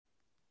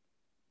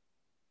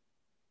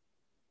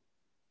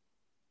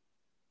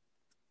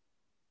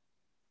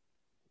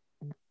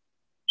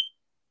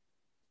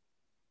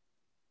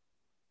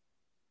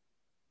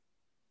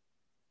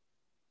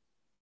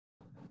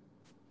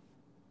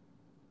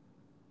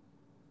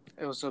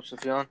Hey, what's up,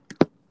 Sufyan?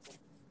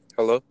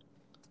 Hello?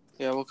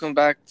 Yeah, welcome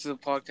back to the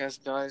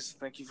podcast, guys.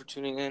 Thank you for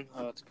tuning in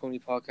to Pony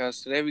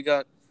Podcast. Today we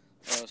got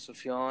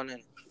Sufyan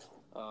and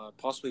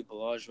possibly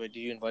Balaj. Wait, do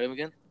you invite him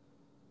again?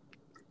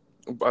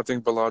 I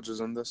think Balaj is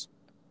in this.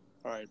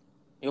 All right.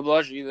 Yo,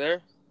 Balaj, are you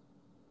there?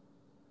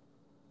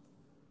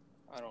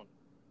 I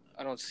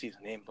don't see the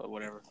name, but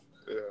whatever.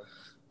 Yeah.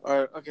 All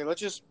right. Okay,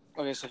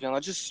 Sufyan,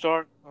 let's just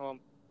start.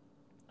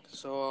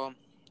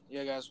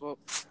 Yeah, guys. Well,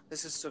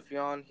 this is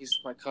Sufyan. He's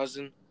my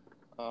cousin.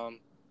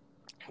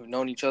 We've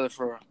known each other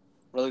for a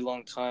really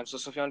long time. So,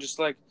 Sufyan, just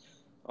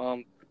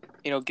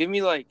give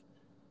me let's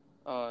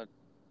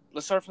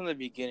start from the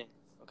beginning,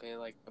 okay?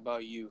 Like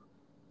about you.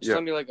 Just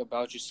tell me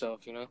about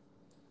yourself,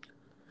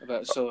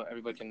 so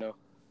everybody can know.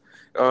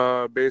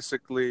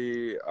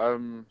 Basically,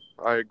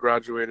 I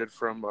graduated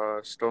from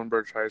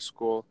Stonebridge High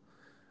School,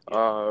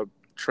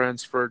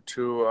 transferred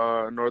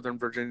to Northern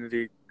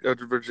Virginia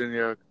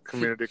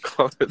Community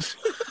College.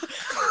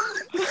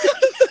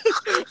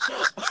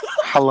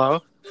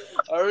 Hello?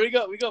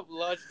 Alright, we got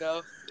Balaj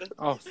now.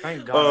 Oh,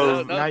 thank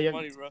God. That was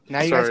funny, bro.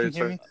 Now you guys can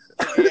hear me?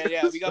 Okay,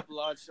 yeah, we got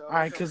Balaj. So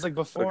Alright, because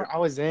before I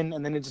was in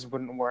and then it just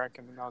wouldn't work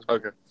and then I was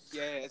Okay.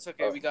 Yeah, it's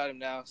okay. We got him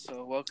now.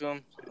 So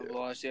welcome,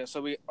 Balaj. Yeah,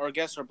 so our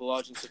guests are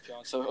Balaj and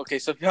Sufyan. So okay,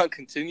 Sufyan,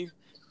 continue.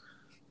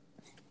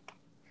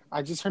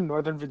 I just heard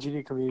Northern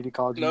Virginia Community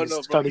College. No,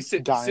 bro. He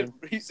said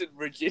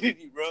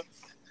virginity, bro.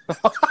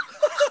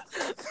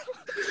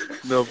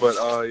 No, but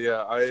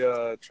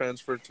I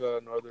transferred to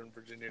Northern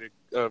Virginia.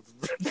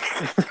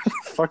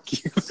 Fuck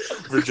you.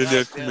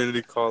 Virginia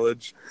Community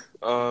College.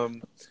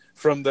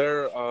 From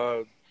there,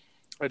 I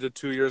did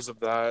 2 years of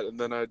that, and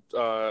then I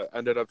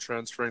ended up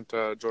transferring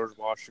to George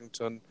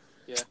Washington.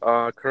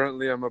 Yeah.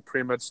 Currently, I'm a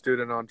pre-med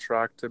student on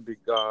track to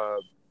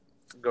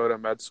go to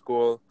med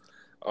school.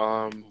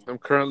 I'm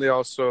currently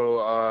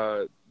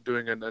also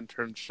doing an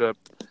internship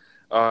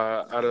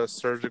at a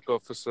surgical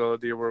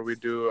facility where we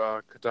do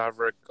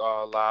cadaveric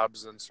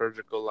labs and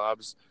surgical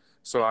labs.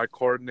 So I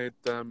coordinate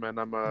them, and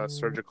I'm a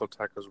surgical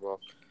tech as well.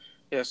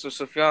 Yeah. So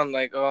Sufyan,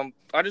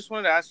 I just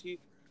wanted to ask you,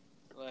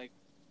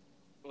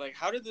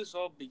 how did this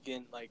all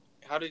begin?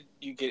 How did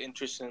you get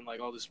interested in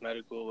all this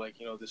medical,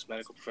 this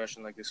medical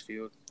profession, this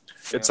field?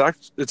 It's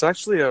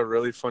actually a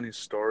really funny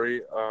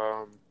story.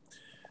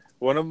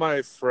 One of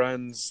my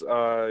friends,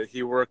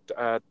 he worked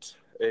at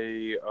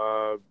a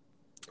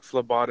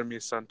phlebotomy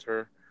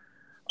center.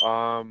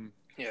 During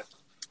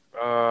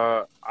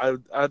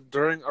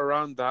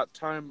around that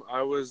time,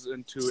 I was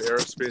into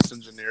aerospace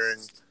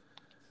engineering.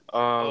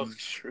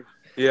 True.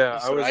 Yeah,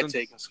 I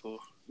take in school.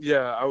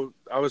 Yeah,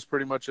 I was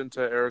pretty much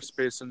into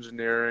aerospace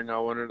engineering.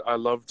 I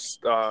loved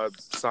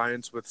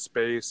science with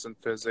space and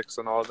physics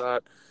and all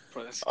that.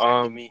 Bro, that's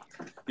exactly me.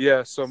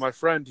 Yeah, so my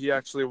friend, he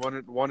actually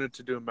wanted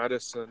to do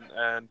medicine,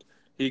 and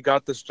he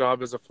got this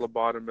job as a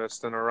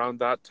phlebotomist. And around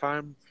that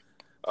time,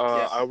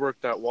 I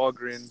worked at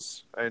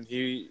Walgreens,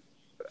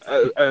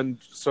 and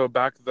so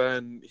back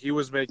then he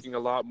was making a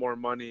lot more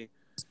money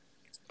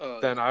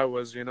than I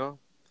was,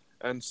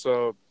 and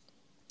so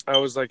I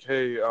was like,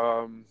 hey,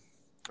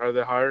 are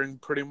they hiring?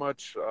 Pretty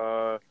much.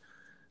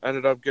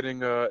 Ended up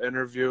getting an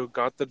interview,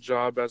 got the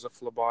job as a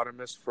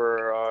phlebotomist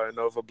for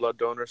Innova Blood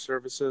Donor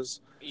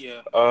Services.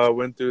 Yeah.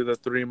 Went through the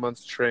 3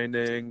 months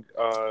training,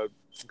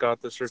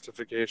 got the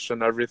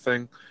certification,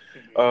 everything.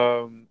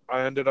 Mm-hmm.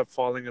 I ended up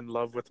falling in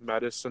love with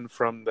medicine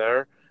from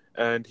there,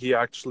 and he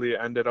actually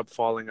ended up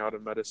falling out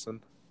of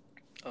medicine.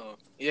 Oh,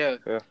 yeah.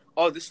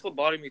 Oh, this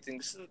phlebotomy thing,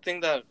 this is the thing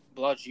that,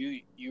 Balaj,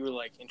 you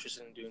were,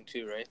 interested in doing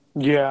too, right?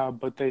 Yeah,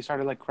 but they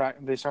started,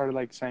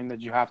 saying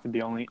that you have to be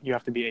 18 when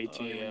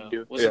you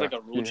do it. Was it, a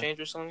rule change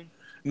or something?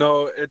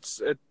 No,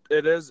 it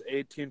is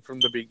 18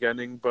 from the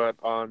beginning, but,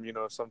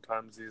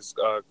 sometimes these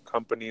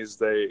companies,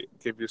 they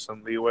give you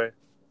some leeway.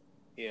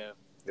 Yeah.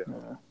 Yeah.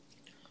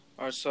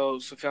 All right, so,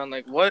 Sufyan,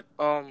 what,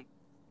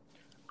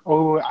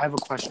 Oh, I have a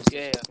question.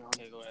 Yeah,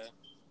 go ahead.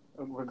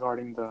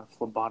 Regarding the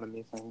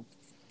phlebotomy thing.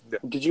 Yeah.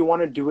 Did you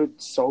want to do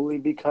it solely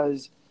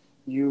because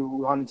you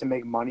wanted to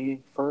make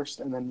money first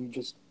and then you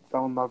just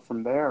fell in love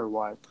from there, or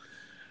what?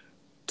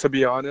 To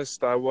be honest,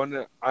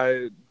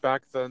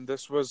 back then,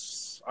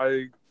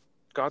 I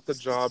got the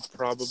job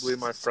probably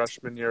my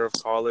freshman year of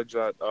college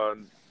at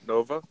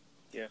Nova.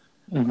 Yeah.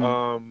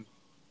 Mm-hmm.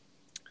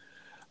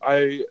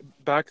 I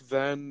back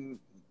then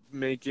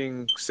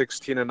making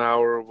 16 an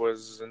hour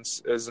is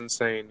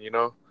insane,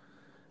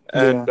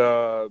 and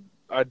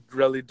I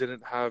really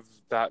didn't have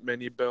that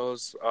many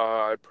bills.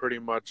 I pretty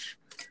much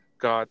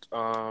got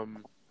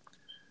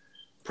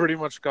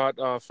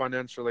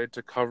financial aid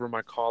to cover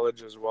my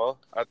college as well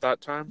at that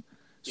time.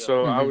 Yeah.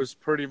 So I was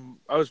pretty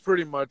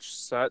much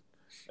set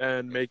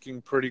and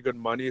making pretty good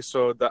money.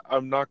 So that,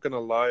 I'm not gonna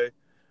lie,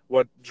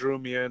 what drew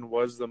me in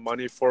was the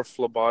money for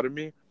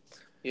phlebotomy.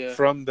 Yeah.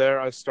 From there,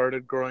 I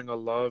started growing a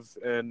love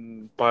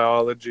in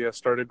biology. I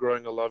started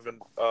growing a love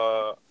in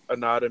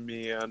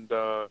anatomy and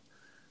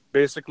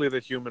basically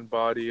the human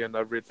body and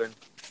everything.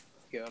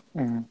 Yeah.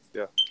 Mm-hmm.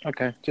 Yeah.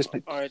 Okay.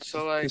 All right.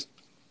 So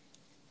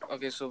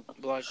okay. So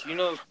Balaj,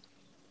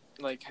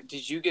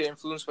 did you get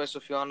influenced by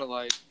Sufyan to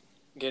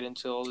get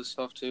into all this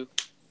stuff too?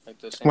 Like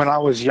the same. When I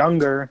was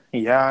younger,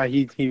 yeah,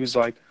 he was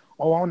like,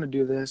 "Oh, I want to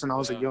do this," and I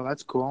was like, Yeah. "Yo,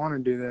 that's cool. I want to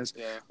do this."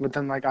 Yeah. But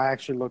then, like, I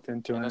actually looked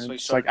into And it, that's and why you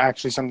it's like started.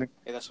 actually something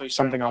Yeah, that's why you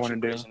started something I want to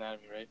watching do. Grey's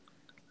Anatomy, right?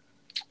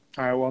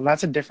 All right, well,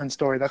 that's a different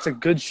story. That's a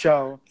good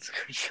show. It's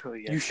a good show,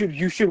 yeah.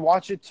 You should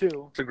watch it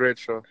too. It's a great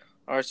show.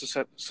 All right,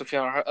 so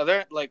Sophia, are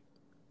there like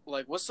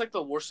what's like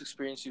the worst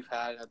experience you've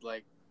had at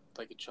like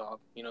a job?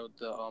 You know,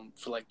 the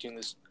for like doing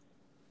this.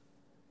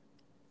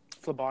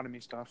 Phlebotomy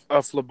stuff.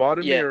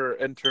 Phlebotomy Yeah. or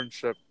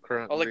internship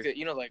currently? Oh, like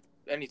like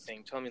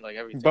anything. Tell me like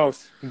everything.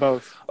 Both.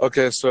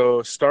 Okay,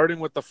 so starting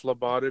with the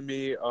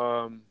phlebotomy,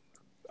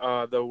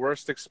 the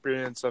worst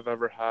experience I've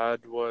ever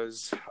had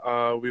was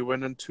we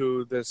went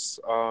into this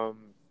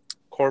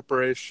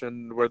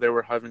corporation where they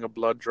were having a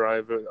blood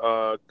drive.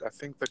 I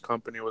think the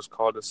company was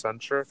called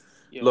Accenture,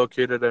 Yep.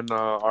 located in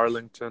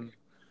Arlington.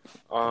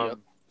 Yep.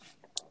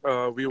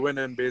 We went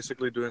in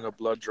basically doing a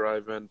blood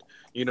drive, and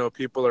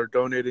people are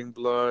donating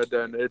blood,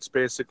 and it's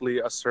basically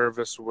a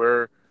service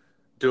we're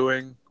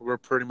doing. We're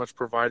pretty much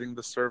providing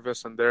the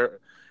service, and they're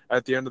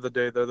at the end of the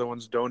day, they're the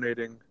ones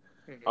donating.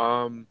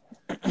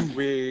 Mm-hmm.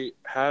 We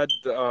had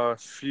a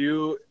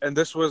few, and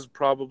this was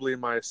probably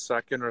my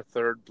second or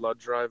third blood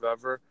drive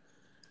ever,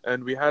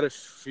 and we had a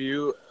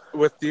few.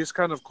 With these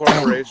kind of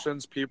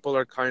corporations, people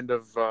are kind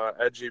of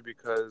edgy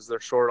because they're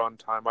short on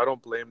time. I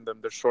don't blame them.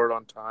 They're short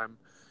on time.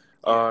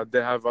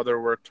 They have other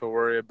work to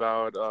worry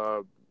about,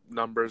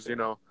 numbers,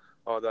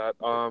 all that.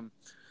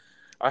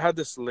 I had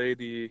this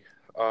lady,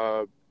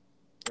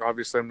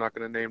 obviously I'm not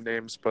going to name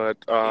names, but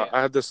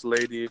I had this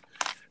lady,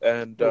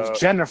 and It was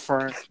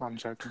Jennifer. I'm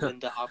joking.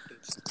 Linda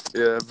Hopkins.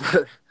 Yeah,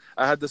 but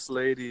I had this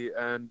lady,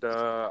 and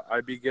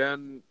I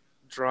began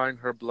drawing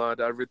her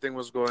blood. Everything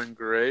was going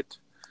great,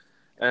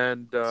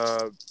 and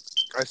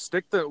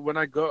when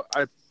I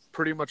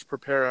pretty much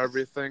prepare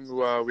everything.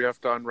 We have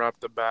to unwrap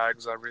the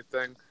bags,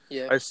 everything.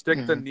 Yeah. I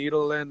stick the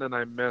needle in, and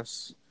I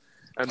miss,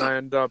 and I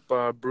end up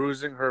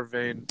bruising her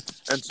vein.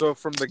 And so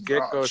from the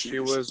get-go, she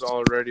was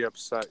already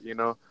upset,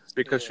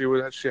 because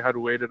she had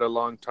waited a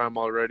long time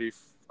already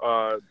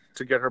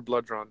to get her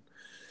blood drawn.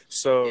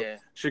 So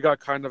she got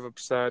kind of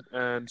upset,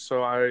 and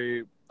so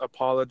I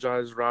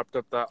apologized, wrapped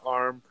up that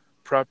arm,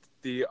 prepped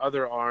the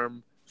other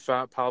arm,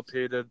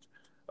 palpated,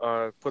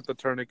 put the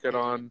tourniquet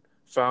on,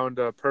 found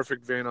a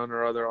perfect vein on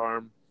her other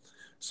arm.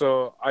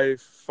 So I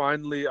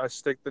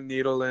stick the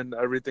needle in,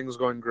 everything's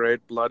going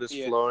great, blood is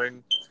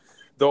flowing.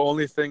 The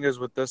only thing is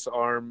with this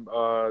arm,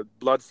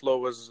 blood flow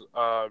was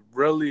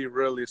really,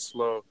 really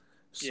slow.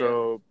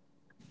 So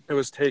it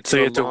was taking So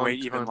you a had to long wait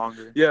time. even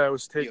longer. Yeah, it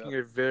was taking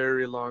a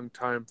very long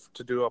time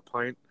to do a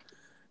pint.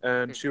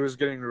 And she was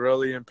getting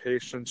really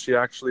impatient. She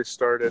actually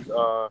started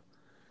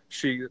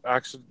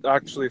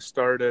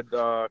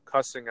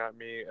cussing at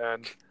me,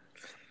 and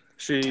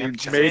she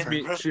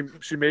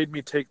made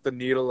me take the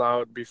needle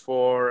out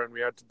before, and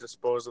we had to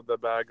dispose of the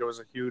bag. It was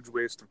a huge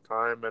waste of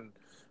time and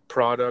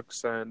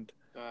products, and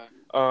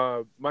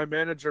my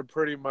manager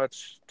pretty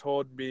much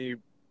told me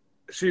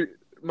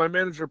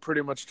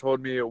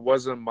it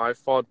wasn't my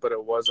fault, but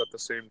it was at the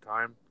same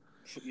time.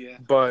 Yeah.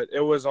 But it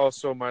was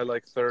also my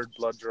third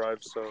blood drive,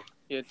 so.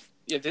 Yeah.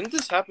 Didn't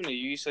this happen to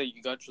you? You said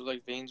you got your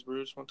veins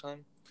bruised one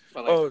time.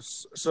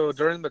 So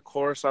during the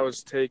course I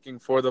was taking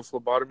for the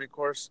phlebotomy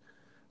course,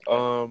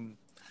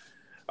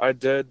 I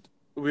did.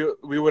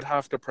 We would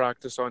have to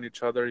practice on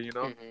each other,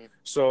 Mm-hmm.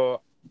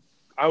 So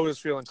I was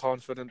feeling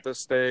confident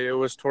this day. It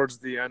was towards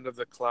the end of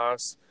the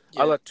class.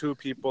 Yeah. I let two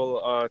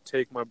people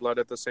take my blood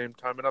at the same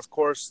time, and of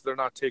course they're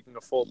not taking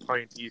a full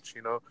pint each.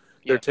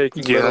 They're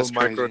taking little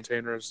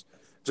microtainers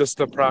just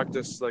to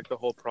practice the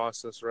whole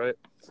process, right?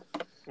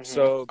 Mm-hmm.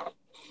 So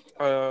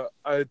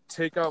I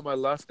take out my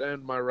left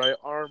and my right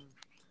arm,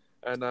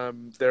 and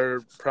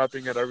they're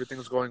prepping it.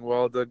 Everything's going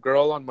well. The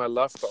girl on my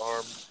left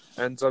arm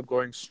ends up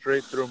going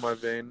straight through my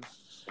vein,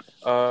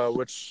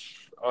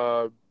 which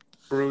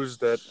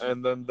bruised it,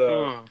 and then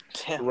the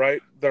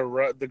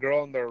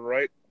girl on the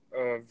right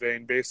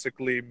vein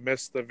basically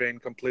missed the vein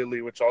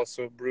completely, which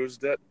also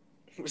bruised it.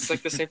 It's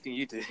like the same thing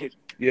you did.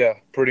 Yeah,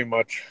 pretty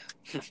much.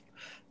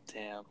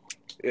 Damn.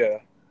 Yeah.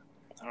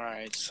 All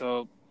right,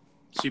 so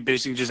you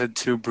basically just had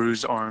two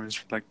bruised arms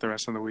for the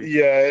rest of the week.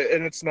 Yeah,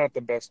 and it's not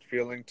the best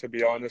feeling, to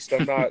be honest.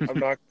 I'm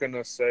not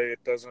gonna say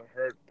it doesn't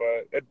hurt,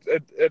 but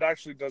it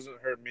actually doesn't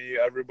hurt me.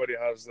 Everybody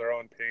has their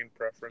own pain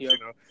preference,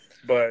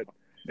 But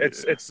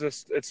it's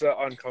an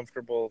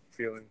uncomfortable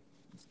feeling.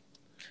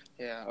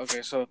 Yeah.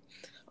 Okay. So,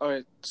 all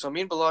right. So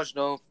me and Balaj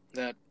know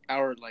that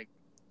our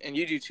and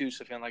you do too,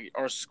 Sufyan.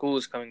 Our school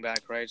is coming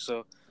back, right?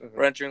 So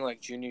we're entering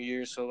junior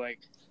year. So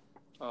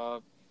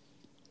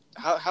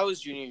how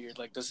is junior year?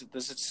 Does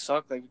it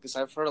suck? Because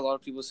I've heard a lot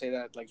of people say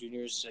that junior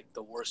year is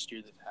the worst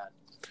year they've had.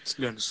 It's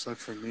gonna suck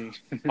for me.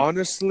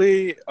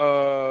 Honestly,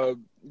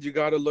 you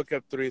got to look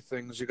at three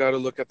things. You got to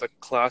look at the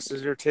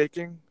classes you're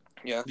taking.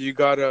 Yeah. You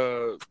got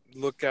to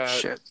look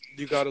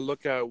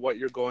at what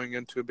you're going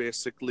into,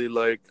 basically,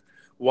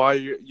 why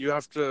you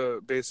have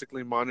to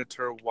basically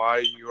monitor why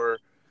you're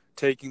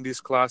taking these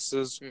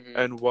classes Mhm.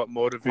 and what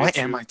motivates Why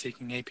you. am I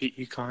taking AP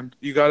Econ?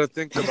 You got to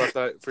think about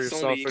that for It's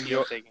yourself, only and EP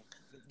I'm taking.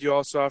 you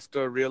also have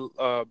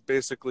to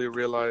basically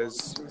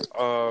realize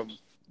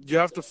you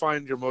have to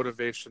find your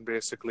motivation,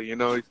 basically, your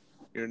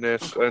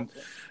niche. And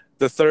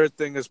the third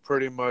thing is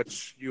pretty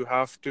much you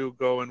have to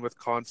go in with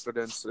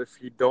confidence.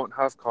 If you don't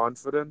have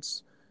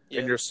confidence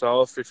in Yeah.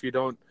 yourself, if you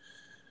don't,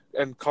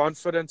 and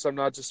confidence, I'm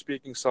not just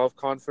speaking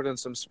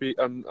self-confidence,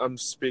 I'm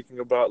speaking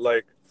about,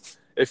 like,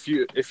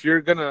 if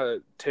you're gonna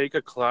take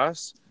a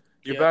class,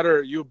 you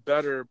Yeah.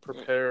 better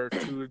prepare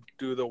to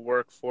do the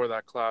work for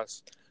that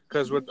class,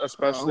 because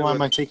especially Why am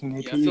with I taking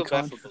AP Yeah, I feel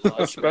bad Econ? for Balaj.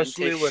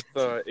 especially with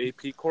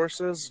AP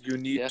courses, you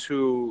need Yeah.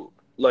 to,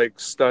 like,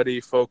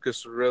 study,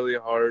 focus really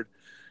hard.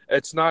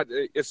 It's not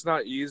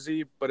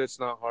easy, but it's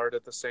not hard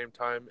at the same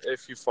time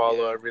if you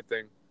follow Yeah.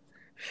 everything.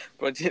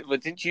 But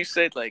didn't you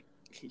say like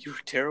you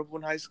were terrible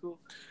in high school?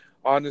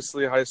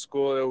 Honestly, high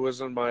school, it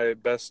wasn't my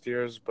best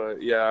years,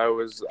 but yeah,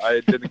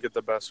 I didn't get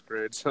the best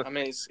grades. I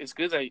mean, it's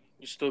good that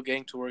you're still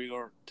getting to where you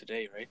are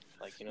today, right?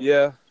 Like,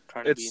 Yeah,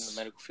 trying to be in the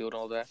medical field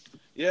and all that.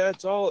 yeah,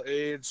 it's all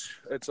age,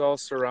 it's all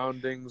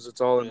surroundings,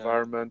 it's all Yeah.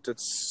 environment,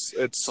 it's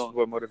all-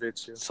 what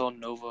motivates you. It's all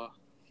Nova.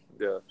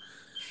 Yeah.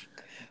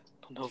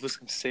 Nova's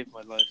gonna save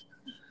my life.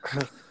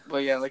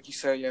 But yeah, like you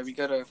said, yeah, we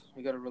gotta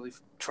really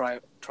try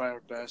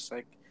our best.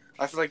 Like,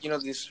 I feel like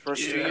these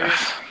first 2 years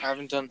I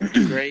haven't done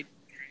great.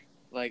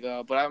 Like,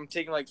 but I'm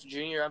taking, like,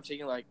 junior, I'm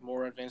taking, like,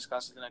 more advanced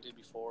classes than I did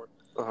before.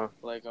 Uh-huh.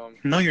 Like,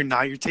 No, you're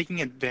not. You're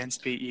taking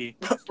advanced PE.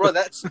 bro,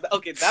 that's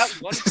okay. That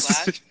one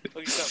class,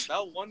 okay, so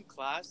that one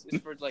class is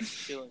for, like,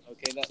 chilling.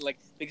 Okay, that, like,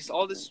 because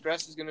all this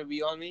stress is gonna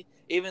be on me.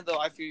 Even though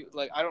I feel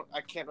like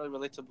I can't really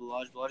relate to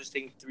Balaj. Balaj is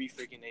taking 3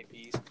 freaking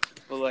APs,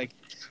 but like,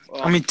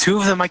 I mean, 2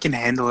 of them I can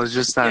handle. It's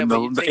just that yeah,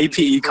 but the you're AP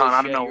taking Econ,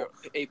 I don't yeah, know.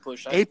 you're A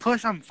push. A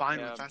push, I'm fine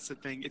Yeah. with. That's the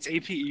thing. It's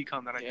AP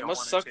Econ that I Yeah, it don't must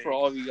want to suck take. for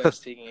all of you guys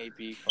taking AP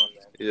Econ,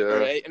 man. Yeah.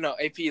 Or no,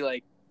 AP,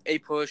 like A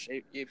push,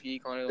 AP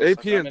Econ.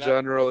 AP in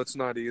general, it's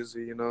not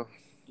easy,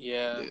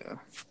 Yeah.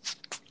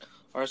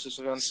 Alright,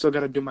 so Still got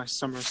to do my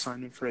summer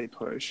assignment for A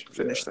push.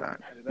 Finish that.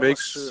 Make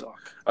sure.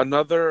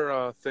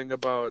 Another thing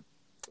about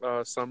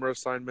summer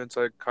assignments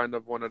I kind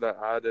of wanted to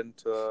add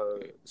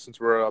into, since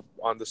we're up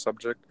on the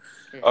subject.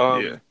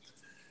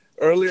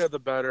 Earlier the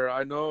better.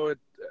 I know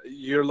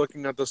you're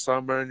looking at the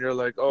summer and you're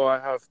like, oh, I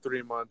have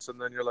 3 months, and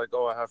then you're like,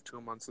 oh, I have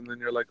 2 months, and then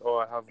you're like, oh,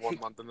 I have 1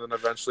 month, and then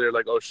eventually you're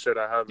like, oh shit,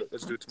 I have it.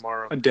 It's due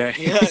tomorrow. A day.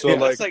 Yeah, So,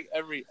 that's like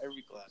every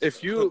class.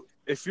 If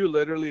you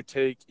literally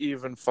take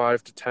even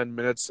 5 to 10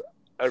 minutes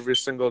every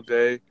single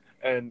day,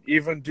 and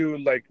even do,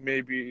 like,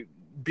 maybe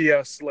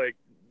BS, like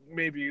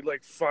maybe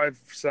like 5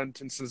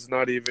 sentences,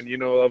 not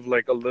even, of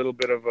like a little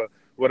bit of a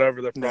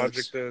whatever the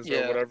project is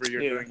or whatever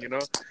you're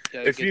doing,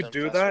 if you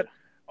do that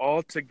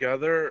all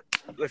together,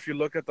 if you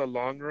look at the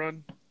long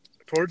run,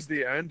 towards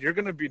the end, you're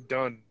going to be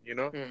done,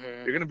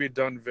 Mm-hmm. You're going to be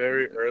done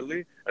very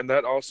early, and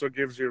that also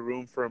gives you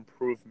room for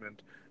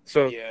improvement.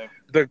 So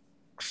the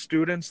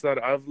students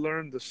that I've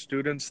learned, the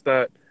students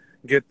that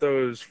get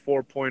those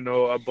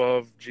 4.0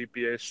 above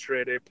GPA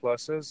straight A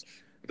pluses,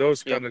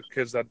 those kind of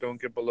kids that don't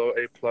get below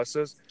A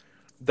pluses,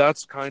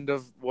 that's kind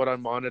of what I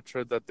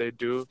monitored that they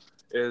do,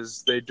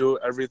 is they do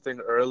everything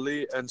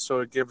early, and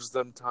so it gives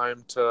them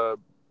time to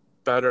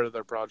better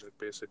their project,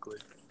 basically.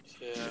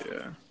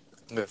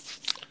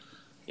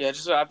 Yeah,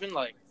 just I've been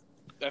like,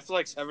 I feel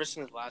like ever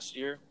since last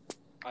year,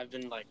 I've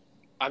been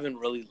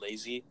really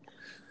lazy.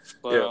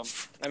 But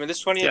I mean, this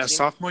 2018. Yeah,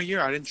 sophomore year,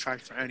 I didn't try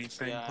for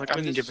anything. Yeah, I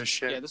didn't give a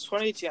shit. Yeah, this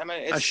 2018. I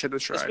mean, I should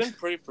have tried. It's been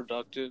pretty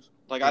productive.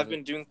 Like, I've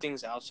been doing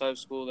things outside of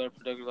school that are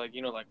productive. Like,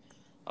 like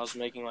I was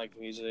making, like,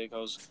 music. I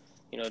was,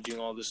 doing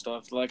all this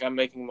stuff. Like, I'm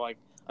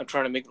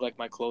trying to make, like,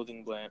 my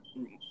clothing brand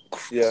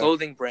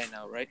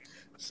now, right?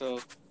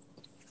 So,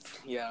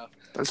 yeah.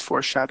 That's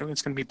foreshadowing.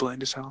 It's gonna be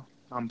bland as hell.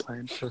 I'm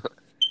playing.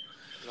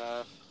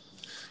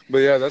 But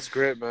yeah, that's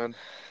great, man.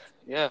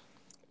 Yeah,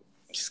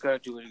 just gotta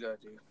do what you gotta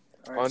do.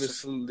 Right,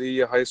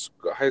 honestly,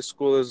 high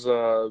school is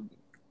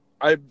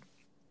I'm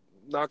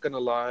not gonna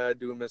lie, I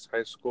do miss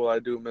high school. I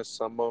do miss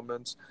some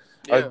moments.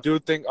 I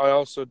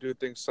also do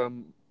think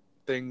some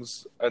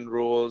things and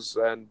rules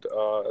and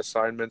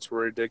assignments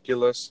were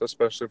ridiculous,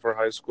 especially for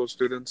high school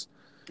students.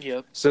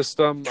 Yep.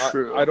 System.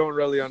 I don't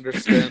really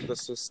understand the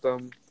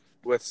system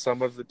with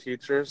some of the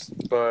teachers,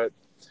 but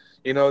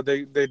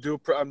they do.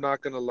 I'm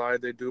not gonna lie,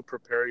 they do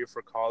prepare you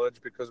for college,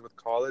 because with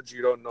college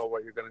you don't know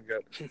what you're gonna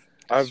get.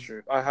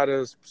 I had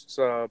a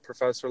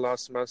professor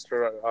last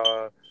semester.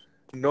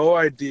 No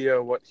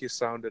idea what he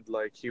sounded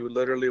like. He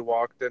literally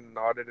walked in,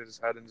 nodded his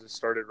head, and just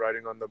started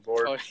writing on the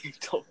board. Oh, he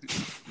told me.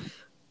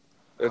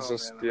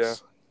 It's yeah.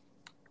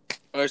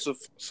 All right, so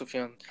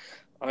Sufyan,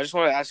 I just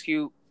want to ask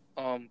you.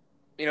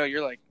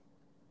 You're like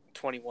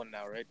 21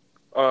 now, right?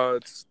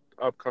 It's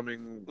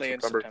upcoming late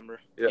in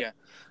September. Yeah.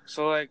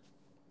 So, like,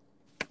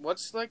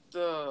 what's like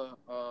the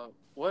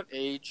what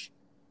age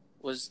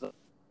was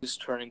this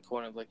turning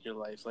point of, like, your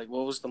life? Like,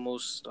 what was the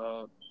most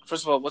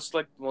first of all, what's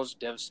like the most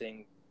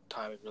devastating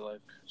time of your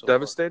life?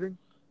 Devastating?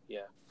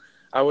 Yeah.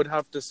 I would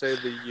have to say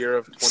the year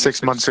of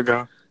 6 months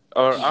ago.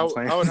 Or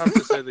Honestly. I would have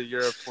to say the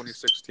year of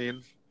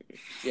 2016.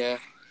 Yeah.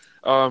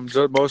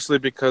 Mostly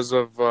because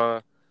of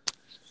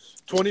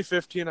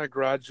 2015, I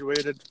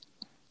graduated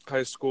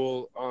high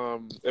school.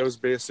 It was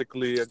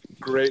basically a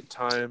great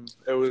time.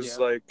 It was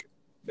Yeah.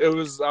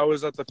 I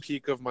was at the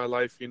peak of my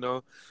life, you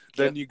know.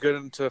 Then Yep. you get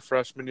into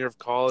freshman year of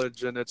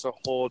college, and it's a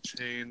whole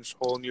change,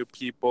 whole new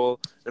people,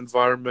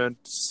 environment,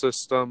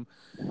 system.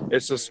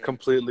 It's just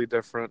completely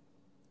different.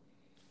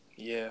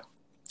 Yeah.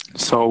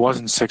 So it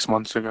wasn't 6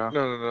 months ago.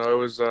 No. It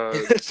was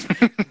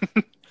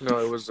no,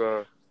 it was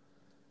that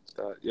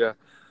yeah.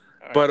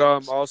 All But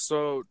right.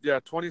 also, yeah,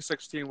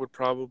 2016 would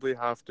probably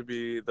have to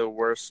be the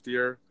worst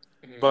year.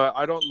 Mhm. But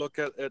I don't look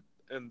at it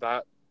in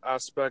that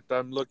aspect.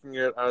 I'm looking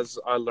at it as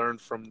I learned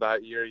from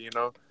that year, you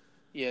know.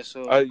 Yeah.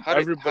 So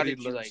Everybody you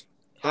learns.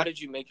 how did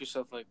you make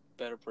yourself like a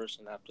better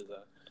person after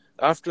that?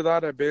 After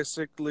that, I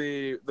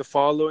basically the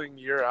following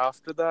year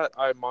after that,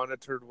 I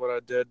monitored what I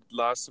did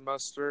last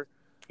semester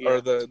or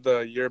Yeah. the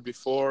year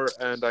before,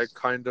 and I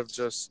kind of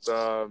just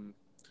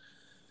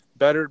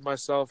bettered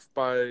myself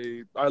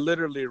by I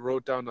literally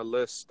wrote down a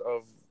list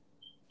of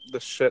the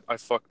shit I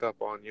fucked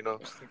up on, you know,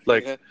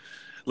 like Yeah.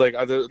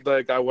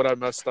 what I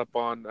messed up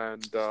on,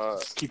 and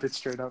Keep it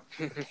straight up.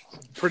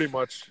 pretty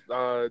much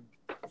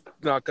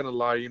not gonna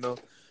lie, you know.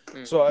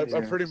 Mm. So I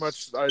Yeah. pretty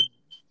much I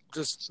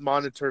just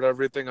monitored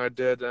everything I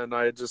did, and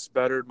I just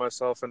bettered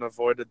myself and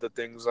avoided the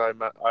things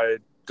I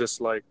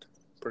disliked.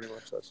 Pretty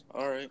much that's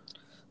All right.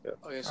 yeah.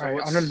 Okay. All So right, on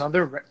what's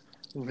another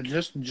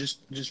just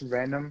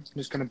random.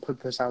 Just gonna put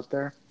this out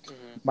there.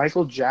 Mhm.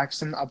 Michael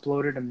Jackson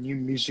uploaded a new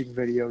music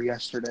video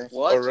yesterday. Oh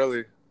what?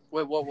 really?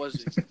 Wait, what was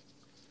it?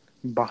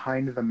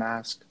 Behind the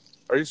Mask.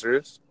 Are you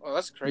serious? Oh,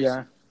 that's crazy.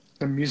 Yeah,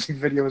 the music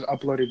video was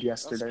uploaded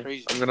That's yesterday.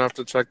 crazy. I'm gonna have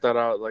to check that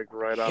out like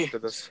right Yeah. after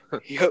this.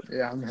 Yep.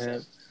 Yeah, I'm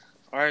hit.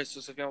 All right.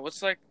 So Sufyan,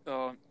 what's like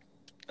I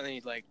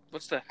think like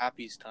what's the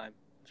happiest time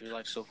of your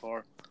life so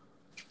far?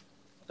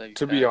 That you've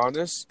To be had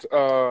honest,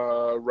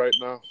 right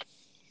now,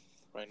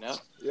 right now?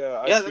 yeah,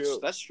 I Yeah, feel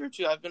that's true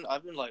too. I've been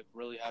like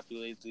really happy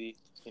lately.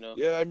 You know.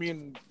 yeah. I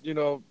mean, you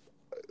know,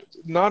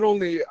 not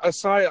only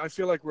aside, I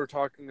feel like we're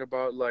talking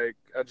about like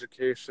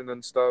education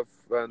and stuff,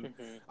 and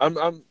Mhm.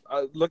 I'm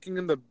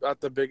looking at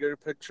the bigger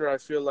picture. I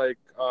feel like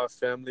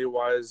family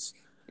wise,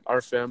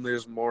 our family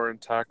is more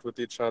intact with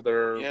each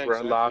other. Yeah. We're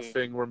Exactly.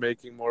 laughing. We're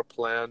making more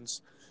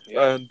plans,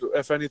 Yeah. and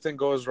if anything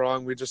goes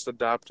wrong, we just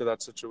adapt to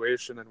that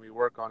situation and we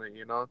work on it.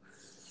 You know,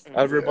 Mhm.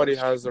 everybody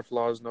has their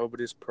flaws.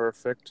 Nobody's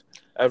perfect.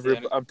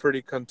 Yeah. I'm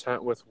pretty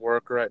content with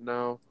work right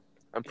now.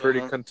 I'm pretty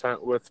Uh-huh.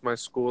 content with my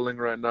schooling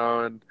right now,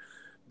 and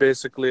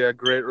basically a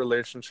great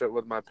relationship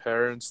with my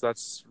parents.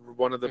 That's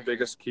one of the Mhm.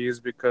 biggest keys,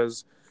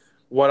 because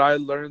what I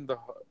learned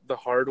the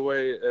hard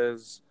way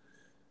is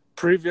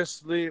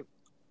previously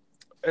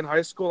in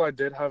high school I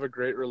did have a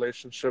great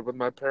relationship with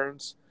my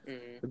parents.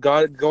 Mhm.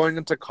 Going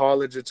into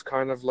college, it's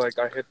kind of like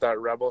I hit that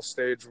rebel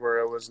stage where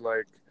it was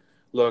like,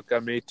 look,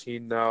 I'm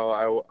 18 now.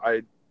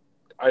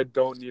 I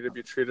don't need to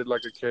be treated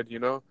like a kid, you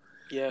know?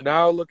 Yeah.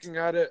 Now looking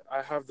at it,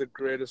 I have the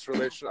greatest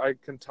relation. I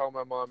can tell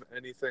my mom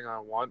anything I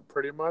want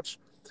pretty much.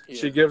 Yeah.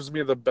 She gives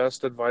me the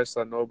best advice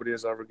that nobody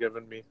has ever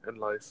given me in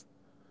life.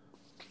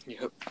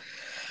 Yep.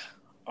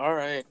 All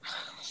right.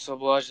 So,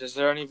 Blush, has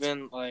there any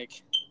been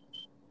like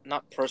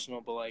not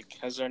personal, but like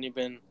has there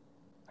been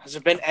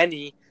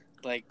any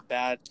like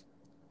bad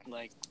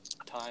like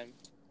time?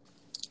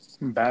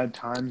 Bad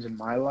times in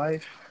my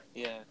life.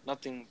 Yeah,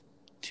 nothing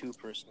too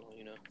personal,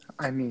 you know.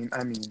 I mean,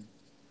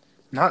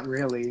 not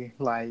really.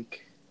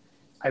 Like,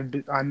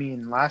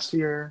 last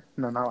year.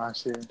 No, not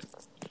last year.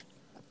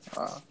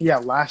 Yeah,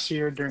 last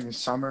year during the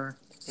summer,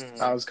 Mm-hmm.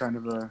 that was kind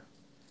of a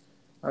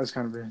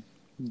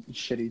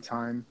shitty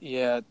time.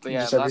 Yeah,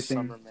 Just last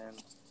summer, man.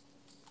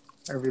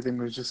 everything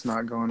was just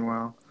not going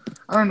well.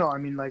 I don't know. I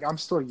mean, like, I'm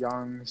still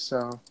young,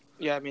 so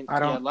Yeah, I mean, I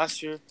don't.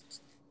 last year.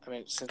 I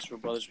mean, since we're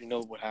brothers, we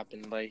know what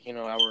happened. Like, how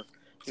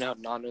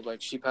Nanu,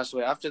 like, she passed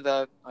away. After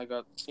that, I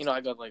got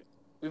like,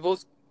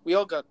 we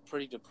all got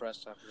pretty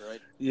depressed after,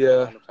 right? Yeah,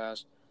 Nanu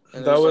passed,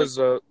 and it that was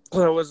like,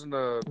 was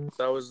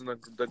that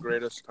wasn't the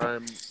greatest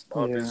time. Yeah,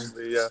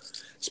 Obviously, yeah.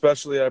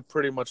 Especially, I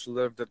pretty much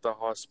lived at the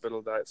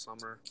hospital that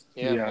summer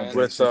yeah, yeah, man,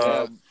 with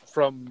basically.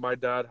 from my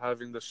dad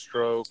having the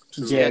stroke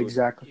Yeah, to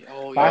exactly.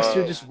 oh Last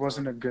year uh, just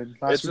wasn't a good.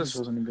 it's Last year just just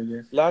wasn't a good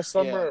year. last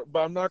yeah, summer. But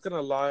I'm not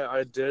gonna lie,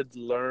 I did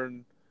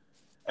learn.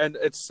 And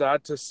it's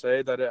sad to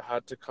say that it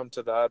had to come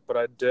to that, but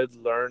I did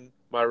learn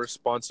my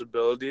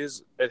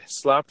responsibilities. It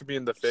slapped me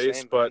in the face,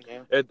 same, man, but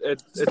yeah,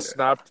 it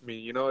snapped me.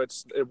 You know, it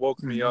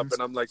woke me Hmm. up,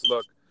 and I'm like,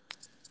 look,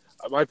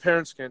 my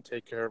parents can't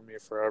take care of me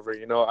forever.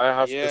 You know, I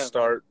have to yeah, man,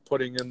 start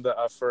putting in the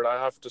effort.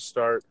 I have to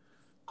start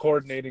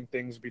coordinating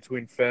things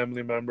between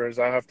family members.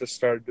 I have to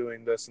start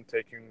doing this and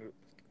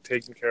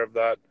taking care of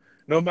that.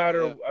 No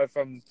matter yeah, if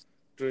I'm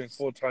doing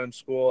full-time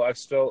school, I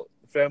still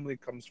family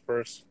comes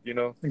first. You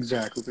know,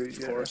 Exactly. of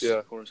Yeah. course, yeah.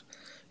 of course.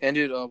 And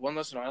dude, one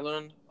lesson I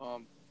learned,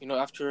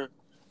 after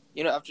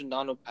after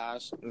Nano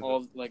passed, Mhm.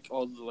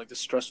 all the like the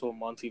stressful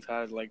month we've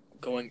had, like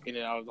going in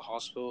and out of the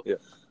hospital. Yeah.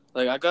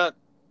 Like I got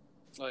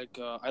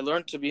I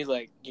learned to be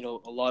like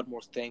a lot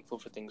more thankful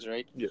for things,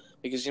 right? Yeah.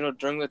 Because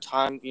during the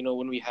time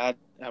when we had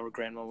our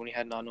grandma, when we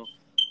had Nano,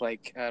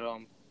 like at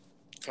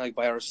like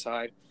by our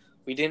side,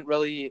 we didn't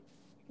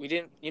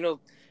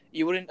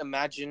you wouldn't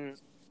imagine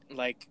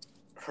like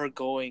her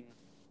going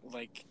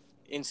like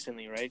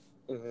instantly, right?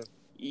 Mm-hmm.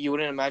 You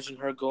wouldn't imagine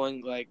her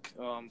going like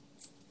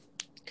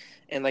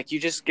and like you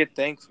just get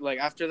thankful. Like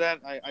after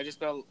that, I just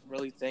got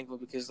really thankful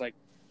because like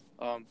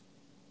um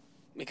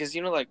because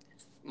like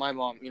my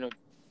mom,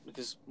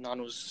 because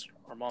Nan was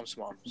our mom's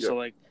mom, Yeah. so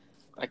like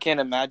I can't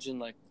imagine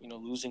like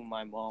losing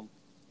my mom.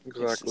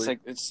 Exactly. It's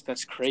like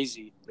that's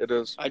crazy. It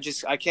is. I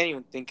can't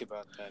even think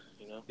about that.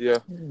 Yeah.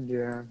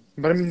 Yeah,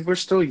 but I mean, we're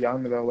still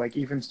young though. Like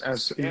even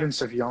even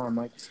Sufyan,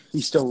 like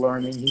he's still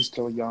learning. He's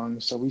still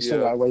young, so we still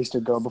got ways to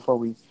go before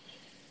we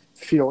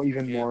feel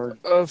even more.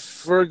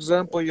 For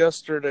example,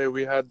 yesterday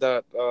we had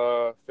that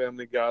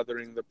family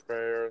gathering, the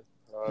prayer.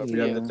 We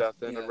had the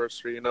death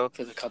anniversary.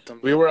 For the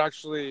Khatam. We were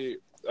actually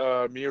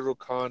me,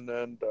 Rukan,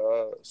 and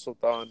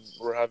Sultan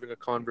were having a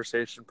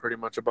conversation pretty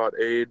much about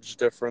age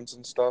difference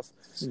and stuff.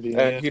 Yeah.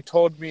 And he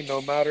told me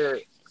no matter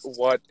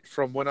what,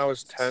 from when I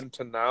was 10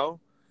 to now,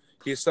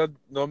 he said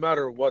no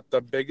matter what,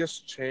 the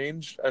biggest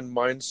change and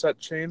mindset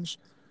change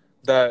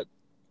that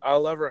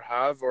I'll ever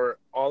have, or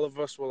all of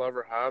us will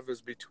ever have,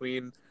 is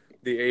between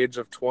the age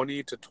of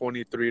 20 to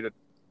 23 to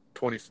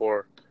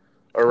 24.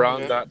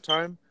 Around that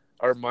time,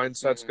 our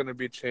mindset's going to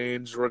be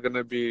changed. We're going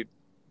to be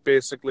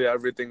basically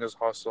everything is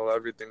hustle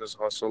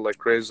like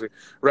crazy.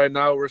 Right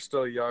now we're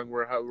still young.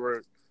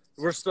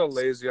 We're still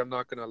lazy. I'm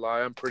not gonna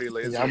lie. I'm pretty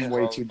lazy. Yeah, I'm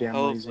way too damn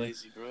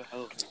lazy, bro.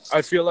 Hell lazy.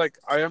 I feel like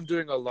I am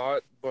doing a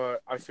lot,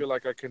 but I feel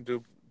like I can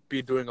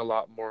be doing a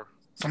lot more.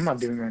 I'm not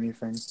doing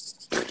anything.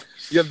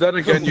 Yeah. Then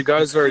again, you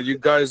guys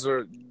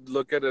are.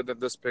 Look at it in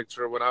this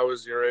picture. When I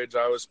was your age,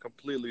 I was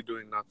completely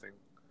doing nothing.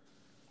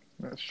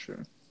 That's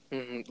true.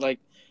 Mm-hmm. Like,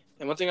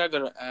 and one thing I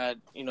gotta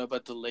add,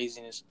 about the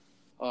laziness,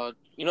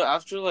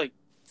 after like,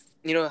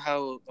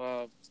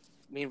 how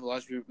me and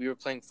Velaj, we were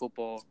playing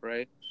football,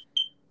 right?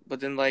 But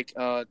then like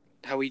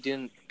how we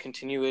didn't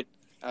continue it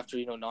after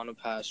Nano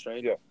passed,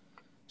 right? Yeah.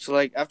 So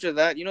like after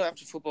that,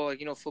 after football,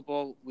 like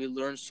football, we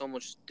learned so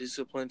much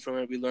discipline from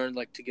it. We learned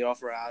like to get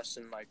off our ass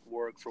and like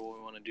work for what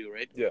we want to do,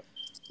 right? Yeah.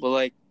 But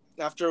like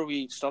after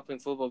we stopped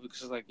playing football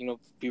because like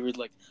we were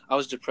like I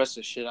was depressed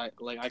as shit. I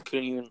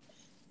couldn't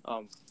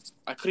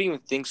even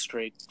think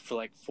straight for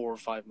like 4 or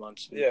 5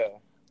 months. Yeah.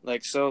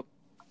 Like so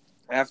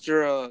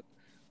after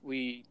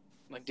we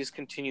like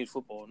discontinued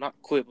football, not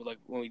quit, but like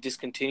when we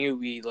discontinued,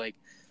 we like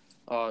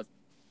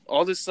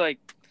all this like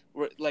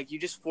you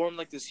just form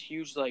like this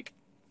huge like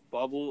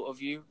bubble of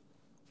you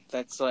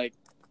that's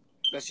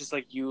just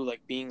like you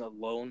like being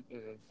alone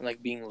and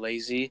like being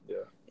lazy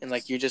and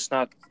like you're just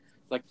not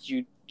like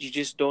you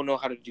just don't know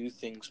how to do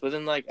things. But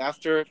then like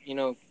after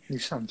you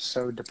sound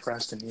so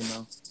depressed and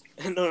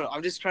no,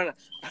 I'm just trying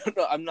to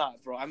no, I'm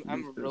not, bro. I'm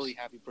a really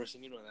happy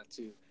person, that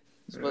too.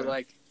 But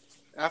like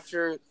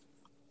after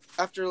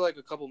like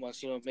a couple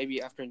months,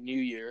 maybe after New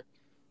Year,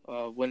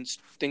 when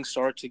things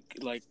start to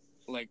like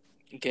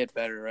get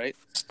better, right?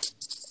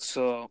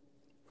 So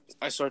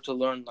I start to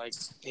learn like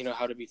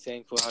how to be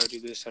thankful, how to do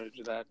this, how to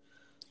do that.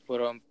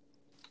 But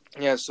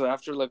yeah. So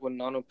after like when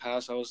Nano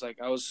passed, I was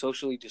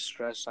socially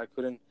distressed. I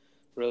couldn't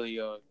really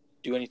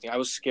do anything. I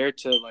was scared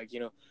to like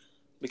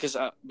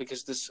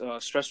because this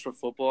stress for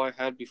football I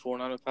had before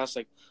Nano passed,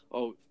 like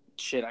oh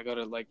shit, I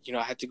gotta like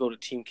I had to go to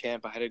team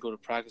camp, I had to go to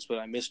practice, but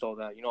I missed all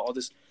that.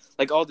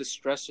 All this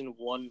stress in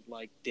one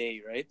like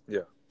day, right?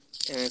 Yeah.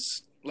 And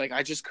it's like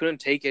I just couldn't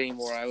take it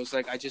anymore. I was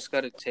like, I just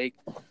gotta take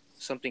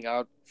something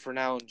out for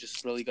now and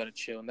just really gotta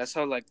chill. And that's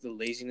how like the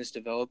laziness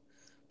developed.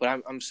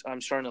 But I'm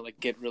starting to like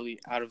get really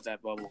out of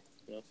that bubble.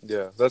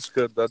 Yeah, that's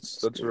good.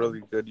 That's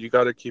really good. You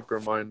got to keep your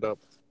mind up.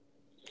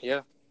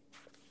 Yeah.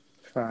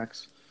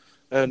 Facts.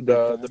 And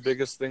the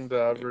biggest thing to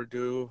ever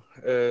do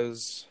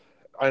is,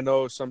 I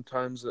know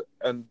sometimes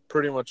and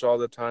pretty much all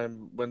the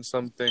time when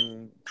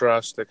something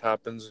drastic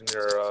happens in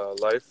your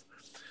life,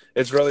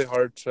 it's really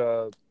hard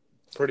to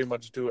pretty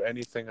much do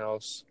anything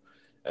else.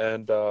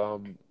 And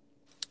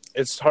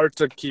it's hard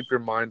to keep your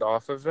mind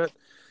off of it.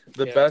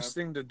 The best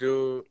thing to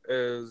do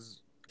is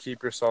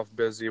keep yourself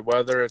busy,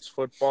 whether it's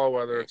football,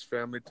 whether it's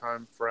family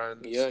time,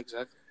 friends. Yeah,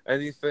 exactly.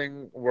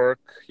 Anything, work,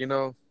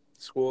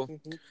 school.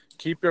 Mm-hmm.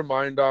 Keep your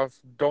mind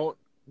off. Don't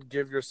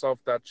give yourself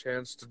that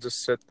chance to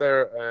just sit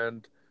there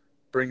and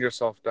bring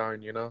yourself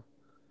down, Yeah,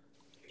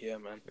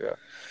 man. Yeah.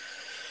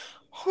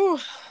 Whew.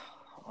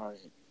 All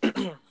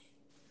right.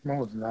 What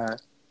was that?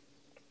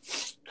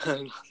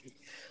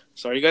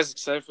 So are you guys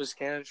excited for this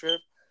Canada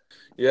trip?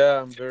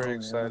 Yeah, I'm very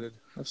excited.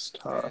 Yeah. That's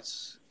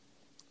tough.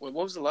 What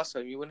was the last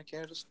time you went to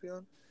Canada,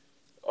 Spion?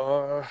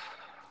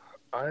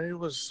 I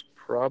was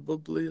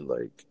probably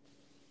like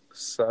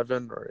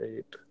 7 or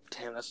 8.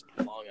 Damn, that's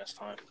a long ass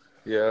time.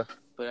 Yeah.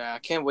 But I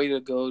can't wait to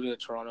go to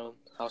Toronto,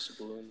 House of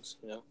Balloons,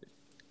 Yeah,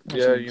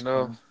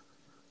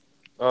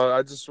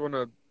 I just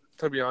want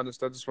to be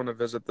honest, I just want to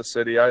visit the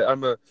city.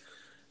 I'm a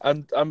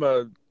I'm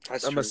a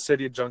That's I'm true. a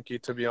city junkie,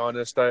 to be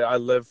honest. I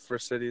live for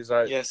cities.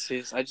 Yes.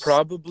 I just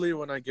Probably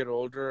when I get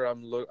older,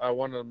 I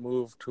want to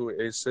move to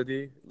a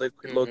city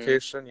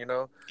location. You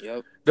know,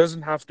 Yep.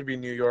 doesn't have to be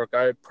New York.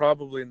 I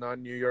probably not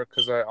New York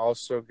because I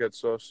also get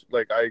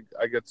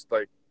I get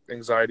like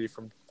anxiety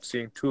from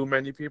seeing too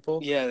many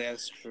people. Yeah,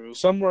 that's true.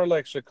 Somewhere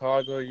like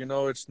Chicago, you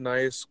know, it's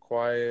nice,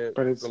 quiet,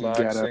 But it's ghetto.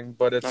 relaxing,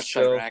 but it's Not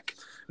still Chirac.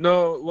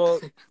 no. Well,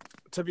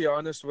 to be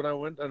honest, when I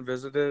went and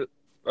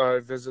I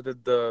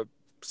visited the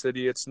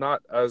city. It's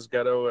not as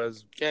ghetto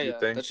as you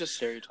think. That's just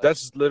stereotype.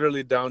 That's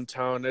literally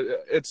downtown.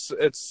 It's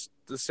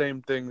the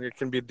same thing. It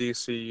can be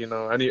DC, you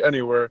know,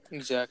 anywhere.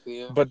 Exactly.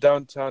 Yeah. But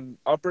downtown,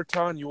 upper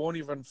town, you won't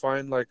even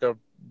find like a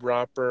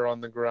wrapper on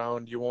the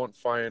ground. You won't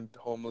find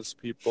homeless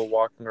people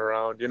walking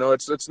around. You know,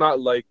 it's not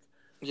like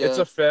Yeah.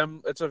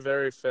 It's a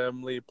very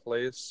family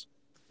place.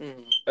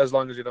 Mhm. As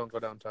long as you don't go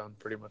downtown,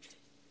 pretty much.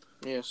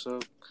 Yeah.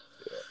 So.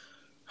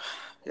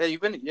 Yeah,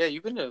 you've been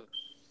to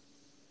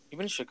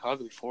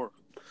Chicago before.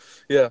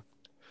 Yeah,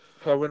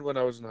 I went when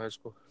I was in high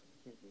school.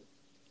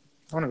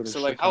 I want to go to So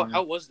like, Chicago.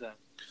 how was that?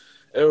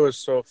 It was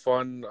so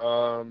fun,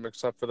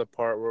 except for the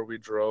part where we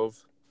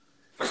drove.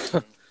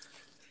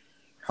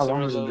 How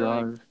long was the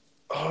drive?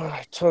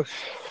 It took.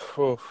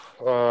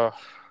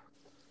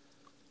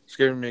 It's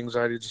giving me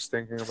anxiety just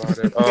thinking about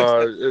it.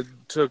 It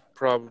took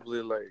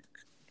probably like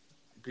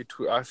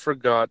between. I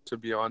forgot, to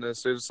be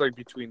honest. It was like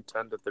between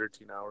 10 to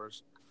 13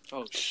 hours.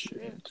 Oh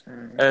shit!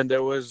 And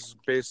it was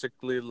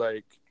basically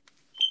like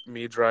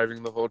me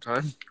driving the whole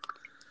time.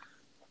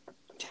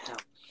 Damn.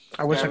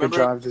 I wish I could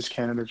drive this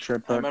Canada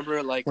trip, I but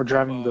remember like we're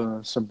driving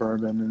the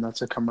Suburban, and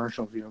that's a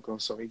commercial vehicle,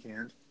 so we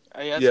can't.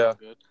 Yeah. That's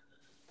good.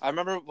 I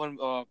remember when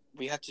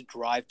we had to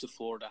drive to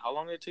Florida. How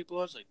long did it take,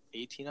 Blood? Like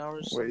 18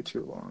 hours? Way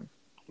too long.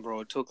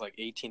 Bro, it took like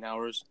 18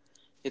 hours.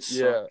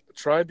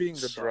 Try being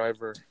the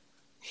driver.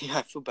 Yeah,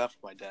 I feel bad for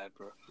my dad,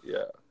 bro.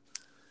 Yeah.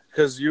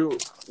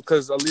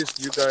 Because at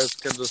least you guys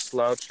can just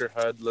slouch your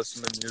head,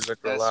 listen to music,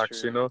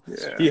 relax, you know?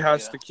 Yeah. He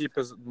has to keep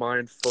his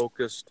mind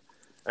focused.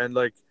 And,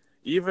 like,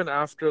 even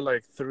after,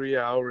 like, 3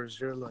 hours,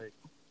 you're like,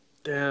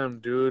 damn,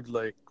 dude,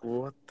 like,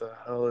 what the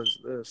hell is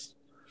this?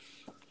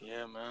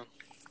 Yeah, man.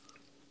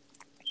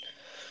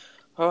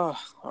 Oh,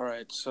 all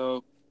right,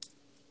 so...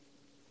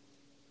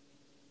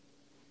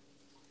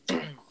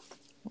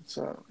 What's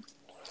up?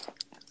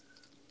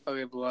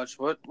 Okay, Balaj,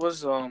 what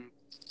was,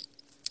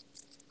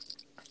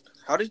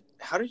 How did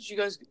you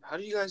guys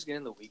get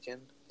in the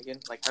weekend again?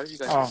 Like, how did you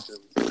guys get into the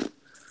weekend?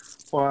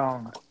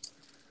 Well,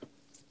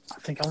 I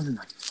think I was in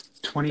like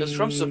 20. It's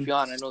from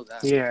Sufyan, I know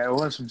that. Yeah, it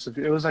was from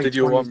Sufyan. It was like. Did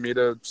you want me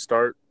to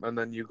start and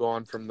then you go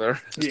on from there?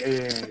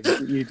 Yeah,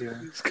 you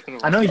do.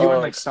 I know you were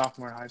in like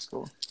sophomore high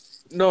school.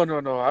 No.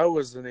 I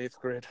was in 8th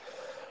grade.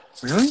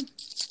 Really?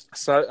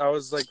 So I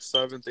was like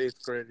 7th,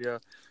 8th grade. Yeah.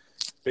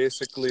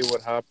 Basically,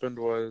 what happened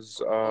was.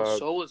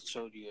 So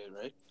you guys,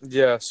 right?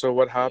 Yeah. So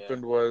what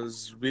happened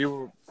was we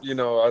were, you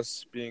know,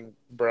 us being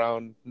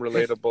brown,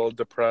 relatable,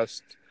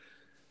 depressed.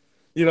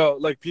 You know,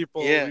 like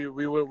people. Yeah.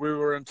 We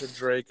were into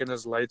Drake and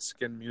his light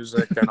skin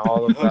music and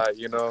all of that.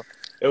 You know,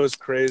 it was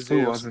crazy. Who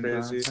it was wasn't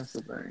crazy. that? That's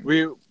the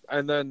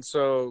thing.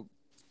 So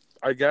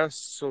I guess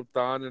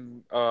Sultan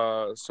and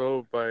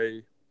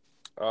Sobay,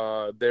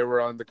 they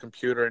were on the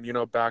computer, and you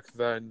know, back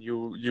then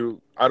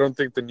I don't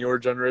think the newer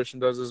generation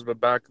does this, but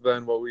back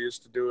then what we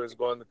used to do is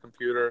go on the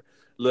computer,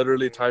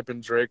 literally type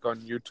in Drake on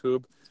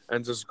YouTube,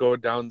 and just go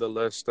down the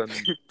list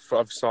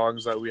of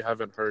songs that we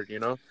haven't heard, you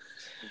know.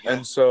 Yeah.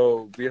 And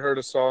so we heard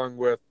a song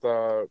with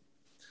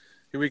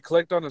we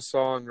clicked on a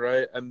song,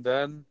 right, and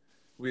then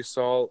we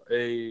saw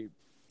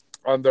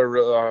on the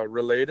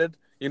related,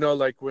 you know,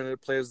 like when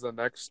it plays the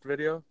next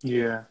video.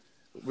 Yeah.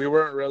 They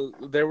weren't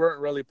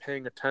really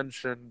paying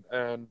attention,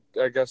 and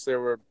I guess they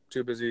were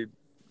too busy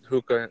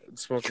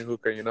smoking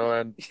hookah, you know,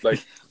 and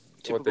like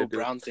what they do.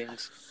 Brown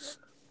things.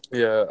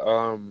 Yeah.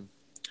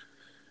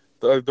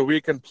 The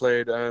Weeknd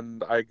played,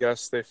 and I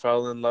guess they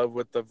fell in love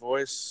with his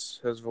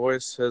voice,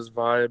 his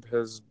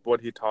vibe,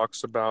 what he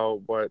talks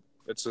about,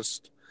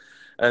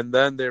 and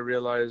then they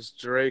realized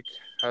Drake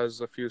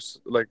has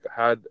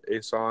had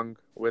a song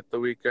with The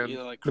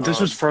Weeknd. But this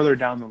was further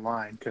down the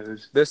line,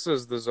 because this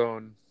is The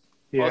Zone.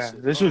 Yeah,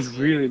 this was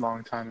really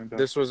long time ago.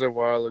 This was a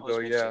while ago,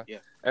 yeah.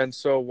 And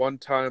so one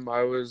time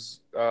I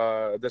was,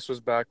 this was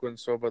back when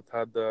Sobay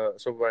had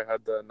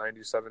the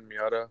 97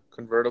 Miata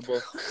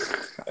convertible.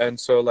 And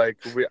so like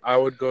I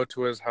would go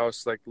to his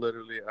house like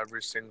literally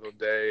every single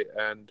day,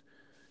 and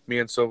me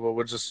and Sobay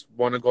would just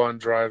want to go on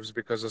drives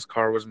because his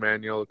car was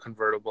manual,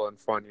 convertible, and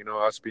fun, you know,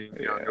 us being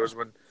young. It was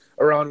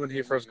around when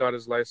he first got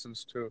his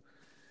license too.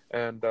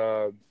 And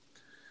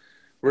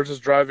we're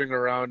just driving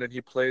around, and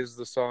he plays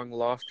the song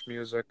Loft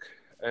Music,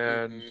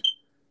 and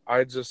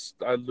I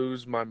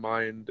lose my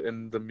mind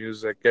in the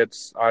music.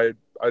 I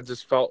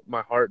just felt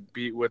my heart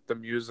beat with the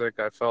music.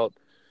 I felt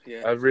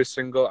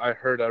I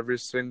heard every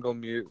single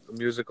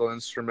musical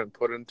instrument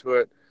put into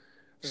it,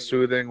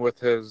 soothing with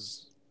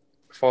his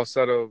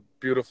falsetto,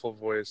 beautiful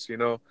voice, you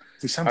know.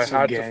 He sounds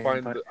so gay.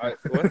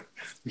 What?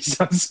 He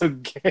sounds so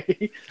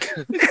gay.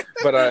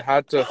 But I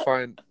had to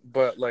find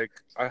but like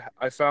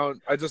I fell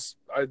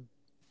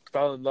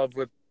in love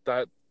with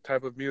that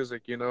type of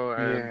music, you know,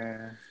 and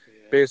Yeah.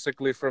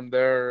 basically from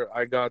there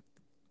I got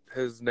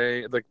his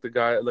name, like the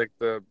guy, like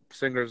the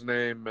singer's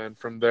name, and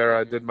from there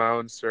I did my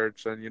own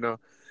search, and you know,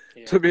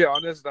 Yeah. to be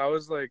honest, I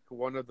was like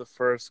one of the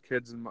first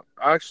kids in my.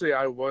 Actually,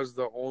 I was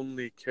the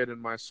only kid in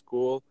my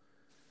school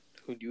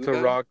Who do to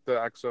that? rock the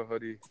EXO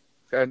hoodie,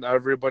 and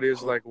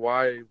everybody's Oh. like,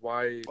 "Why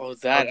Oh,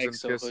 that hugs and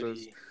EXO kisses?"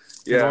 hoodie.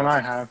 The one Yeah, I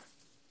have.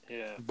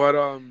 Yeah. but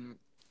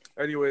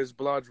anyways,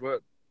 Blodge,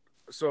 what?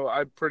 So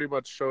I pretty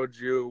much showed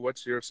you.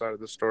 What's your side of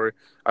the story?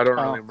 I don't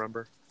really Oh,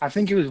 remember. I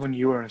think it was when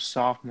you were a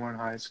sophomore in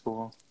high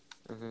school.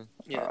 Hmm.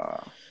 Yeah.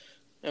 Uh,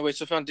 Anyway,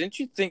 so Fallon, didn't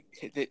you think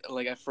that,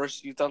 like at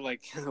first you thought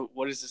like,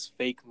 what is this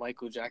fake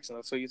Michael Jackson?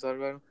 That's what you thought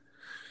about him.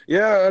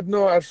 Yeah,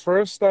 no. At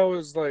first, I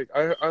was like,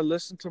 I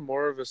listened to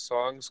more of his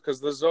songs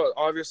because there's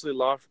obviously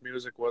Loft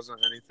music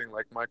wasn't anything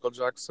like Michael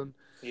Jackson.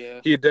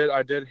 Yeah.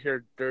 I did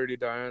hear Dirty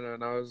Diana,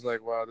 and I was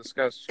like, wow, this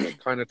guy's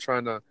kind of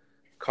trying to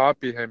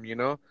copy him, you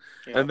know?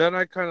 Yeah. And then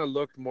I kind of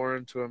looked more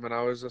into him, and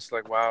I was just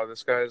like, wow,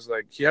 this guy's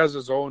like, he has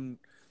his own,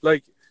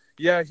 like,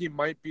 yeah, he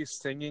might be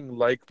singing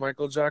like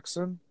Michael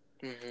Jackson,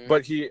 Mm-hmm.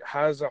 but he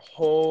has a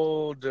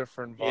whole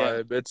different Yeah.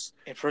 vibe. It's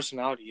And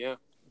personality, yeah.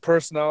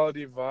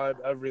 personality, vibe,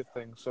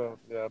 everything. So,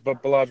 yeah.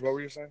 But, Balaj, what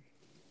were you saying?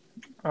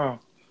 oh,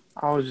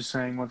 I was just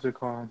saying, what's it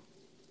called?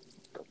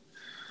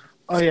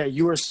 Oh yeah,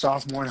 you were a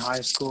sophomore in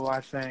high school,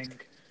 I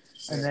think,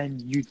 and then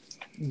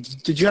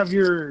did you have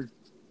your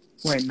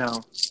wait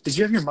no did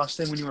you have your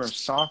Mustang when you were a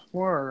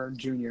sophomore or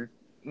junior?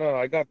 No,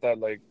 I got that,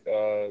 like,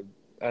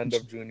 end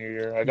of junior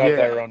year. I got that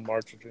Yeah. around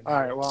March of junior All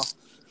year. right. Well,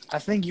 I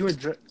think you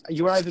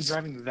were either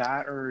driving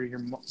that or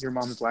your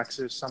mom's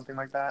Lexus, something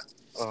like that.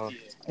 Uh-huh. Yeah.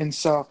 And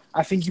so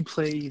I think you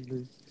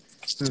played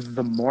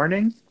the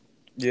morning.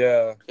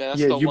 Yeah. Yeah, that's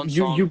Yeah, the you one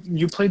you song.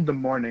 you played the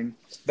morning.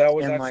 That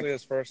was And, actually like,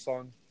 his first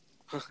song.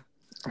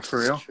 for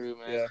real. True,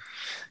 man. Yeah.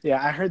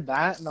 Yeah, I heard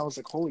that and I was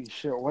like, holy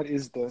shit, what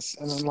is this?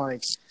 And then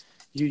like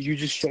you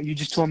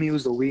just told me it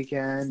was the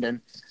weekend,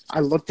 and I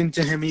looked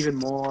into him even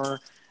more.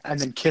 And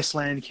then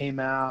Kissland came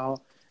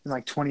out in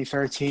like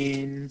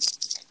 2013.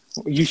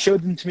 You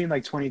showed them to me in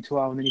like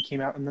 2012, and then he came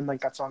out, and then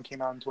like that song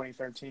came out in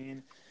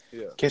 2013.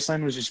 Yeah.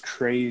 Kissland was just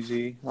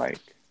crazy. Like,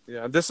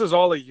 Yeah. This is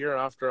all a year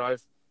after I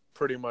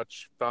pretty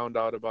much found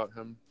out about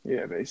him.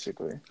 yeah,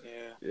 basically.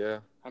 Yeah. Yeah.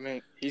 I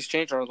mean, he's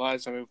changed our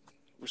lives. I mean,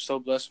 we're so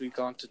blessed we've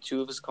gone to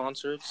 2 of his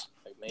concerts,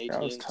 like May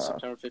That was 18th, tough.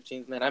 September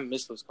 15th. Man, I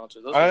missed those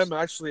concerts. Those I were am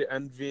actually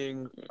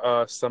envying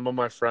some of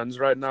my friends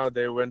right now.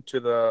 They went to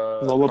the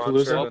Lollapalooza?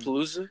 concert.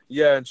 Lollapalooza?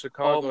 Yeah, in Oh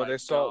Chicago. my They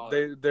saw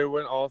God. they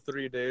went all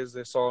 3 days.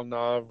 They saw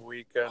Nav,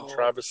 Weekend, Oh,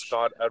 Travis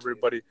Scott, shit,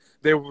 everybody.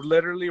 They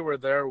literally were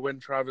there when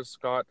Travis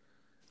Scott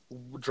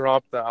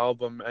dropped the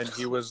album, and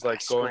he was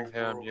like going Astroworld.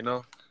 ham. You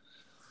know,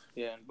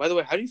 Yeah. By the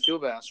way, how do you feel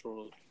about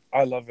Astroworld?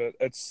 I love it.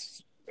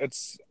 It's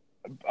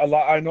a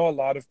lot. I know a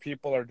lot of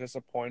people are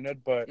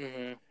disappointed, but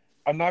Mm-hmm.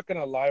 I'm not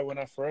gonna lie. When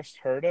I first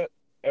heard it,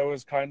 it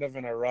was kind of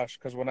in a rush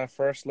because when I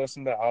first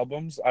listened to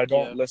albums, I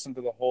don't listen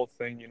to the whole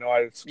thing. You know,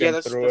 I skim Yeah,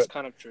 through that's it.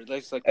 kind of true.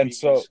 That's like And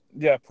so, previews.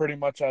 yeah, pretty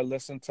much I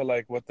listened to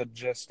like what the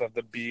gist of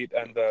the beat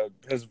and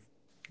his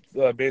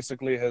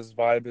basically his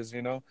vibe is,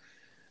 you know,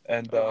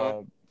 and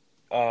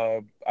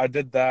I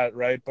did that,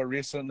 right. But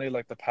recently,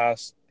 like the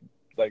past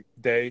like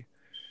day,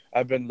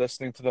 I've been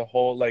listening to the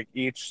whole like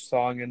each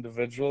song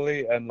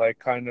individually and like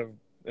kind of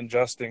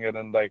ingesting it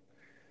and like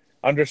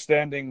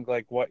understanding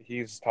like what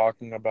he's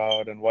talking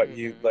about and what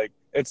he Mm-hmm. like.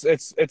 It's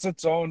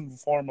its own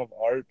form of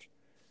art,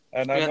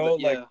 and I Yeah, know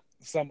like yeah,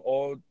 some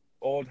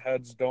old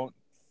heads don't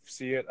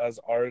see it as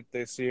art.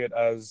 They see it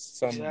as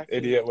some exactly.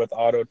 idiot with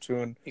auto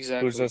tune who's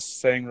Exactly. just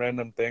saying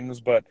random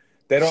things, but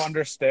they don't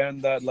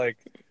understand that like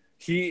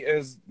he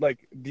is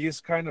like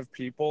these kind of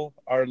people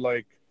are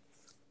like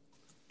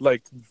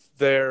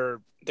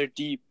their They're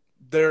deep.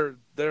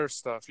 their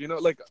stuff, you know,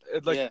 like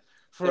like Yeah.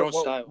 for Their own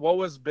style. what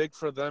was big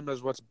for them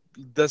is what's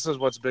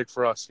big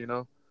for us, you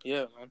know,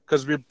 Yeah, man.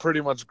 because we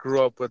pretty much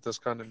grew up with this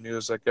kind of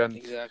music, and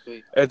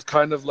Exactly. it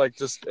kind of like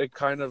just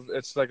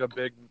it's like a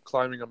big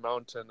climbing a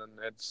mountain, and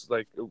it's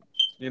like,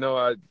 you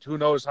know, who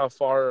knows how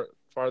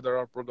farther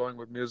up we're going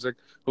with music,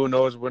 who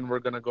knows when we're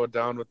gonna go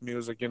down with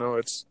music, you know,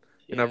 it's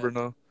you Yeah. never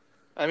know.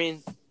 I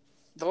mean,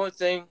 the only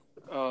thing,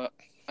 I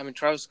mean,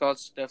 Travis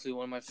Scott's definitely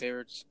one of my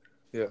favorites.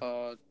 Yeah.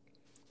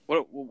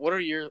 What are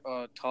your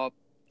top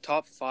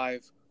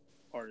 5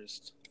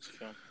 artists?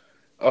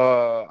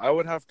 I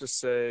would have to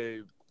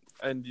say,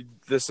 and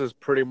this is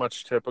pretty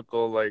much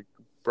typical like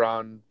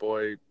brown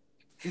boy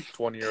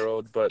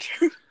 20-year-old, but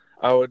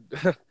I would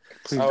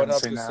Please I would don't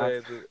have say to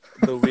that. say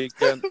the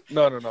Weekend.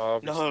 No,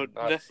 obviously No,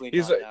 not. definitely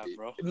He's not that,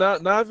 bro.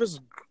 Nav is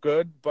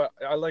good, but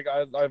I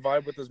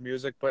vibe with his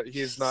music, but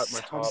he's not my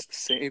top. Sounds the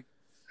same.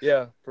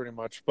 Yeah, pretty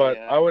much. But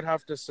Yeah. I would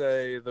have to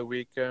say the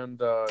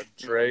Weekend,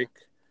 Drake.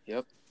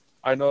 Yep.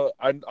 I know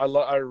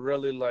I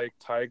really like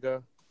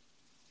Tyga.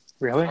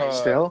 Really?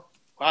 Still?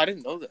 Wow, I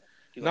didn't know that.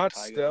 You like Not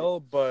Tyga, still,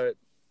 bro?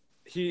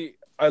 but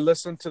I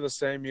listen to the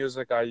same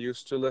music I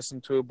used to listen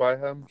to by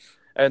him,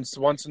 And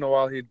once in a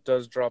while he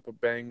does drop a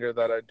banger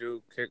that I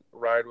do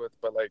ride with.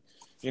 But like,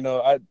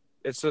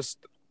 it's just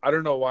I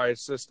don't know why.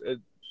 It's just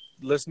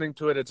listening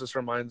to it. It just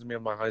reminds me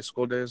of my high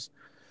school days.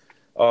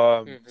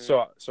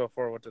 So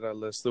far, what did I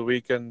list? The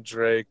Weeknd,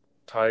 Drake,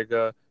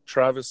 Tyga,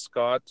 Travis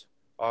Scott,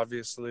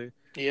 obviously.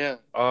 Yeah.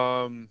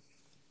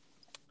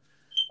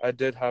 I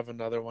did have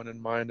another one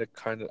in mind.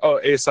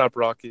 A$AP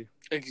Rocky.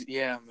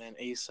 Yeah, man,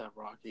 A$AP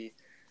Rocky.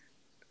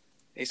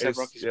 A$AP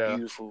Rocky's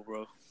beautiful,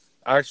 bro.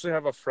 I actually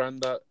have a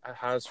friend that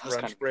has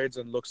French braids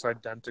and looks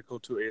identical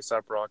to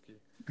A$AP Rocky.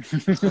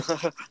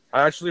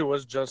 I actually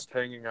was just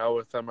hanging out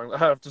with them. I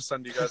have to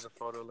send you guys a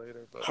photo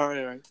later. But, all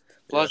right.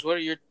 Blaj, what are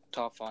your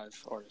top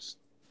 5 artists?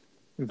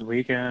 The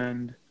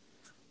Weeknd.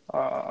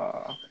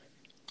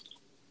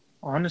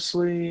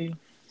 Honestly,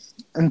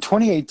 in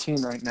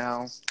 2018 right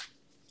now.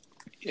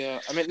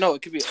 Yeah, I mean, no,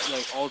 it could be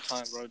like all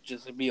time, bro.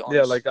 Just to be honest.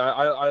 Yeah, like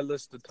I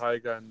listed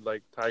Tyga, and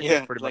like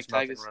Tyga's pretty much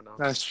nothing right now.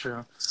 That's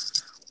true.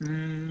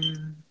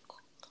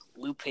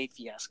 Lupe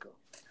Fiasco.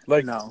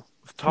 Like no.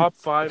 Top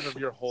 5 of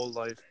your whole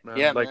life, man.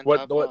 Yeah, like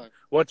man,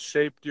 what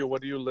shaped you?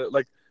 What do you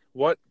like?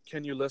 What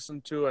can you listen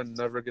to and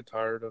never get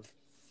tired of?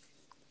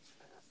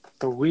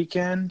 The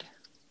Weeknd,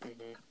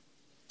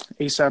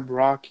 A$AP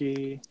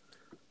Rocky.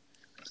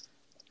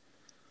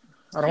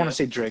 I don't want to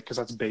say Drake because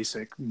that's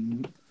basic.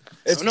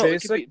 It's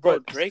basic,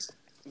 but Drake.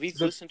 We've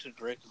listened to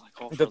Drake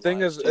like all. The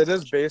thing is, it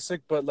is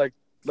basic, but like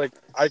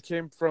I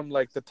came from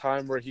like the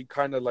time where he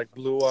kind of like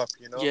blew up,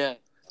 you know. Yeah.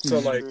 So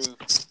like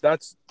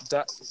that's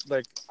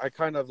like I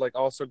kind of like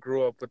also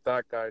grew up with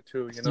that guy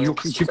too, you know.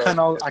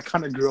 I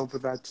kind of grew up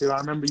with that too. I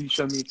remember you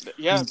showed me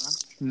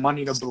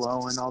Money to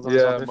Blow and all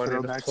those other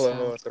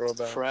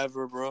throwbacks.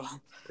 Forever, bro.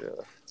 Yeah.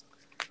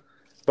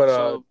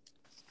 But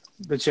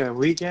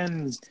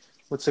Weeknd,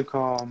 what's it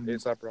called?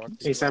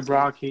 A$AP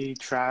Rocky,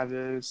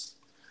 Travis.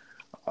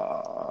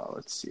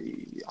 Let's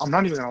see. I'm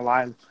not even gonna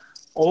lie.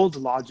 Old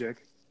Logic.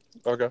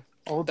 Okay.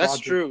 That's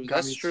true.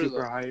 That's true.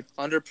 Super hype.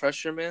 Under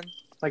Pressure, man.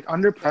 Like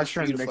Under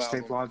Pressure and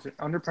Mixtape Logic.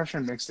 Under Pressure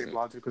and Mixtape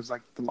Logic was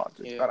like the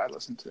Logic that I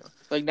listened to.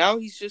 Like now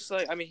he's just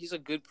like, I mean, he's a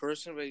good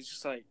person, but he's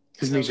just like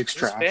his music's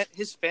trash.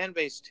 His fan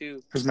base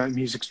too. His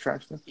music's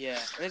trash though. Yeah,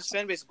 and his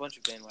fan base a bunch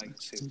of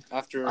bandwagons too.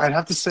 After I'd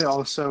have to say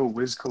also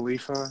Wiz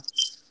Khalifa.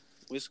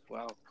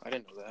 Wow, I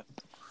didn't know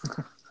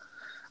that.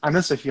 I know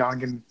Sufyan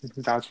can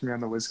vouch for me on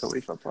the Wiz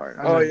Khalifa part.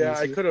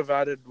 I could have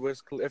added Wiz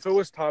Khalifa if it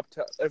was top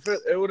 10. If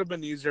it would have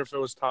been easier if it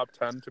was top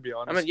 10, to be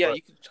honest. I mean, yeah,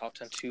 you could top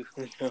 10 too.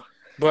 You know?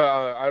 But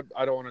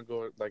I don't want to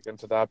go like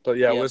into that. But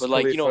yeah, Wiz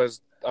Khalifa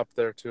is up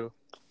there too.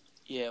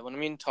 Yeah, when I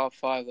mean top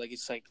 5, like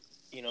it's like,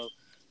 you know,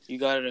 you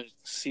gotta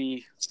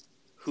see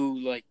who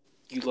like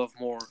you love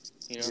more.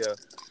 You know. Yeah.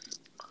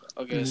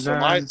 Okay, so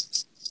my.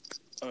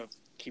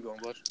 Keep going,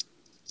 bud.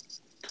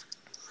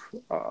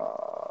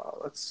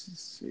 Let's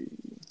see.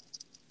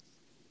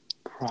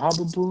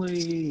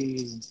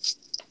 Probably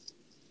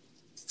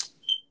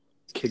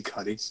Kid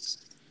Cudi.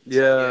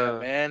 Yeah,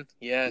 man.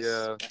 Yes.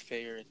 Yeah. My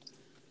favorite.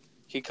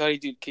 Kid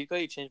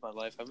Cudi changed my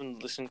life. I've been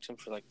listening to him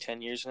for like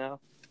 10 years now.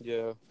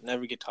 Yeah.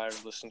 Never get tired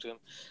of listening to him.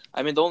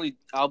 I mean, the only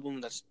album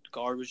that's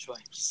garbage by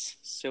him is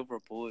Silver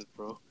Bullet,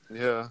 bro.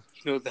 Yeah.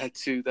 You know that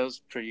too. That was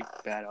a pretty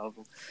bad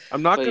album.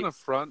 I'm not gonna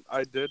front.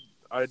 I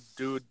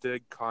do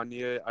dig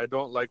Kanye. I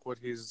don't like what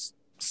he's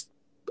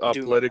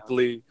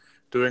politically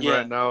doing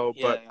right now,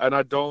 but and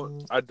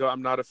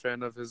I'm not a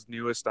fan of his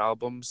newest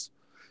albums.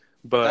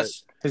 But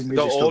his music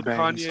the old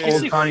Kanye,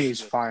 old Kanye is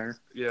fire.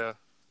 Yeah.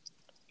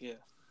 Yeah.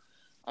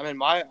 I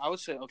mean, I would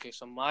say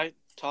so my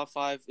top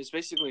 5 is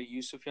basically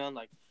you, Sufyan.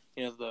 Like,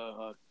 you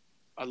know,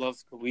 I love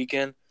The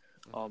Weeknd.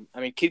 I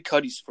mean, Kid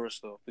Cudi's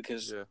first though,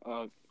 because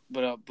but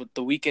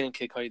The Weeknd and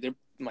Kid Cudi, they're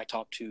my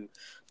top 2.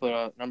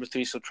 But number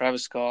 3, so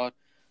Travis Scott,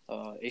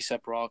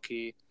 A$AP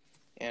Rocky,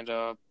 and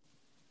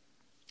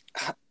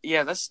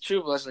yeah, that's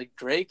true. But like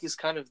Drake is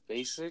kind of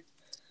basic,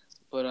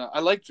 but I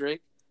like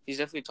Drake. He's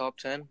definitely top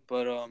 10.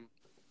 But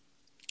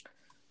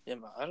yeah,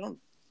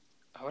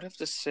 I would have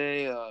to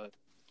say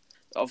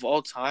of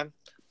all time,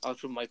 I would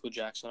put Michael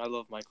Jackson. I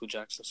love Michael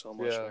Jackson so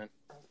much, man.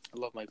 I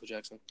love Michael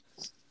Jackson.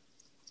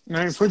 I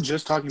mean, if we're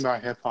just talking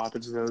about hip hop,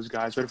 it's those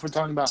guys. But if we're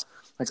talking about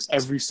like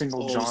every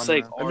single genre,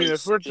 like I mean,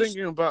 if we're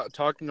thinking about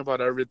talking about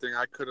everything,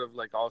 I could have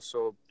like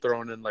also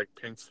thrown in like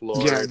Pink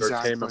Floyd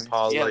or Tame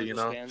Impala, you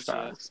know.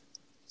 Bands,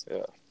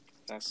 yeah.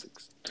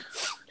 Classics.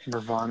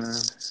 Nirvana.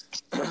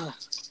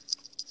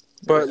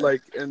 But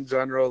like in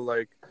general,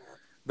 like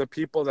the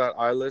people that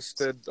I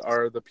listed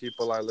are the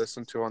people I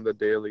listen to on the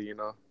daily, you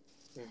know.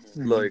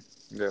 Mm-hmm. Like,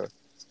 yeah.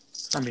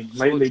 I mean,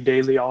 lately,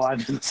 daily, all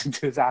I've been listening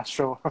to is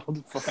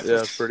Astroworld. But...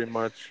 Yeah, pretty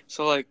much.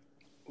 So, like,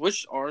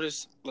 which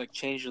artist like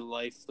changed your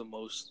life the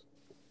most?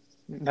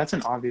 That's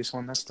an obvious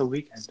one. That's The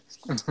Weeknd.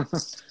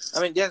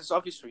 I mean, yeah, it's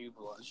obvious for you,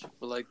 Balaj.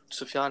 But like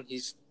Sufyan,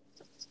 he's.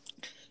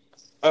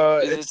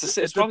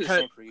 It's probably the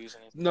same for you, isn't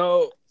it?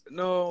 No.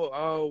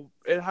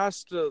 It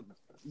has to.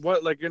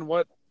 Like,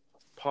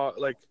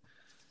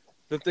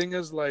 the thing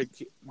is, like,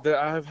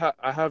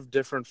 I have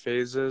different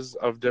phases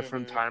of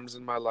different times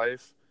in my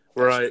life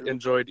where I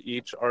enjoyed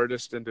each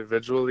artist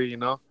individually, you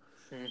know.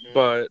 Mm-hmm.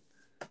 But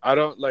I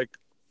don't like.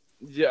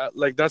 Yeah,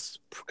 like that's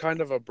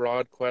kind of a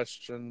broad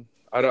question.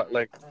 I don't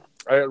like.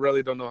 I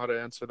really don't know how to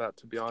answer that,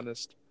 to be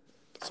honest.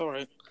 It's all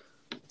right.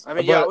 I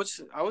mean, yeah, But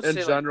I would in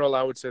say general,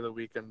 I would say The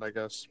Weeknd, I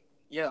guess.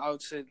 yeah, I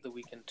would say The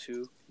Weeknd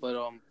too. But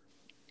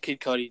Kid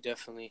Cudi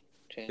definitely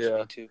changed Yeah.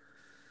 me too.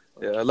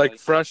 Yeah, Kid like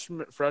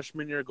Cudi.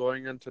 freshman year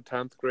going into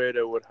 10th grade,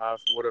 it would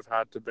have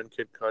had to been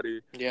Kid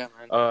Cudi. Yeah,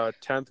 man.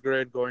 10th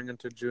grade going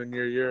into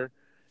junior year,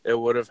 it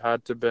would have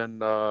had to been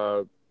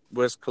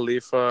Wiz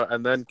Khalifa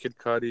and then Kid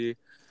Cudi.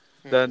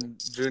 Then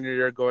junior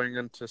year going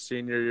into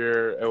senior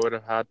year, it would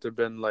have had to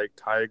been like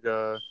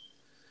Tyga.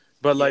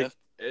 But Yeah. like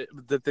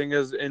the thing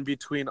is, in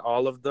between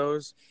all of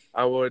those,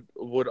 I would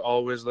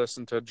always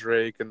listen to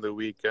Drake and The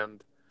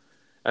Weeknd,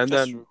 and That's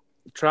then true.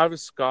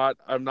 Travis Scott.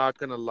 I'm not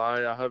gonna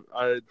lie.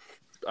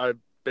 I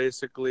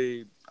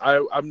basically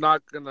I'm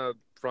not gonna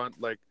front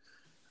like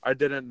I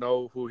didn't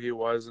know who he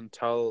was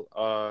until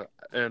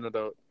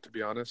Antidote, to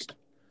be honest.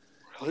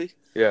 Really?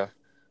 Yeah.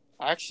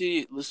 I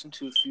actually listened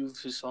to a few of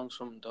his songs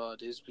from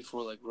days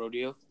before, like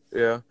Rodeo.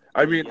 Yeah.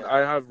 I mean, Yeah. I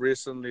have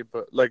recently,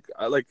 but like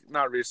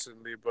not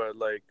recently, but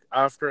like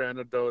after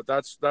Antidote,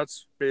 that's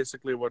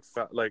basically what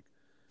like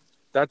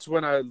that's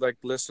when I like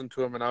listened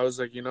to him and I was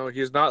like,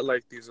 he's not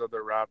like these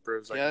other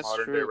rappers, like Yeah, that's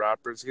modern day true.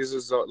 rappers. He's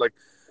his like.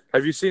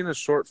 Have you seen his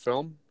short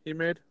film he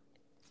made?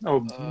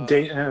 Oh,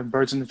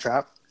 Birds in the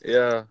Trap.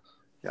 Yeah.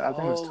 Yeah, I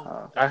think it was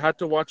tough. I had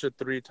to watch it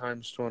 3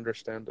 times to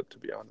understand it, to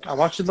be honest. I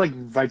watched it like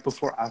right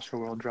before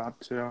Astroworld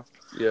dropped too.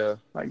 Yeah.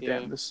 Like, Yeah.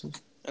 damn, this is...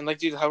 And like,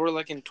 dude, how we're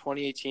like in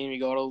 2018, we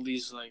got all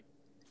these like,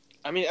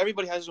 I mean,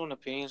 everybody has their own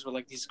opinions, but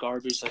like these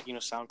garbage, like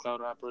SoundCloud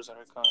rappers that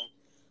are coming,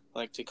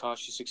 like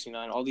Tekashi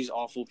 69, all these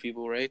awful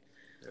people, right?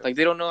 Yeah. Like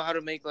they don't know how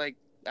to make like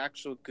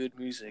actual good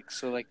music.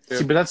 So like,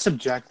 See, but that's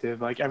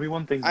subjective. Like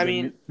everyone thinks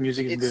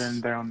music is good it's-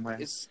 in their own way.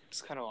 it's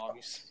kind of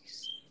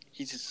obvious.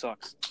 He just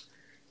sucks.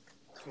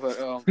 But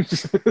So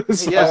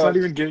Yeah. I'm not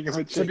even getting him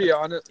a To be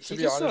honest, He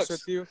just with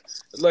sucks. you,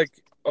 like,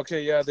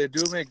 okay, yeah, they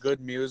do make good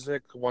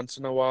music once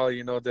in a while.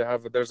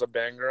 There's a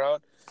banger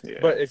out. Yeah.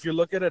 But if you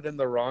look at it in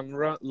the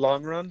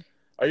long run,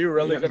 are you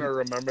really gonna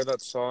remember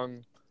that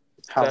song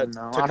Hell that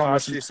no. I don't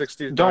listen. Tekashi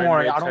 69 Don't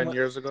worry, made I don't 10 li-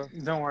 years ago?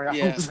 Don't worry, I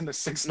Yeah. don't listen to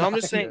 6 No, I'm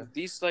just saying Yeah.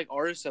 these like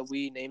artists that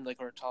we named like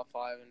our top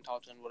 5 and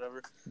top 10,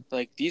 whatever.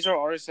 Like these are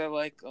artists that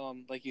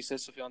like you said,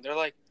 Sufjan, they're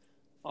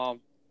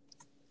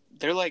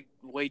like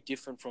way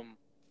different from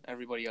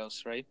everybody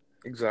else, right?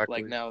 Exactly.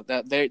 Like now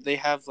that they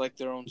have like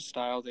their own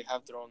style, they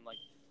have their own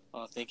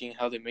like thinking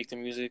how they make the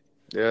music,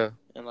 Yeah.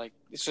 and like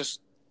it's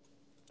just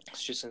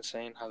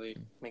insane how they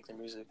make the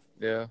music.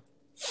 Yeah.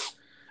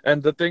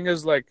 And the thing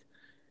is, like,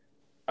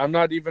 I'm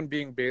not even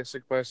being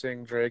basic by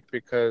saying Drake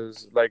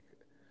because, like,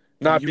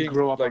 not you being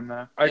grew up like on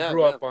that. I Yeah,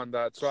 grew yeah. up on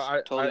that, so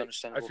Totally I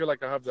understandable. feel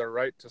like I have the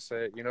right to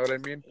say it. You know what I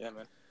mean? Yeah,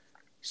 man.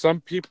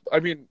 Some people. I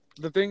mean,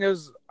 the thing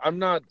is, I'm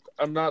not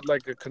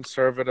like a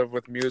conservative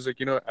with music.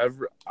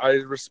 I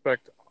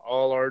respect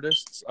all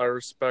artists. I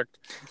respect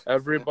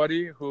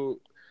everybody who,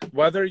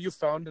 whether you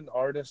found an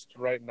artist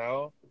right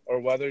now or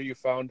whether you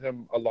found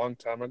him a long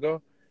time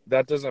ago,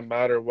 that doesn't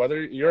matter.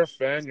 Whether you're a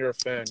fan, you're a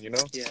fan.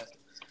 Yeah.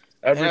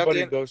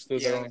 Everybody end- goes through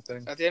their yeah. own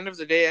thing. At the end of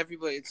the day,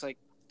 everybody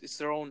it's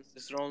their own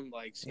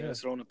likes, Yeah.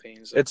 it's their own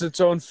opinions. It's its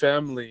own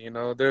family.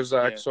 There's an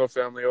EXO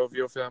family,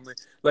 OVO family.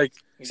 Like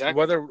Exactly.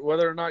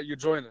 whether or not you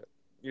join it,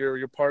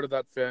 you're part of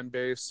that fan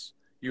base.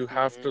 You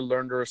have to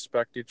learn to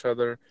respect each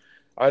other.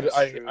 That's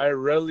true. I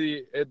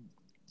really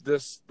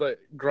this like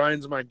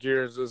grinds my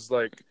gears is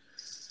like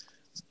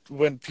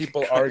when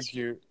people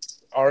argue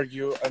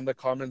in the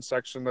comment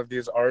section of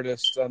these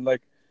artists and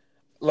like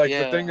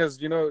Yeah. the thing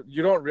is, you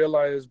don't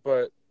realize,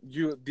 but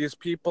these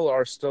people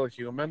are still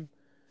human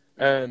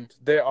and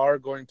they are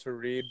going to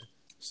read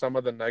some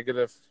of the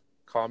negative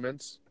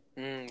comments.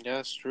 Yeah,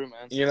 that's true,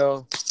 man.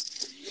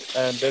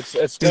 And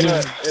it's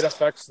gonna it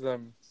affects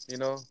them,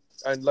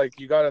 and like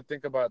you got to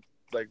think about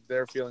like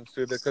their feelings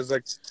too, because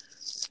like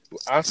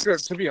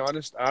to be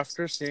honest,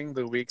 after seeing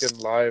The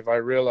Weeknd live, I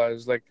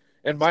realized like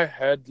in my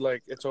head,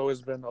 like it's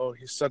always been, oh,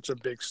 he's such a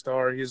big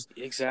star, he's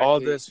Exactly. all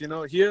this,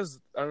 he is.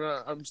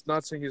 I'm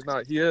not saying he's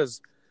not, he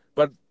is,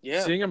 but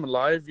Yeah. seeing him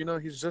live,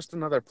 he's just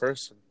another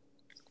person.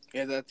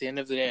 Yeah, at the end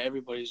of the day,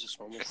 everybody's just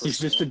normal person. He's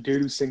just a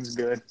dude who sings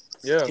good.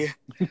 Yeah.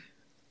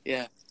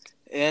 Yeah.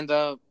 And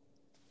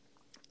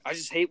I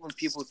just hate when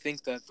people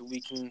think that The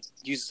Weeknd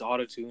uses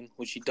autotune,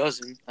 which he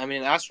doesn't. I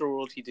mean, in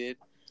Astroworld he did,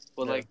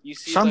 but Yeah. like you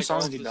see, Some like,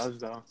 all songs of he his- does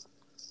though.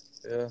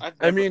 Yeah. I've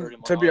I never mean, heard him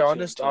on to be autotune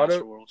honest,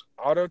 until Astroworld.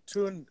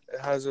 autotune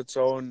has its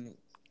own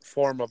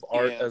form of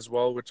art Yeah. as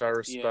well, which I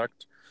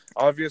respect.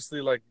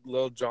 Obviously, like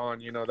Lil Jon,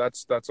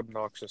 that's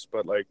obnoxious,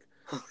 but like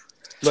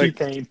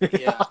T-Pain.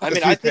 Yeah, I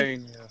mean, I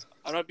think T-Pain, yeah.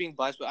 I'm not being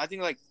biased, but I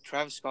think like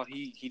Travis Scott,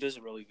 he does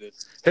it really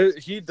good.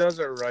 He does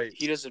it right.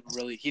 He does it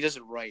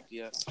right.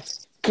 Yeah.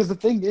 Because the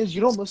thing is,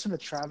 you don't listen to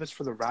Travis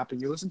for the rapping.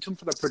 You listen to him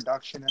for the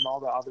production and all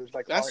the others.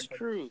 Like That's art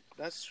true.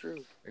 That's true.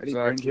 that he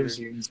Exactly. gives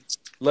you.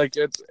 Like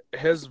it's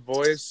his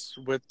voice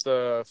with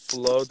the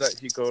flow that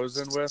he goes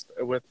in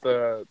with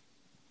the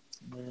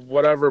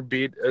whatever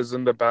beat is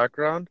in the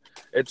background.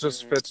 It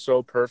just fits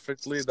so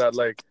perfectly that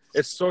like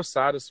it's so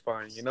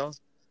satisfying,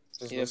 just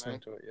Yeah, listening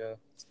man. to it. Yeah.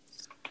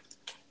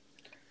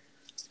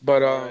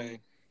 But All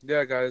right.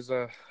 yeah, guys.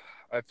 I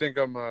think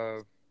I'm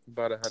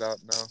about to head out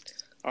now.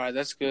 All right,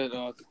 that's good.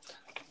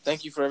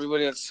 Thank you for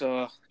everybody that's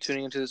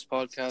tuning into this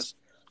podcast.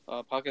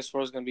 Podcast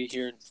 4 is going to be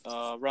here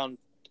around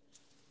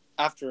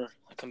after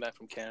I come back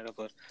from Canada.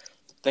 But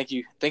thank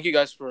you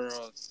guys for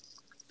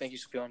thank you,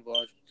 Sophia and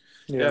Balaj.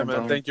 Yeah, man.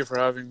 Bro. Thank you for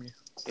having me.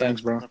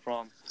 Thanks, bro. No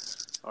problem.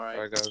 All right.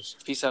 All right, guys.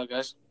 Peace out,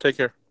 guys. Take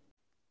care.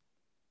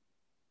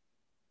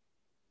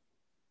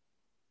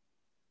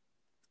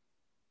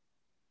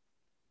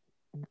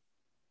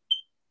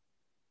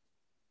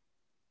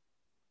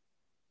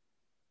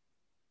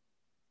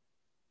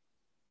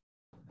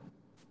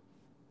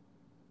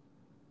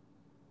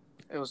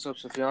 Hey, what's up,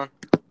 Sufyan?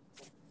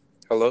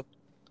 Hello.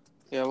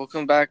 Yeah,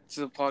 welcome back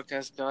to the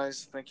podcast,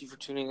 guys. Thank you for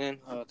tuning in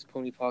to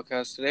Pony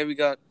Podcast. Today we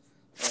got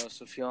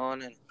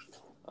Sufyan and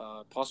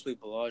possibly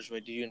Balaj.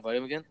 Wait, do you invite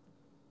him again?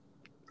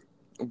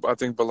 I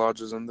think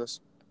Balaj is in this.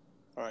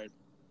 All right.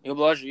 Yo,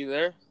 Balaj, are you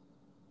there?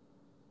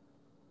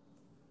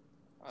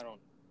 I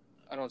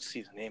don't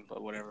see the name,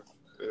 but whatever.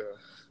 Yeah.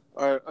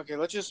 All right. Okay,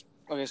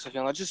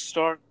 Sufyan, let's just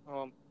start.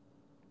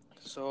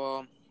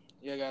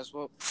 Yeah, guys.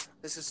 Well,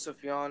 this is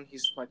Sufyan.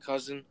 He's my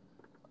cousin.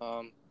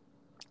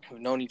 We've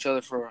known each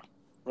other for a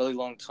really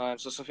long time.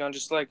 So, Sufyan,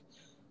 just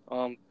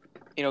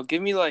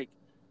give me let's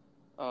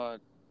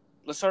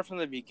start from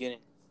the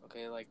beginning.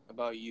 Okay, like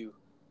about you.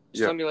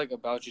 Just tell me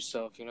about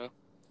yourself.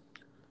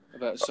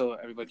 So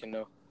everybody can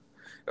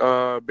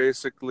know.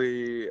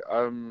 Basically,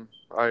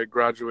 I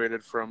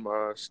graduated from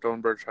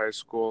Stonebridge High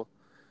School.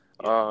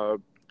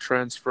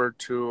 Transferred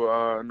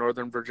to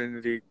Northern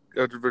Virginia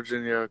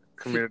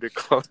Community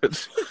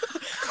College.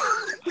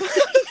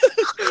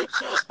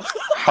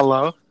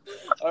 Hello.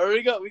 All right,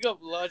 we got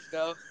Balaj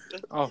now.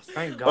 Oh,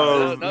 thank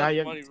God. That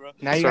was funny, bro.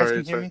 Now you guys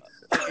can hear me.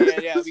 Okay,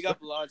 yeah, we got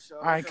Balaj. So.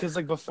 All right, because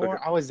before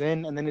I was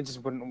in, and then it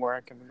just wouldn't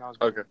work, and then I was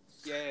okay.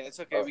 Yeah, it's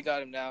okay. We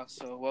got him now.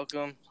 So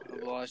welcome,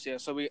 Balaj. Yeah,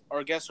 so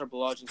our guests are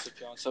Balaj and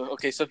Sufyan. So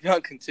okay,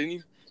 Sufyan,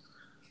 continue.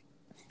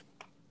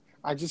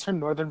 I just heard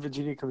Northern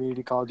Virginia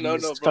Community College. No,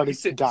 bro. He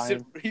said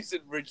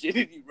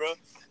virginity, bro.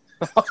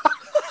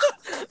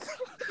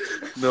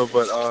 No,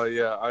 but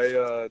yeah,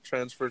 I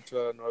transferred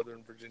to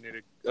Northern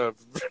Virginia.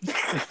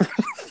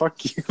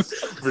 Fuck you.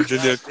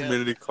 Virginia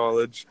Community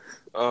College.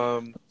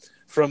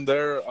 From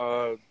there,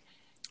 I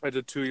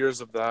did 2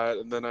 years of that,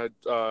 and then I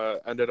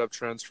ended up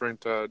transferring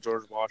to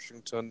George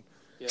Washington.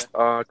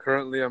 Yeah.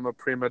 Currently, I'm a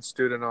pre-med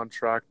student on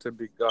track to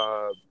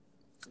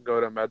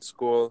go to med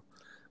school.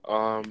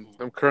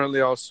 I'm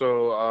currently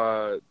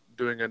also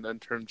doing an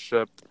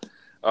internship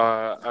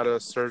at a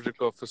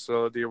surgical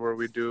facility where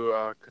we do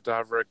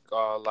cadaveric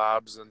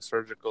labs and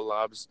surgical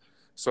labs.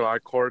 So I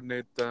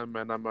coordinate them,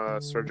 and I'm a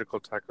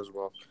surgical tech as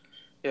well.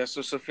 Yeah.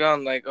 So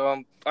Sufyan, I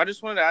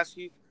just wanted to ask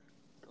you,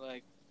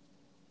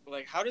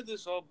 how did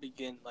this all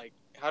begin?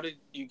 How did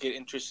you get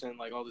interested in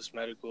all this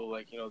medical,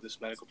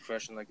 this medical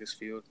profession, this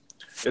field?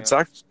 It's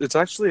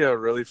actually a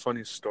really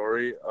funny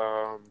story.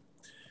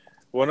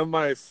 One of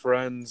my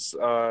friends,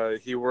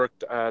 he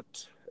worked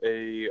at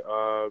a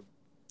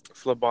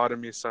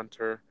phlebotomy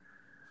center.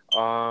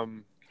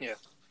 During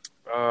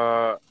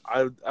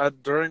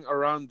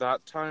around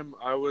that time,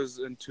 I was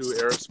into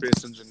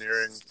aerospace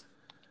engineering.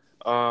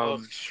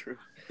 True.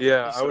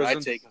 Yeah, I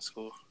take in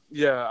school.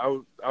 Yeah,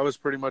 I was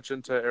pretty much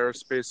into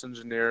aerospace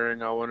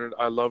engineering.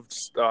 I loved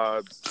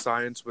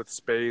science with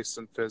space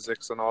and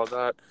physics and all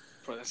that.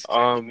 Bro, that's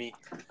exactly me.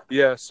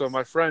 Yeah, so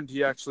my friend,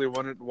 he actually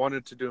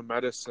wanted to do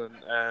medicine,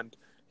 and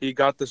he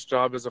got this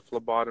job as a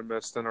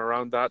phlebotomist. And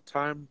around that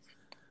time,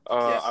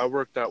 I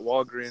worked at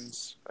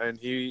Walgreens,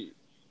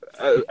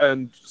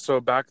 and so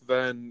back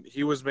then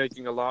he was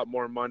making a lot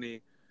more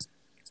money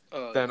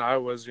than I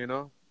was,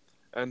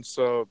 and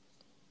so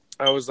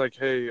I was like,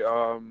 hey,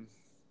 are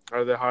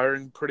they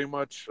hiring? Pretty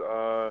much.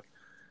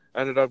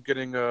 Ended up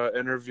getting an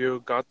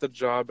interview, got the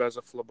job as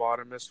a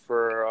phlebotomist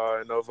for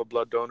Innova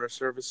Blood Donor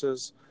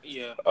Services.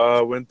 Yeah.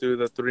 Went through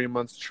the 3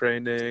 months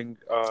training,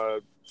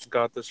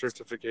 got the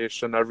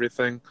certification,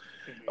 everything.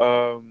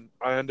 Mm-hmm.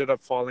 I ended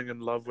up falling in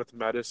love with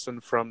medicine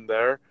from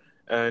there,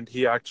 and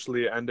he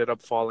actually ended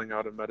up falling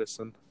out of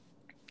medicine.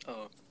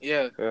 Oh,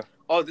 yeah.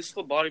 Oh, this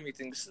phlebotomy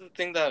thing, this is the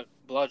thing that,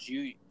 Balaj,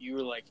 you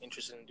were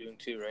interested in doing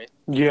too, right?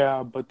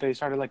 Yeah, but they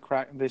started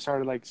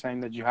saying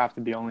that you have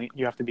to be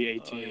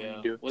 18 when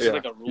you do. Was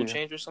it a rule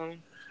change or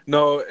something?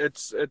 No,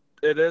 it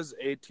is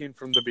 18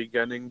 from the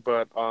beginning,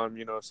 but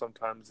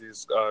sometimes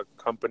these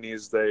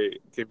companies, they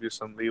give you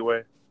some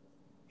leeway.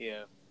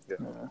 Yeah. Yeah.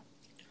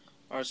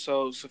 All right,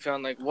 so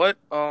Sufyan, what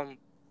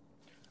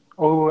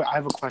Oh, I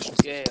have a question.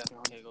 Yeah.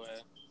 Okay, go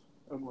ahead.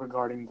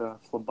 Regarding the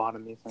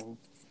phlebotomy thing.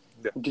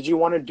 Yeah. Did you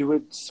want to do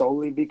it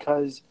solely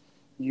because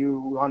you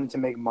wanted to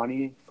make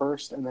money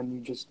first, and then you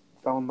just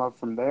fell in love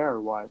from there,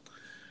 or what?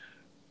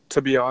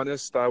 To be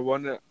honest, back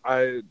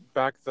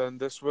then,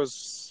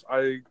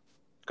 I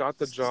got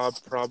the job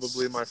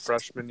probably my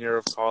freshman year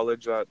of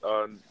college at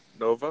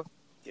Nova.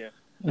 Yeah.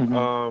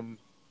 Mm-hmm.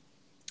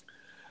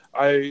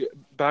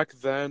 Back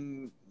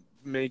then,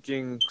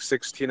 making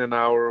 16 an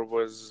hour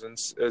is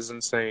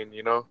insane,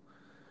 you know?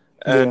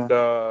 Yeah. And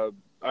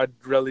I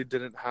really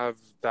didn't have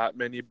that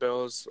many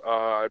bills.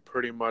 I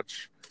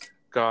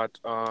got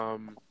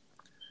um,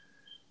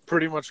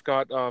 pretty much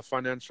got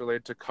financial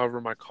aid to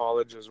cover my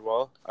college as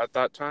well at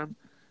that time.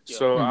 Yeah.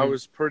 So Mm-hmm.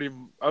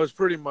 I was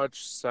pretty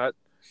much set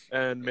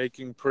and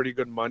making pretty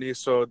good money.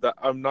 So that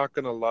I'm not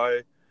gonna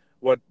lie,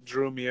 what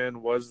drew me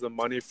in was the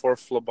money for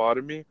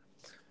phlebotomy.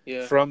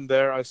 Yeah. From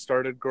there, I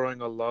started growing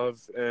a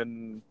love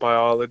in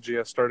biology.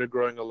 I started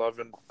growing a love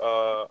in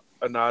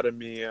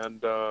anatomy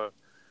and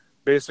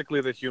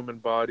basically the human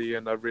body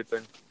and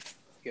everything.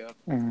 Yeah.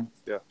 Mm-hmm.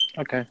 Yeah.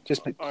 Okay.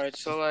 All right.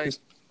 So like,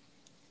 Just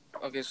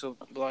okay. So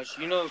Blush,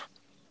 you know,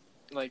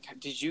 like,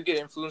 did you get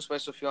influenced by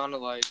Sufyan to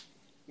like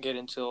get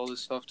into all this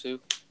stuff too,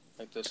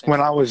 like the same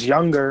when I thing? was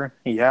younger,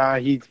 yeah,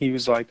 he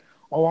was like,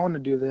 "Oh, I want to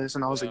do this,"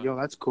 and I was like, Yeah. "Yo,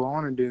 that's cool. I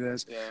want to do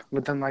this." Yeah.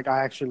 But then, like,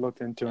 I actually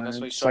looked into it, And that's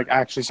and why you it's like started.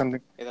 actually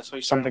something Yeah, that's why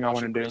you started something I want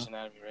to watching do. Grey's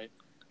Anatomy, right?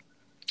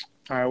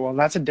 All right, well,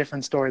 that's a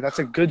different story. That's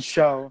a good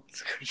show.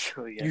 It's a good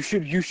show, yeah.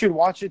 You should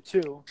watch it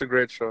too. It's a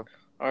great show.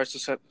 All right,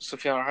 so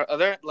Sufyan, are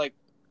there like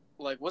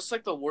what's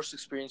like the worst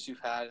experience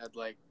you've had at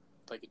like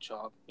a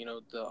job? You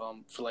know, the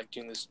for like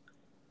doing this.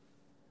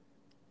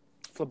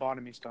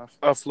 Phlebotomy stuff.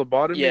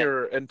 Phlebotomy Yeah.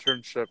 or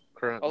internship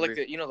currently? Or like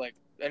the, you know, like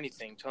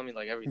anything. Tell me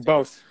like everything.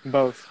 Both.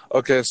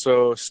 Okay,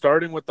 so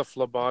starting with the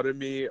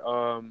phlebotomy,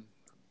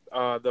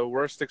 the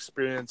worst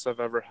experience I've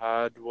ever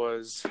had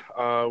was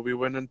we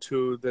went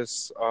into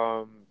this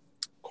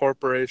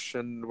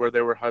corporation where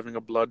they were having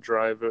a blood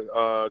drive.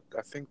 I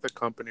think the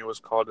company was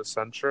called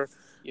Accenture,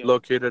 Yep.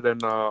 located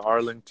in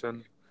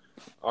Arlington.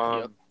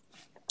 Yep.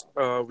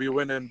 We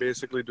went in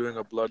basically doing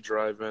a blood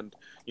drive, and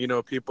you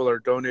know, people are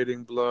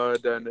donating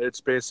blood, and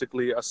it's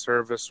basically a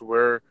service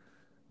we're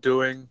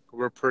doing.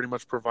 We're pretty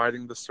much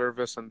providing the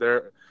service, and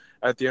they're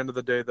at the end of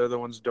the day, they're the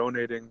ones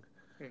donating.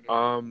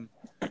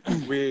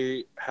 Mm-hmm.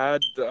 We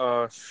had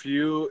a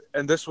few,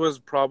 and this was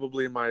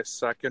probably my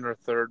second or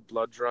third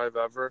blood drive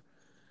ever,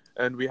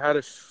 and we had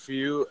a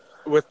few.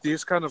 With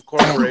these kind of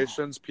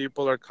corporations,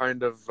 people are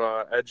kind of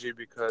edgy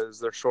because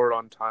they're short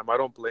on time. I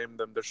don't blame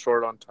them. They're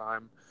short on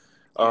time.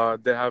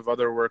 They have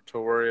other work to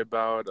worry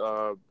about,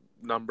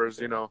 numbers,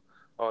 you know,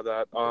 all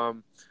that.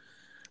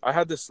 I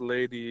had this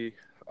lady,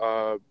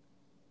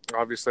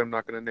 obviously I'm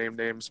not going to name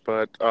names,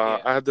 but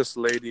I had this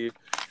lady,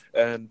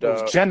 and It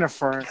was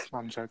Jennifer.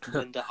 I'm joking.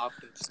 Linda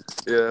Hopkins.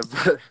 yeah,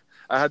 but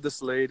I had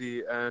this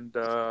lady, and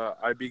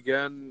I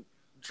began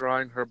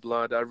drawing her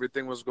blood.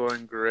 Everything was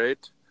going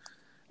great,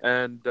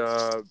 and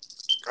I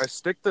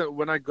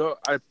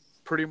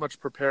pretty much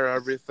prepare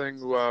everything.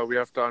 We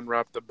have to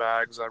unwrap the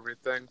bags,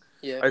 everything.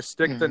 Yeah. I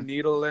stick the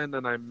needle in,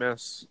 and I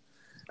miss,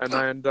 and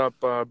I end up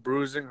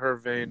bruising her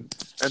vein.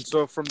 And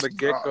so from the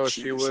get-go,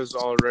 she was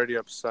already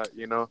upset,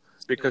 you know,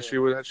 because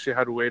she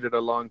had waited a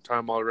long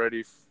time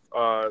already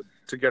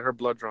to get her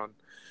blood drawn.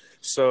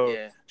 So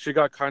she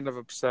got kind of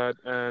upset,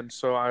 and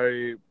so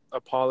I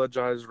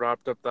apologized,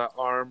 wrapped up that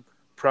arm,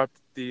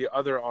 prepped the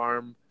other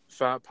arm,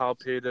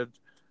 palpated,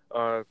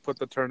 put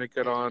the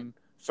tourniquet on,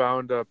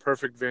 found a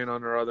perfect vein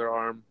on her other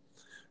arm.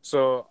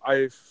 So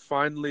I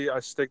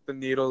stick the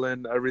needle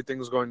in,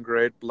 everything's going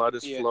great, blood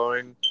is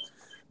flowing.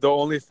 The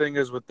only thing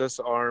is with this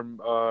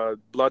arm,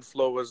 blood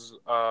flow was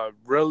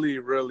really,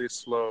 really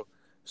slow.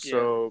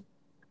 So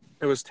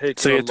it was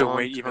taking So you a had to long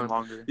wait time. even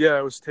longer. Yeah,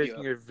 it was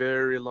taking a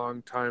very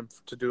long time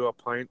to do a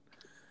pint.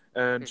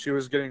 And she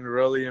was getting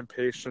really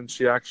impatient.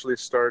 She actually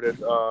started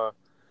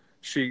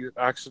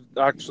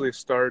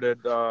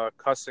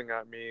cussing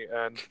at me,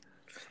 and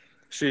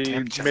she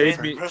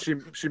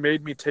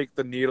made me take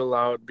the needle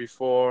out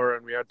before,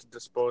 and we had to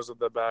dispose of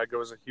the bag. It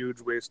was a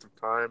huge waste of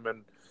time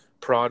and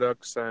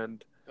products,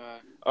 and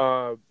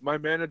my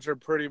manager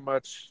pretty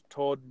much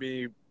told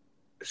me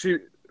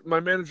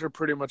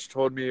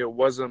it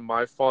wasn't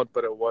my fault,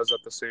 but it was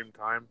at the same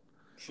time.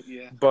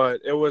 Yeah.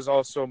 But it was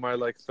also my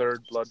like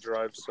third blood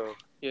drive, so.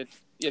 Yeah.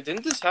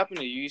 Didn't this happen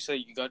to you? You said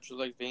you got your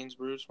like veins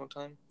bruised one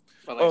time.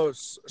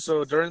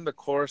 So during the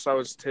course I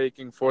was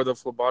taking for the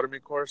phlebotomy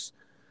course,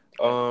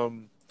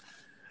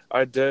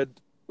 I did.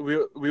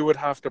 We would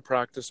have to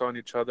practice on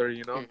each other,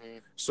 you know. Mm-hmm.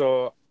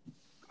 So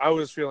I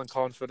was feeling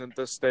confident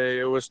this day.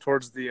 It was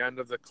towards the end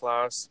of the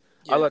class.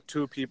 I let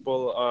two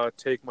people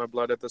take my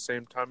blood at the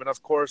same time, and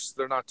of course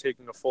they're not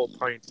taking a full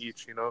pint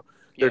each, you know.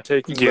 They're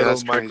taking little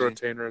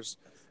microtainers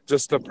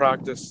just to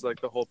practice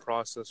like the whole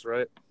process,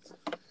 right?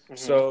 Mm-hmm.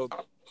 So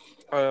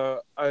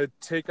I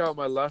take out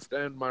my left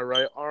and my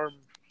right arm,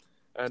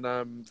 and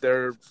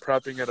they're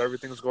prepping it.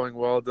 Everything's going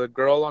well. The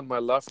girl on my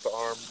left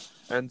arm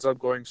ends up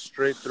going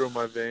straight through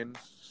my vein,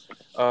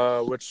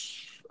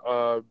 which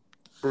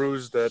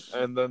bruised it,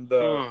 and then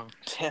the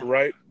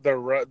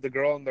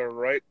girl on the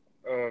right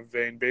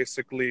vein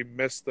basically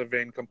missed the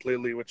vein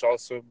completely, which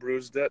also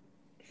bruised it.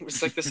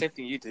 It's like the same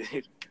thing you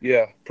did.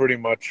 Yeah, pretty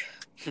much.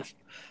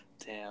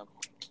 Damn.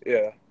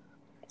 Yeah.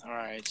 All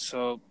right,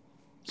 so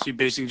So you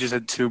basically just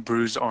had 2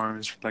 bruised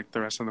arms for like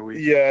the rest of the week.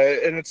 Yeah,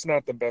 and it's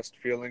not the best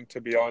feeling,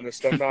 to be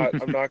honest. I'm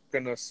not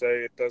gonna say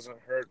it doesn't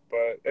hurt,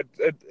 but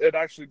it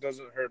actually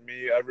doesn't hurt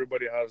me.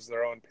 Everybody has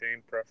their own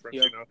pain preference,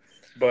 Yep. you know.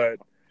 But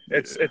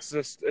it's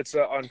just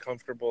an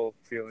uncomfortable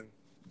feeling.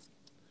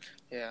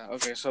 Yeah.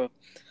 Okay. So,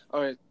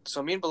 all right.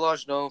 So me and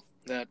Balaj know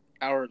that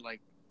our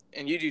like,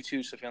 and you do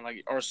too, Sufyan.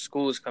 Like our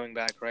school is coming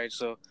back, right?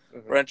 So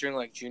we're entering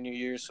like junior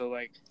year. So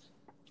like,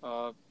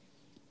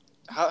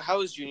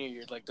 how is junior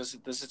year? Like, does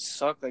it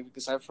suck? Like,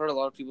 because I've heard a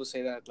lot of people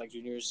say that like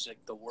junior is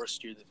like the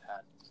worst year they've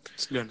had.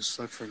 It's gonna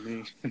suck for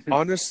me.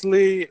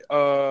 Honestly,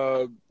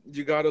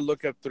 you got to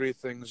look at 3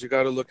 things. You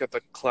got to look at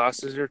the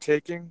classes you're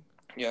taking.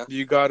 Yeah.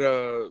 You got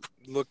to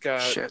look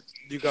at Shit.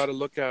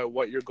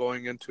 what you're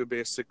going into,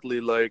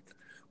 basically, like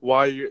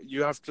why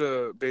you have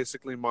to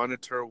basically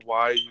monitor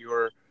why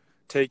you're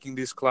taking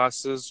these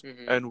classes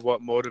and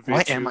what motivates you.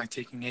 Why am I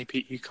taking AP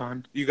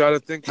Econ? You got to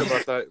think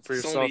about that for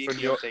yourself, It's and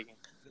only AP I'm taking.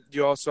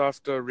 you also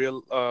have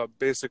to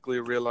basically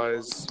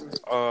realize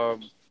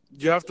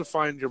you have to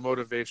find your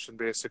motivation,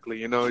 basically,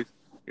 you know,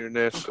 your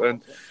niche.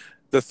 And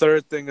the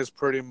third thing is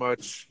pretty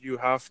much you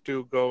have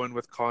to go in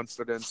with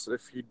confidence.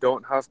 If you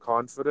don't have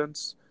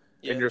confidence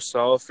in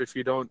yourself, if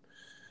you don't,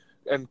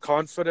 and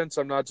confidence,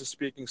 I'm not just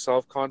speaking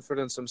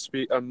self-confidence, I'm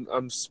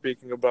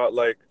speaking about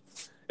like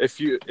if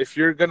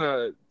you're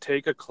gonna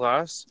take a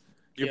class,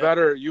 you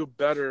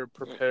better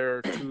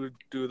prepare to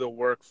do the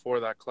work for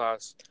that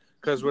class.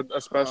 Because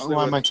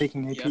why am I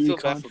taking AP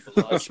Econ?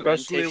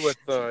 Especially with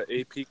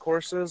AP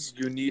courses,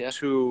 you need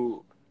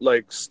to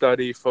like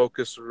study,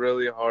 focus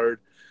really hard.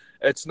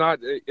 It's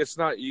not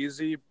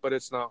easy, but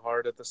it's not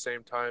hard at the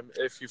same time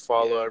if you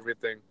follow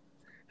everything.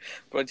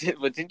 But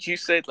didn't you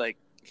say like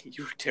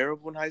you were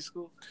terrible in high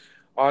school?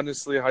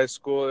 Honestly, high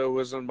school, it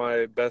wasn't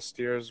my best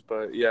years,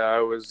 but yeah,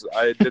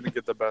 I didn't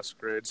get the best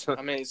grades.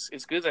 I mean,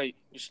 it's good that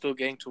you're still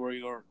getting to where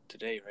you are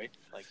today, right?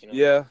 Like, you know.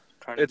 Yeah.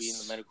 Trying to be in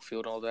the medical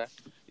field and all that.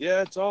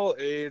 Yeah, it's all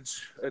age,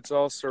 it's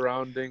all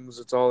surroundings,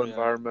 it's all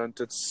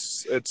environment.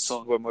 It's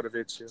what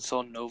motivates you. It's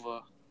all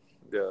Nova.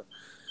 Yeah.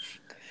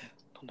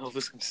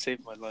 Nova's gonna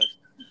save my life.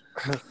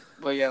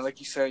 But yeah, like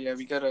you said,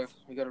 we gotta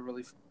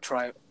really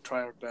try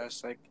our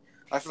best. Like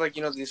I feel like,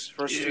 you know, these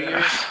first 2 years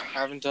I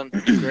haven't done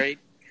great.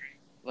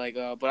 Like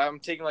but I'm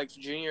taking like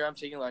junior, I'm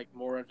taking like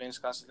more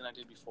advanced classes than I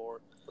did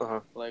before.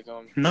 Like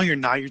No, you're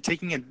not. You're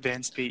taking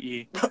advanced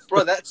PE.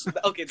 Bro, that's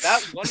okay.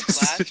 That one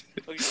class,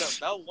 okay,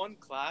 so that one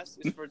class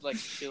is for like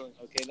chilling.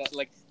 Okay, that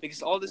like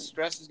because all this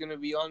stress is gonna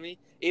be on me.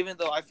 Even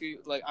though I feel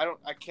like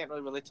I can't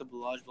really relate to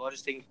Balaj. Balaj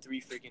is taking 3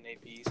 freaking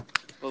APs,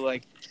 but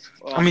like,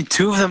 I mean,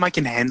 2 of them I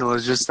can handle.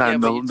 It's just that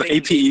the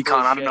AP Econ.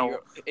 I don't know.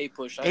 A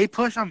push.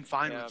 I'm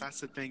fine with. That's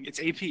the thing. It's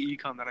AP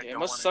Econ that I don't want to take. It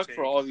must suck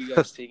for all of you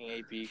guys taking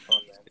AP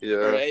Econ.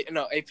 Yeah.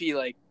 No, AP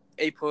like.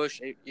 A push,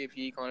 AP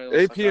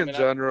Econ. AP in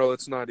general,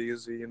 it's not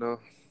easy, you know.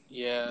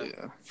 Yeah.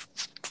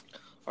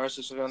 All right,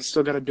 so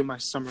still got to do my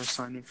summer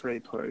assignment for A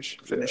push.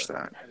 Finish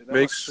that.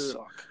 Make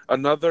sure.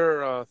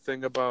 Another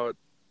thing about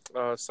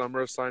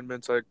summer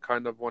assignments, I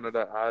kind of wanted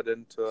to add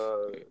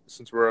into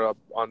since we're up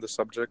on the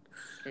subject.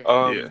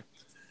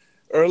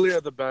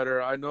 Earlier the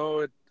better. I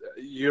know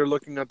you're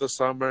looking at the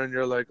summer and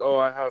you're like, oh,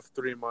 I have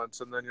 3 months,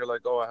 and then you're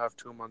like, oh, I have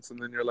 2 months,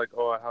 and then you're like,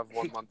 oh, I have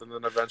 1 month, and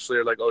then eventually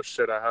you're like, oh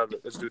shit,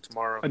 it's due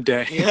tomorrow. A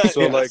day.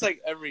 So like, it's like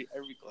every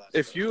class.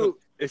 If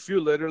you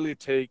literally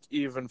take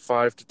even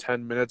 5 to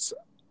 10 minutes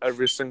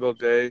every single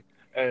day,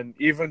 and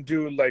even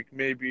do like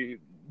maybe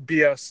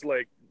BS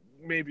like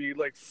maybe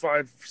like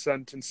 5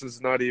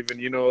 sentences, not even,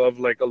 you know, of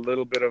like a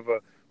little bit of a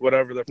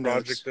whatever the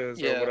project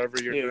is or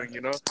whatever you're doing,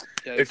 you know,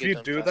 if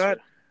you do that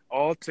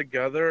all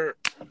together,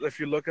 if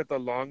you look at the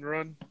long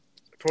run,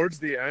 towards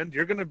the end,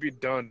 you're going to be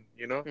done,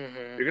 you know?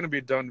 You're going to be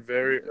done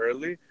very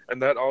early,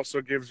 and that also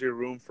gives you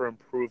room for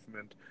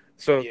improvement.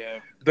 So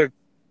the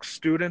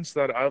students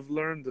that I've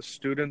learned, the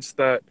students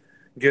that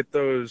get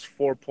those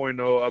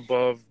 4.0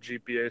 above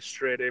GPA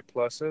straight A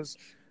pluses,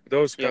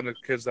 those kind of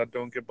kids that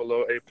don't get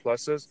below A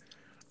pluses,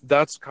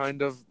 that's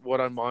kind of what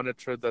I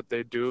monitor that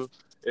they do,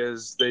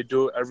 is they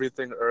do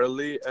everything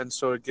early, and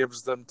so it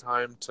gives them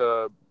time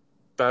to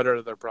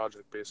better their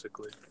project,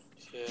 basically.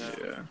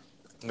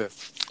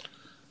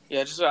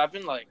 Just I've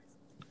been like,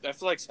 I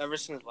feel like ever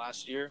since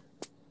last year,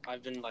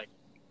 I've been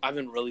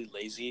really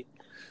lazy.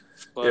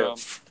 But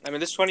I mean,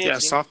 this 2018. Yeah,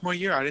 sophomore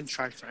year, I didn't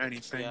try for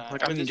anything. I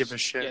didn't give a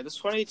shit. Yeah, this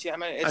 2018. I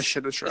mean, I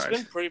should have tried.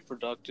 It's been pretty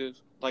productive.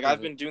 Like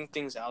I've been doing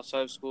things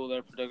outside of school that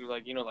are productive.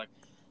 Like, you know, like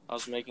I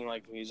was making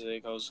like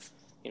music. I was,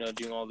 you know,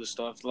 doing all this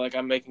stuff. Like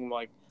I'm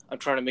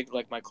trying to make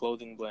like my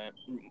clothing brand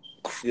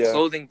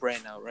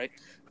now, right?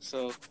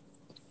 So.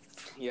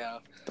 Yeah.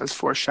 That's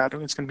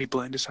foreshadowing. It's gonna be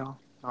bland as hell.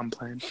 I'm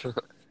playing.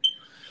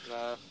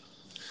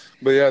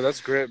 But yeah,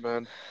 that's great,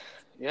 man.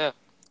 Yeah.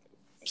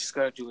 Just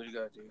gotta do what you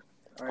gotta do.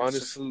 Right,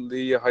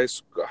 honestly,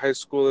 high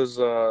school is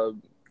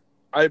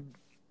I'm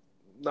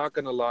not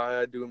gonna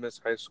lie, I do miss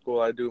high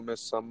school. I do miss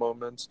some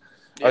moments.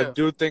 I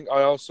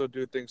also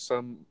do think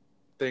some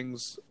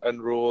things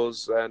and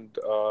rules and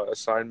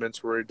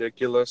assignments were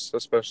ridiculous,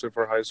 especially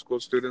for high school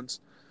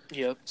students.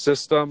 Yep.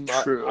 system.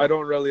 True. I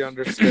don't really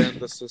understand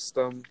the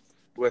system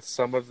with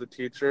some of the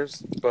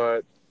teachers,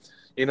 but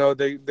you know,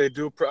 they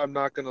do. I'm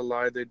not gonna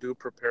lie, they do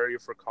prepare you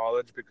for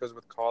college, because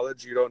with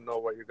college you don't know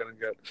what you're gonna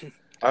get.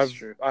 That's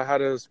true. I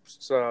had a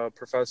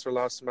professor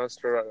last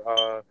semester.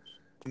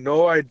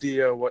 No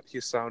idea what he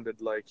sounded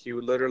like. He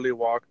literally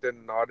walked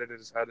in, nodded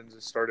his head, and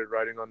just started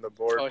writing on the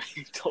board. Oh,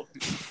 you told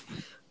me.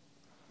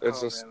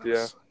 It's just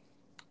yeah.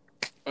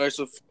 All right,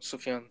 so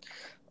Sufyan,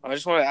 I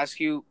just want to ask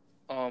you.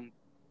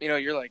 You know,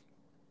 you're like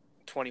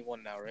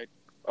 21 now, right?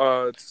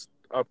 It's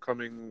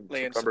upcoming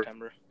Late in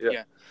September.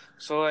 Yeah.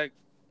 So like,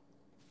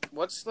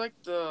 what's like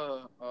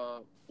the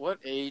what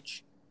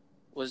age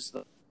was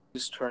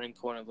this turning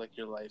point of like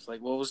your life?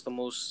 Like, what was the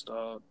most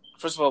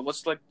first of all,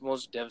 what's like the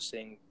most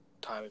devastating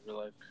time of your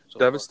life?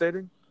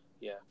 Devastating?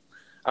 Yeah.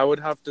 I would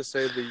have to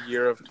say the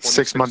year of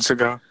 6 months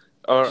ago.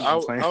 Or I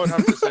would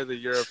have to say the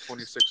year of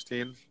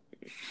 2016.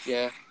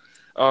 Yeah.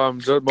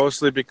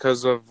 Mostly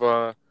because of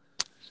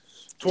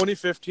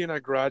 2015 I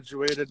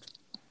graduated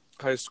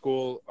high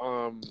school.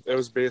 It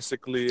was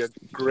basically a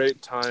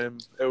great time.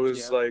 It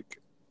was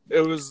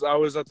I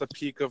was at the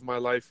peak of my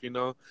life, you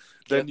know.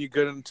 Then you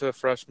get into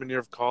freshman year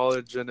of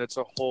college and it's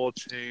a whole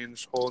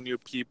change, whole new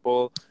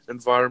people,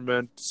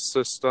 environment,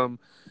 system.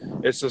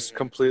 It's just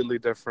completely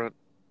different.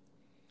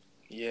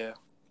 Yeah.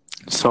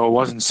 So it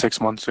wasn't 6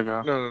 months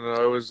ago.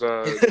 No. It was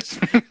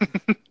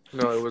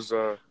no, it was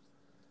that,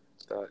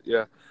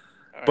 yeah.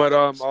 All But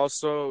right.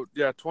 also,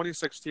 yeah,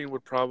 2016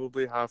 would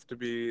probably have to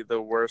be the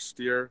worst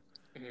year.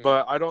 Mhm.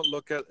 But I don't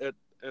look at it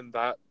in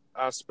that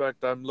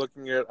aspect. I'm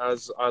looking at it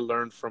as I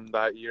learned from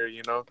that year,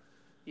 you know?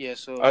 Yeah,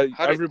 so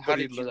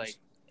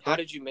how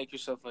did you make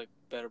yourself like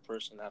a better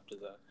person after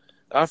that?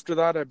 After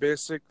that, I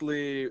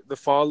basically, the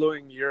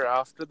following year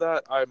after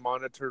that, I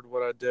monitored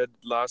what I did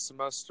last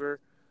semester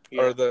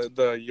or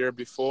the year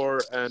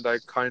before, and I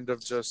kind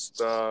of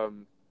just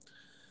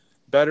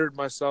bettered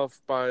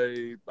myself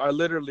by, I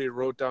literally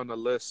wrote down a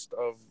list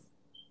of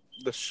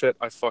the shit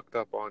I fucked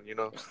up on, you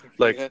know?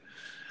 Like,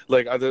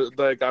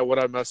 what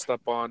I messed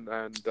up on,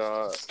 and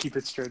keep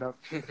it straight up.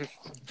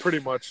 pretty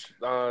much,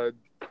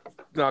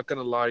 not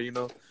gonna lie, you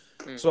know.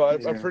 So I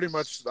pretty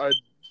much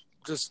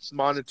just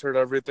monitored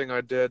everything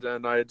I did,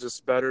 and I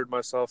just bettered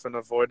myself and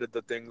avoided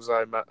the things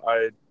I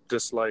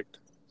disliked.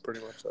 Pretty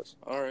much that's.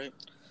 All right.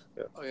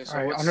 Yeah. Okay, so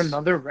All right, on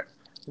another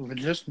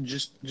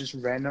just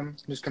random.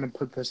 Just gonna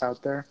put this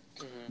out there.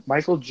 Mhm.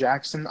 Michael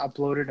Jackson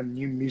uploaded a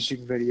new music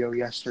video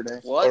yesterday.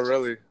 What? Oh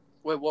really?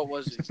 Wait, what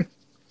was it?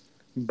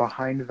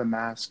 Behind the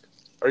Mask.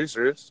 Are you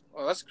serious?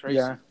 Oh, that's crazy.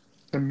 Yeah,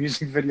 the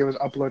music video was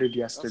uploaded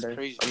yesterday. That's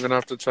crazy. I'm gonna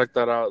have to check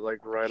that out like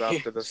right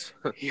after this.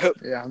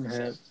 Yep. Yeah, I'm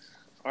hit.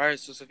 All right,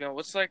 so Sufyan,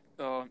 what's like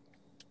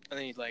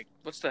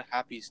what's the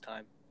happiest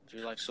time of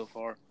your life so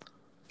far?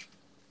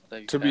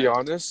 To be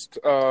honest,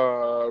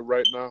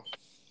 right now.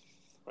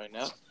 Right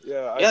now?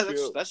 Yeah.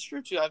 That's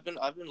true too. I've been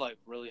like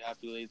really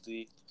happy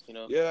lately. You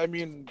know. Yeah, I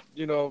mean,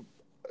 you know,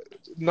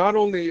 not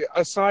only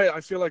aside, I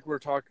feel like we're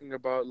talking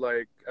about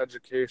like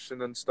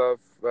education and stuff,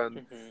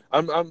 and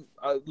I'm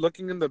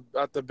looking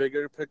at the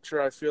bigger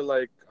picture. I feel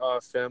like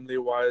family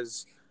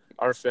wise,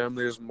 our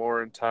family is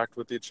more intact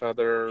with each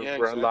other. Yeah,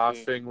 we're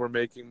laughing, we're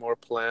making more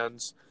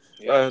plans,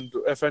 and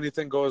if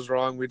anything goes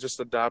wrong, we just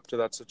adapt to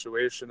that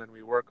situation and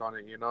we work on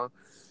it. You know,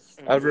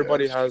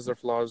 everybody has their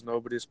flaws.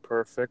 Nobody's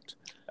perfect.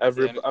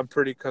 I'm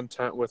pretty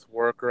content with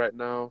work right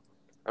now.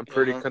 I'm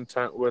pretty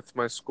content with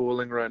my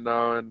schooling right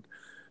now, and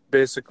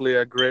basically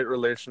a great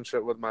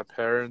relationship with my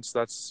parents.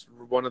 That's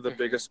one of the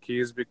biggest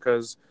keys,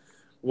 because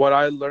what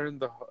I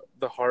learned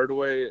the hard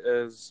way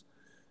is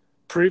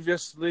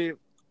previously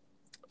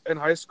in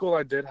high school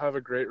I did have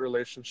a great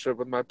relationship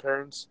with my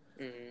parents.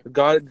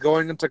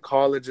 Going into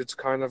college, it's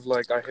kind of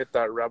like I hit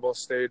that rebel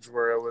stage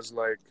where it was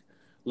like,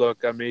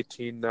 look, I'm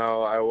 18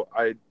 now.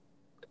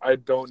 I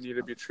don't need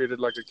to be treated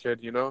like a kid,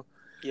 you know?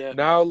 Yeah.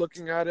 Now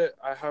looking at it,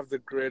 I have the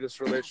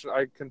greatest relation.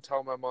 I can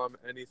tell my mom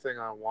anything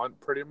I want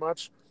pretty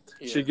much.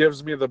 Yeah. She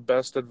gives me the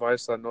best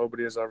advice that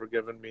nobody has ever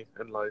given me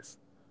in life.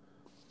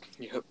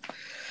 Yep.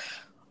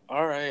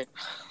 All right.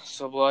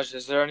 So, Balaj,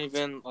 has there any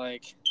been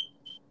like,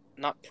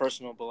 not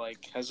personal, but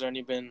like, has there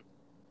been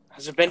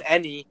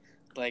any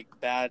like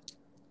bad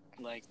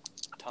like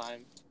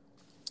time?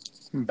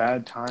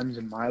 Bad times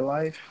in my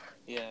life?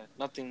 Yeah,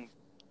 nothing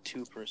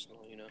too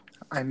personal, you know.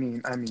 I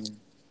mean,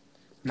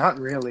 not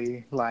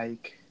really.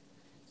 Like,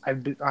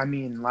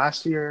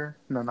 last year.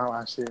 No, not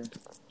last year.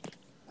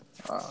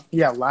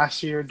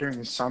 Last year during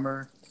the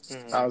summer,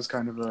 that was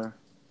kind of a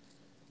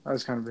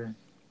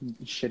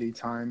shitty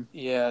time.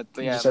 Yeah,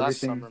 last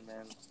summer,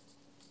 man.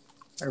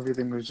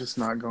 Everything was just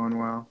not going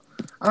well.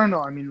 I don't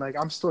know. I mean, like,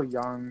 I'm still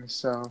young,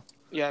 so.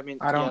 Yeah, I mean,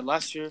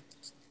 last year.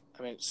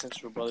 I mean,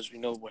 since we're brothers, we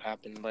know what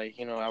happened. Like,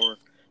 you know,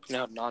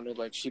 Nanu,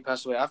 like, she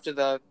passed away. After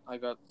that, I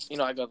got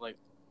like,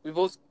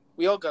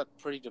 we all got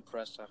pretty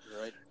depressed after,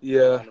 right?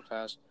 Yeah.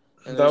 Passed.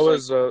 And that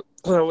wasn't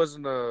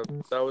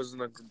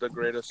the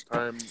greatest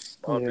time,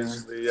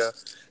 obviously. Yeah.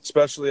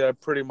 Especially, I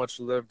pretty much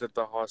lived at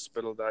the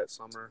hospital that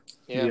summer.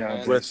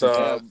 Yeah. With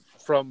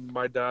from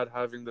my dad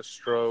having the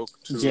stroke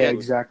to Yeah,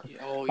 exactly.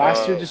 Oh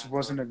Last year yeah. just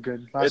wasn't a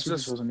good. it's Last year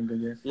just just wasn't a good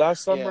year.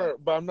 last Yeah. summer.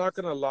 But I'm not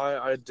gonna lie,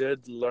 I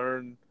did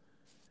learn,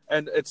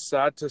 and it's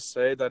sad to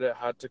say that it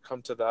had to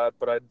come to that,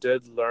 but I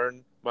did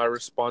learn my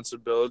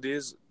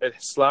responsibilities. It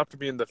slapped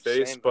me in the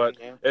face, Same, man. but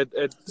Yeah.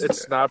 it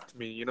snapped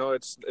me.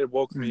 It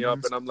woke me Mhm. up,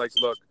 and I'm like,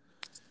 look,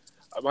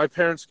 my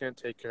parents can't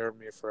take care of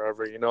me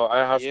forever. I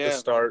have to Yeah, man.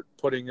 start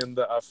putting in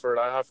the effort.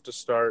 I have to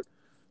start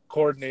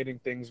coordinating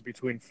things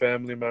between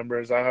family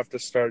members. I have to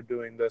start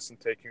doing this and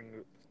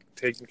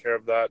taking care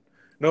of that.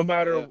 No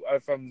matter Yeah.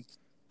 if I'm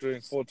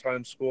doing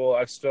full-time school,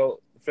 I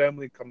still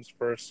family comes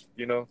first.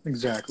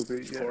 Exactly.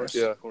 Of Yeah. course,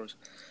 Yeah. of course.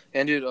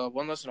 And dude,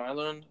 one lesson I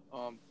learned,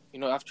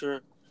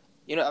 after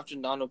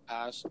Nano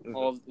passed, Mhm.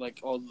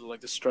 all the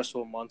like the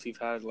stressful month we've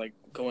had, like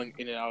going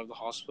in and out of the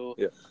hospital.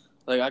 Yeah.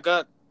 Like I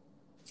got,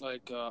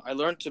 I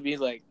learned to be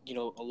like,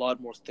 a lot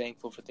more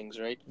thankful for things,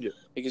 right? Yeah.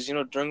 Because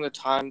during the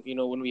time,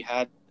 when we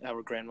had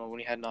our grandma, when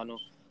we had Nano,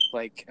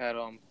 like at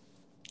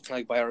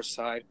like by our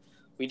side,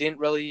 we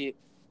didn't,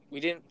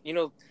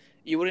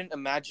 you wouldn't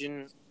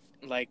imagine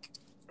like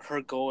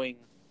her going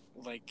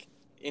like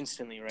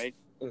instantly, right?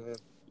 Mhm.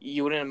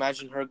 You wouldn't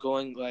imagine her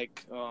going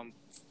like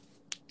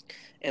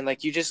and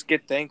like you just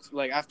get thankful.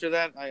 Like after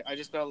that, I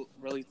just got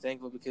really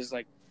thankful because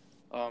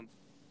um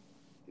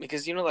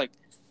because like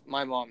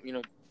my mom,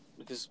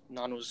 because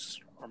Nan was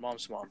our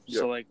mom's mom, Yeah.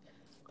 so like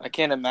I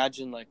can't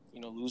imagine like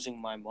losing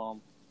my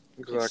mom.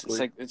 It's Exactly.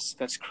 like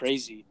that's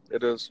crazy.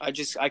 It is. I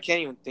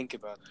can't even think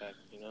about that.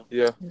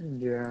 Yeah.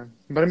 Yeah,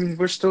 but I mean,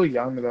 we're still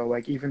young though.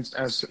 Like even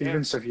Yeah.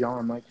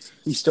 Sufyan, like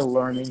he's still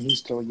learning. He's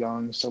still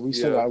young, so we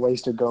still Yeah. got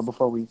ways to go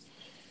before we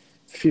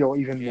feel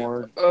even Yeah.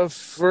 more.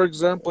 For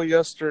example,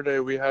 yesterday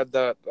we had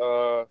that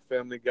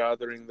family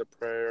gathering, the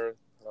prayer.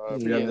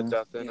 We had the Yeah.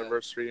 death Yeah.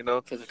 anniversary.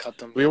 For the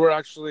Khatam. We were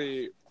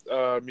actually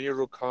me,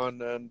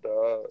 Rukan, and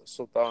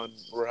Sultan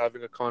were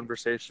having a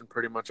conversation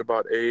pretty much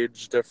about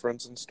age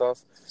difference and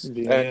stuff.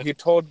 Yeah. And he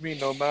told me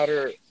no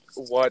matter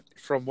what,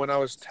 from when I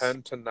was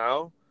 10 to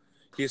now,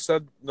 he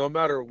said no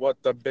matter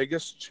what, the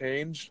biggest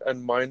change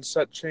and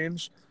mindset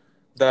change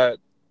that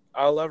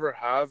I'll ever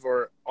have,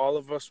 or all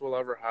of us will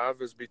ever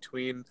have, is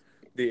between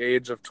the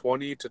age of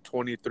 20 to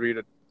 23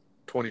 to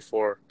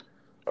 24.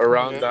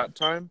 Around Yeah. that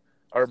time,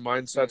 our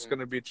mindset's going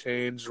to be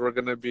changed. We're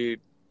going to be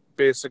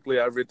basically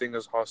everything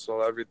is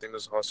hustle. Everything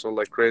is hustle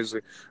like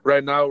crazy.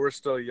 Right now, we're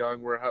still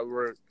young.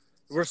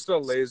 We're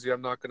still lazy.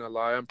 I'm not going to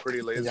lie. I'm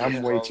pretty lazy Yeah, as I'm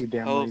Yeah. way well. too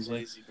damn Hell of lazy.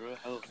 lazy, bro.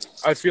 Hell of lazy.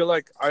 I feel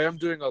like I am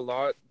doing a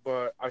lot,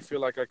 but I feel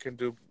like I can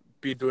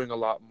be doing a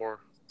lot more.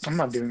 I'm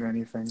not doing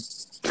anything.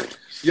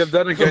 Yeah,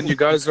 then again, you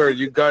guys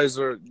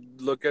are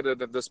look at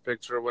it in this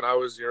picture. When I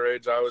was your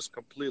age, I was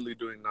completely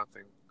doing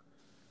nothing.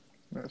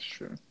 That's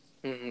true.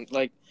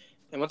 Like,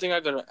 and one thing I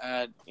gotta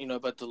add,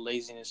 about the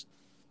laziness,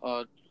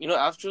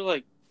 after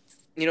like,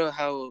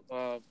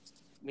 how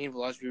me and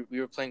Velaj, we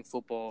were playing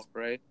football,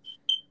 right?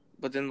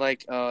 But then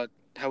like,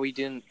 how we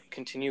didn't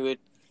continue it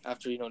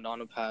after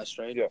Nano passed,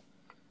 right? Yeah.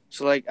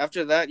 So like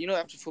after that,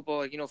 after football,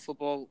 like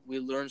football, we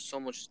learned so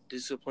much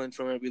discipline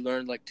from it. We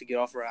learned like to get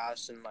off our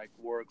ass and like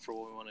work for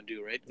what we want to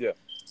do, right? Yeah.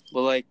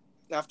 But like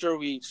after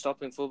we stopped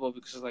playing football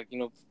because like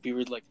we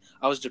were like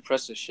I was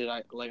depressed as shit.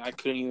 I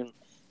couldn't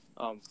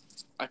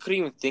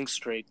even think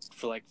straight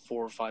for like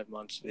 4 or 5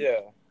 months. Dude. Yeah.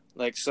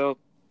 Like so,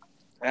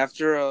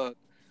 after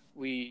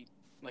we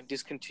like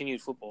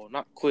discontinued football,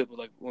 not quit, but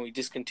like when we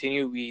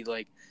discontinued, we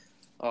like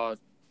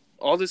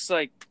all this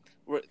like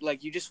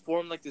you just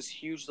form like this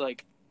huge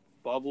like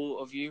bubble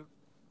of you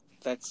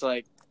that's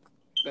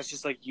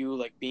just like you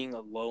like being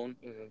alone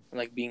Mm-hmm. and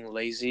like being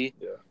lazy.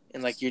 Yeah.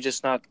 And like you're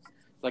just not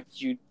like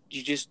you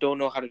just don't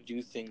know how to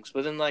do things.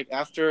 But then like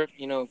after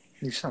You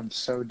sound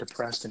so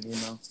depressed and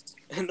emo.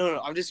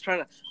 no, I'm just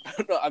trying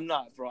to no, I'm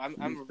not, bro. I'm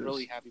a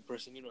really happy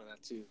person,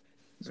 that too.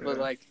 Yeah. But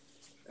like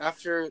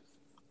after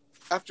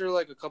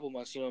like a couple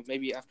months,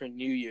 maybe after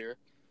New Year,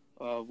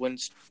 when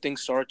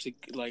things start to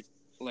like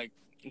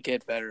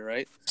get better,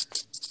 right?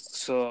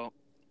 So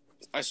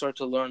I start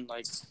to learn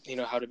like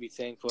how to be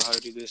thankful, how to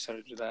do this, how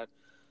to do that.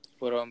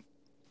 But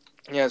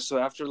yeah. So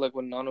after like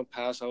when Nano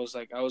passed, I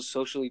was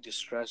socially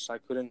distressed. I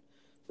couldn't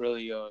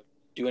really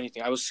do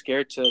anything. I was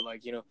scared to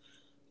like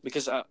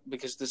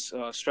because this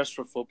stress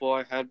for football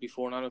I had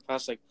before Nano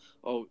passed, like,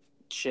 oh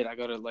shit, I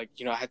gotta like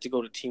I had to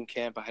go to team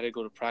camp, I had to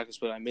go to practice,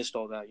 but I missed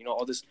all that.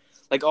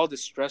 All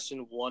this stress in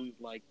one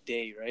like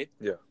day, right?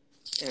 Yeah.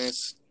 And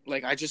it's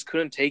like I just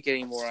couldn't take it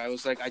anymore. I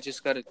was like, I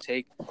just gotta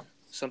take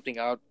something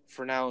out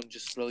for now and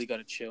just really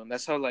gotta chill. And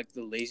that's how like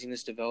the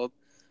laziness developed.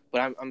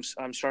 But I'm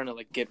starting to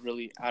like get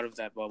really out of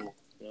that bubble.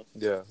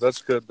 Yeah,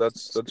 that's good.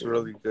 That's good.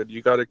 really good.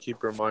 You got to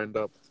keep your mind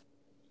up.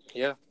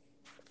 Yeah.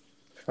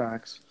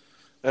 Facts.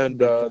 And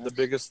Big the facts.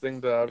 biggest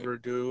thing to ever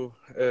do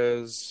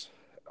is,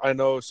 I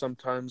know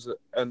sometimes,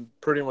 and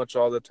pretty much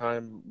all the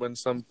time, when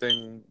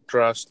something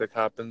drastic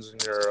happens in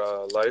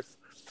your life,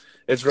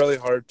 it's really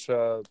hard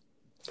to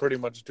pretty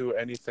much do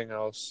anything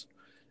else.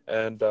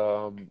 And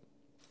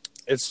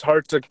it's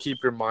hard to keep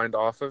your mind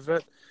off of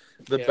it.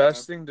 The Yeah.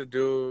 best thing to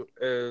do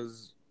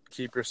is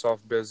keep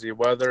yourself busy,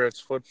 whether it's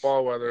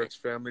football, whether it's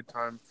family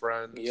time,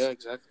 friends, Yeah,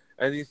 exactly.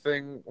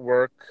 anything,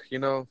 work,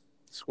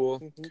 school.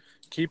 Mm-hmm.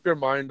 Keep your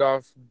mind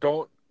off.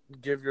 Don't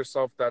give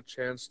yourself that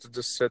chance to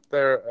just sit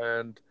there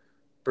and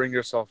bring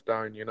yourself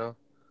down, Yeah,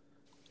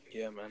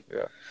 man.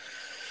 Yeah.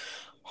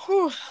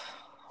 Whew.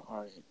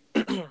 All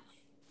right.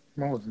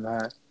 What was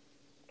that?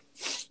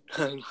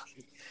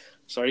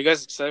 So, are you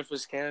guys excited for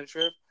this Canada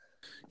trip?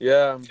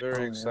 Yeah, I'm very Oh,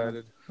 yeah.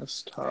 excited.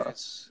 That's Yeah,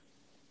 tough.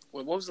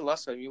 what was the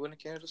last time you went to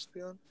Canada,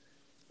 Spion?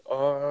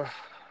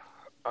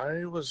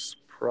 I was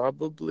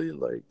probably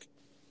like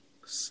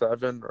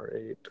 7 or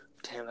 8.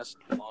 Damn, that's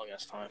a long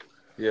ass time.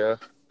 Yeah.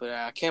 But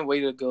I can't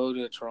wait to go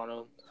to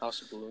Toronto,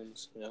 House of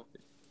Balloons. Yeah,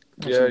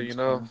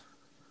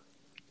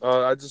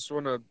 I just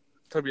want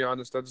to be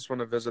honest, I just want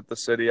to visit the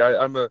city.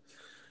 I'm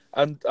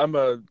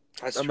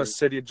That's a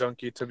city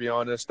junkie, to be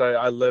honest.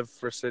 I live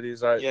for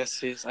cities.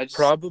 Yes, yes.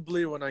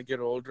 Probably when I get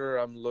older,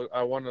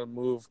 I want to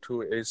move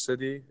to a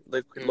city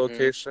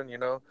location.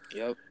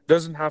 Yep.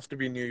 Doesn't have to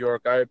be New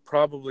York. I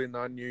probably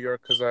not New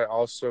York because I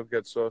also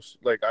get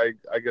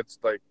I get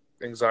like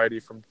anxiety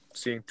from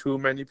seeing too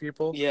many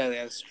people. Yeah,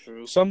 that's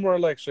true. Somewhere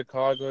like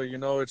Chicago,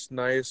 it's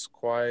nice,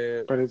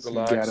 quiet, But it's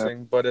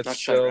relaxing, but it's Not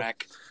still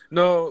Chirac.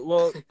 no.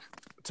 Well,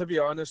 to be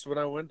honest, when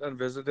I went and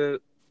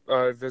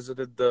I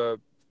visited the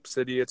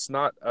city. It's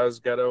not as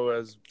ghetto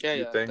as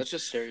you think. That's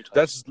just stereotypes.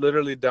 That's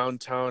literally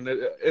downtown.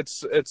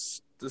 It's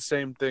the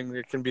same thing.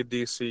 It can be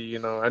DC,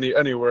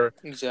 anywhere.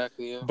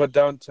 Exactly. Yeah. But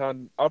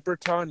downtown, upper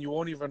town, you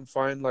won't even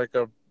find like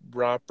a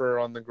wrapper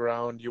on the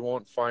ground. You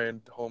won't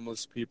find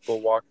homeless people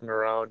walking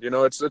around.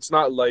 It's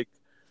not like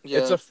Yeah.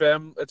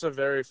 It's a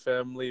very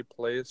family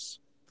place.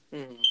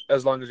 Mm-hmm.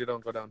 As long as you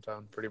don't go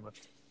downtown, pretty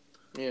much.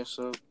 Yeah.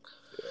 So.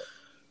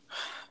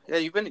 Yeah,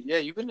 you've been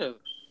to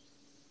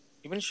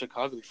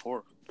Chicago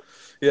before.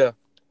 Yeah,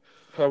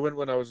 I went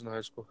when I was in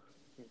high school.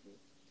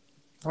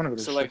 I want to go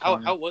to So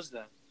Chicago. how was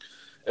that?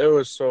 It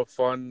was so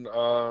fun,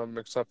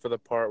 except for the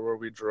part where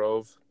we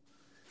drove.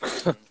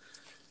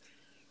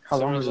 How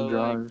long was the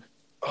drive?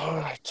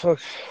 It took.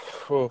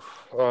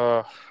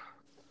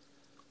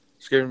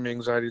 It's giving me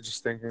anxiety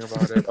just thinking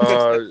about it.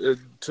 It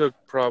took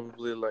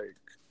probably like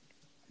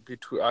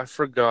between. I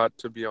forgot,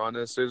 to be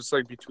honest. It was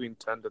like between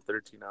 10 to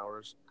 13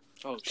 hours.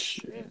 Oh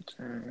shit!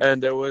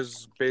 And it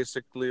was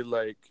basically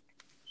like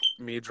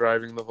me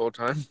driving the whole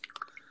time.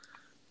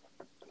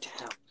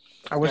 Damn.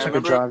 I wish I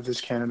could drive this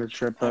Canada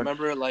trip, but I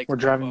remember we're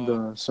driving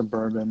the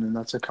Suburban, and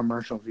that's a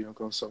commercial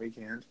vehicle, so we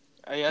can't.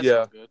 Yeah.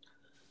 Sounds good.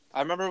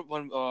 I remember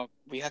when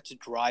we had to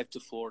drive to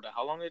Florida.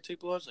 How long did it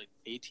take, us? Like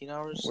 18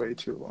 hours? Way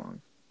too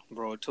long.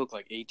 Bro, it took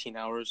like 18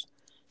 hours.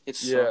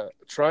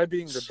 Try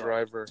being the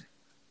driver.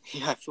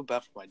 Yeah, I feel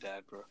bad for my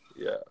dad, bro.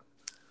 Yeah.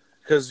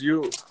 Because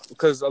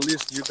at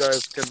least you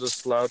guys can just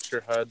slouch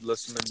your head,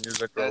 listen to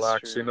music,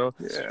 relax, Yeah.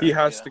 He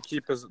has to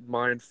keep his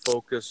mind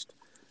focused.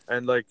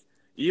 And, like,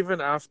 even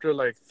after,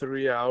 like,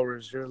 3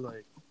 hours, you're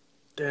like,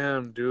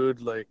 damn,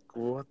 dude, like,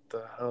 what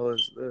the hell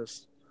is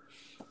this?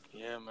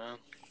 Yeah, man.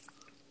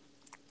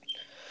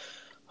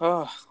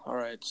 Oh, all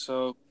right,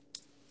 so...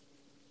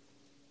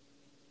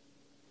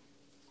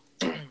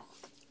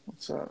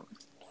 What's up?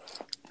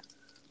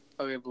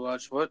 Okay,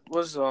 Balaj, what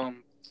was,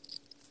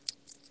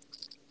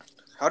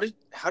 How did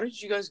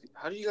you guys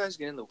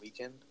get in the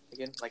weekend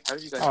again? Like, how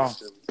did you guys get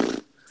to the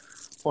weekend?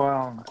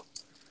 Well,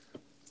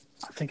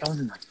 I think I was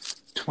in like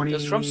 20. It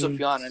was from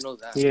Sufyan, I know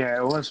that. Yeah,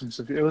 it was from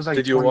Sufyan. It was like.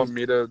 Did you want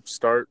me to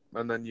start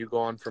and then you go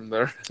on from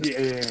there?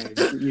 Yeah,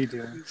 you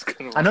do.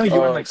 I know you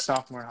were in like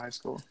sophomore high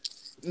school.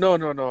 No.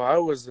 I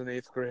was in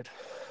 8th grade.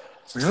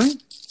 Really?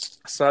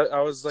 So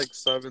I was like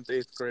 7th,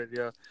 8th grade.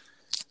 Yeah.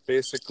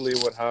 Basically,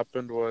 what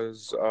happened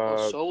was.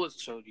 So was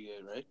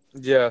Chodier, right?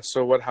 Yeah.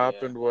 So what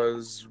happened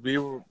was we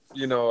were,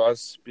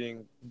 us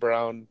being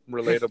brown,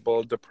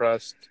 relatable,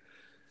 depressed.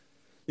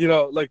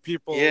 Like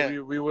people. Yeah.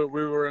 We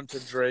were into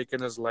Drake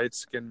and his light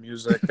skin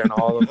music and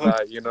all of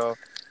that.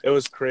 It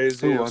was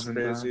crazy. It was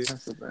crazy.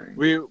 That's the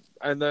thing.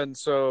 And then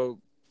so,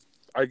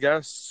 I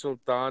guess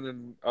Sultan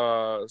and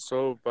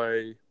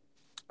Sobay.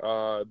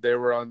 They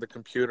were on the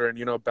computer,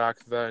 and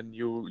back then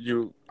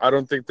I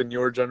don't think the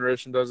newer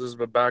generation does this,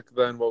 but back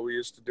then what we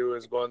used to do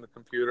is go on the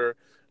computer,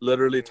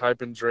 literally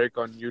type in Drake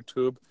on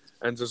YouTube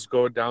and just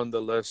go down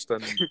the list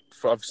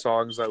of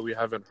songs that we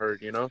haven't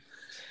heard, Yeah.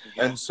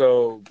 And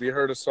so we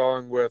heard a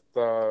song with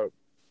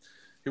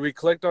we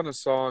clicked on a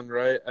song,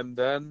 right, and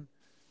then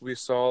we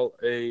saw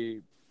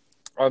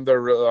on the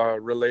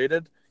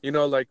related,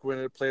 like when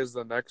it plays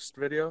the next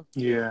video.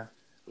 Yeah.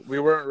 They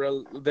weren't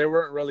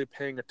really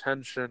paying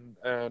attention,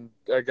 and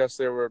I guess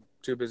they were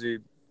too busy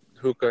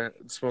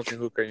smoking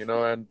hookah,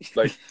 and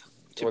like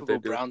what they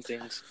do. Brown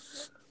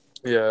things.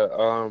 Yeah.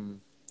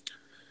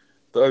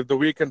 The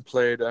Weeknd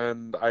played,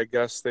 and I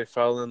guess they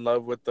fell in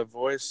love with his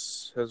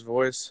voice, his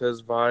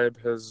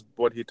vibe,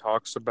 what he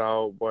talks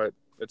about,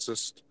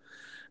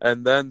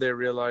 and then they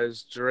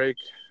realized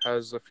Drake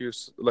has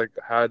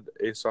had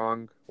a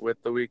song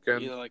with The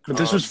Weeknd. Yeah, but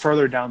this was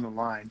further down the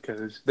line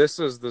because this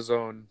is The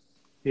Zone.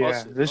 Yeah,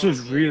 Also, this oh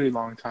was yeah, really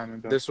long time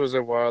ago. This was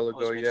a while I was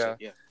ago, gonna say yeah.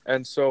 yeah.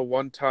 And so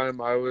one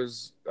time I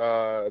was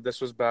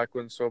this was back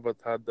when Sobat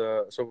had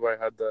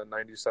the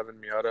 97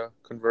 Miata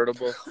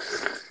convertible.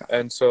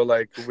 And so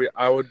like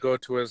I would go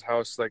to his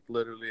house like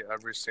literally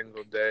every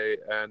single day,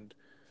 and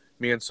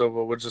me and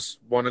Silva would just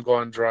want to go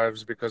on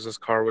drives because his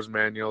car was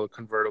manual,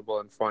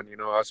 convertible, and fun. You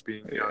know, us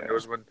being young. It Yeah.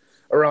 was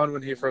around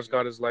when he first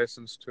got his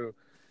license too,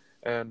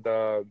 and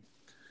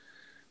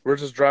we're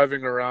just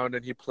driving around,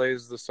 and he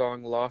plays the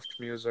song Loft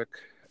Music,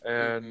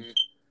 and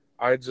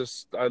I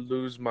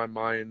lose my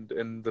mind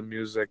in the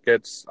music.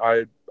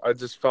 I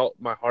just felt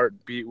my heart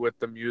beat with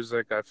the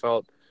music. I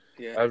felt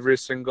Yeah.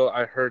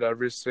 I heard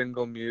every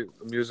single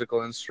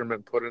musical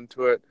instrument put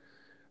into it,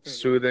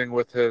 soothing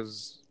with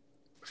his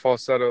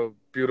falsetto,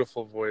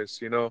 beautiful voice.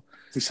 You know,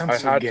 We sound I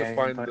so had to gay,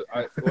 find but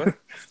what,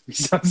 we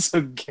sound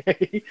so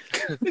gay.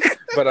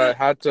 but I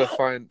had to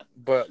find,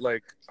 but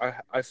like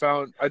I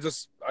found, I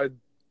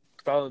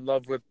fell in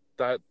love with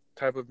that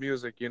type of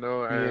music, you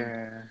know, and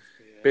Yeah.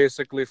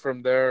 basically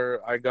from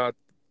there I got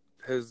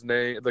his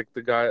name, like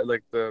the guy,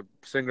 like the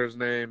singer's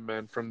name,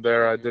 and from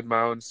there I did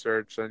my own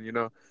search, and you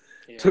know,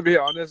 to be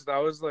honest, I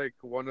was like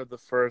one of the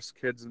first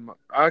kids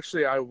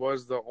actually I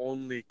was the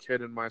only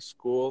kid in my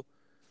school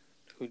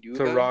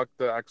to rock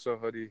the EXO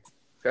hoodie,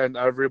 and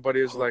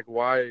everybody's like,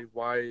 why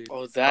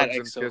Oh, that hugs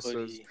and EXO kisses.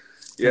 hoodie.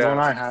 The one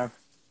Yeah, I have.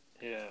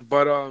 Yeah.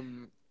 but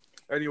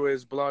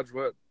anyways, Blodge,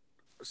 what,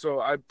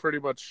 so I pretty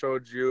much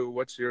showed you,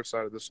 what's your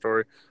side of the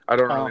story? I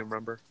don't really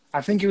remember.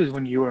 I think it was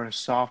when you were a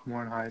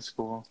sophomore in high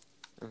school.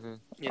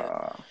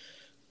 Yeah.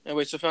 And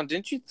wait, so Fallon,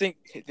 didn't you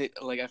think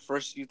that, like at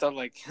first you thought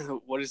like,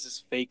 what is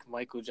this fake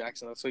Michael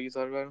Jackson? That's what you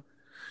thought about him?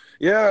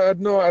 Yeah,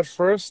 no, at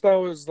first I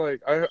was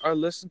like, I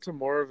listened to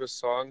more of his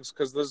songs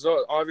because there's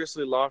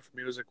obviously Loft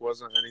Music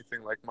wasn't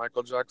anything like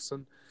Michael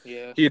Jackson.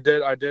 Yeah.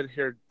 I did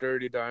hear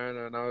Dirty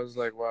Diana, and I was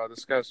like, wow,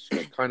 this guy's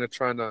kind of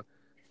trying to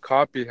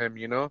copy him,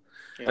 you know?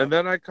 Yeah. And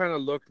then I kind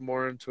of looked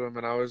more into him,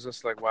 and I was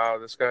just like, wow,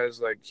 this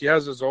guy's like, he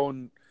has his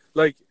own,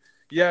 like,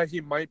 yeah,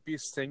 he might be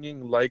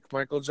singing like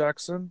Michael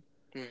Jackson,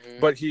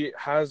 but he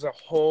has a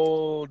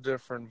whole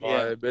different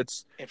vibe.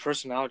 It's and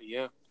personality,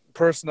 yeah.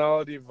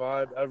 Personality,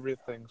 vibe,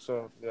 everything.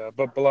 So yeah,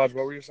 but Balaj,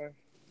 what were you saying?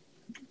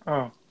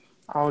 Oh,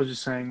 I was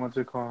just saying, what's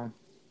it called?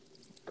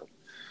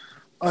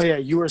 Oh yeah,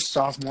 you were a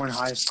sophomore in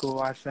high school,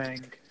 I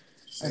think,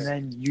 and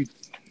then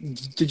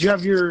did you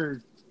have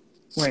your?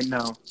 Wait,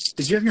 no.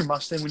 Did you have your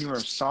Mustang when you were a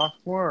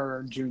sophomore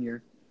or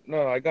junior?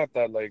 No, I got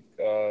that like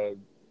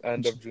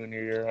end of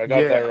junior year. I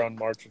got that around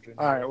March of junior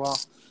year. All right, well,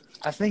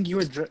 I think you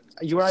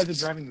were either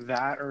driving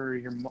that or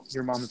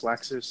your mom's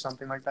Lexus,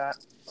 something like that.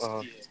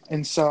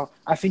 And so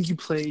I think you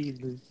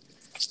played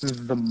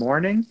The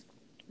Morning.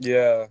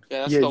 Yeah.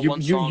 Yeah, that's the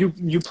one song.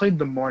 You played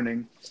The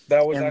Morning.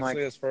 That was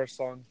actually his first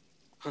song.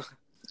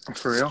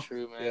 For real?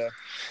 True, man. Yeah.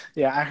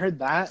 Yeah, I heard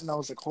that and I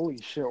was like,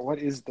 holy shit, what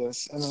is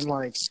this? And then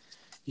like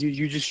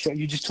you just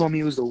told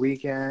me it was The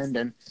Weeknd,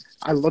 and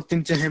I looked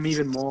into him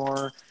even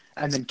more,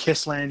 and then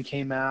Kissland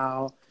came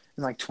out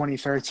in like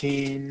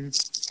 2013.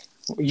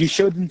 You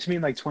showed them to me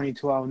in like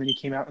 2012, and then he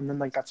came out, and then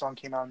like that song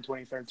came out in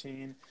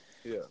 2013.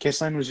 Yeah.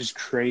 Kissland was just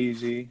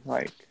crazy.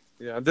 Like,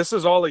 yeah, this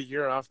is all a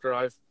year after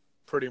I've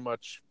pretty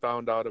much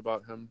found out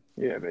about him.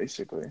 Yeah,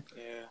 basically.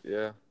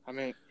 Yeah. I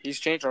mean, he's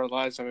changed our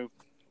lives. I mean,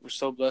 we're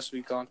so blessed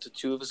we've gone to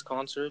 2 of his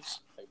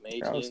concerts, like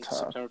May 18th,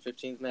 September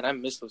 15th. Man, I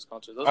miss those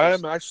concerts. I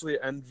am actually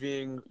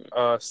envying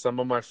some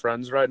of my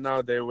friends right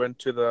now. They went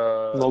to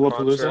the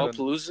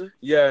Lollapalooza.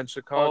 Yeah, in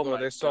Chicago.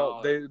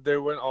 They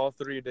went all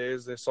 3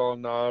 days. They saw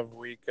Nav,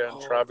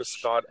 Weeknd, Travis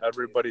Scott,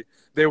 everybody.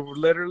 They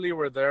literally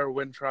were there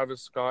when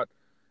Travis Scott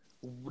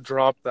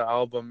dropped the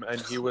album,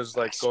 and he was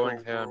like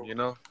going ham, you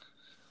know?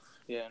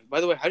 Yeah. By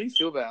the way, how do you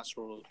feel about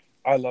Astroworld?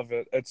 I love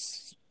it.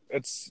 It's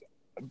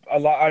a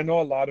lot. I know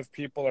a lot of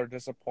people are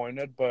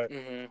disappointed, but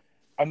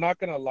I'm not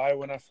gonna lie.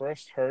 When I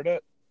first heard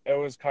it, it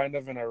was kind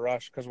of in a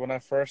rush because when I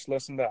first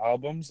listened to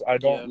albums, I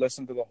don't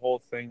listen to the whole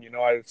thing. You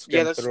know, I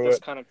skim through it. Yeah, that's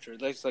kind of true.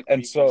 That's like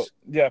and so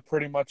yeah,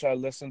 pretty much I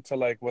listened to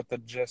like what the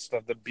gist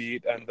of the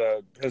beat and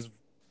his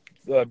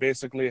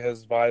basically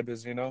his vibe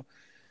is, you know,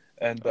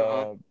 and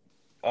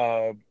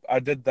I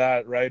did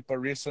that, right. But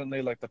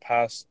recently, like the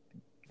past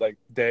like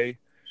day,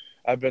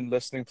 I've been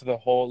listening to the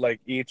whole,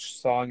 like each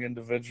song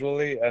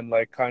individually and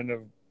like kind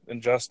of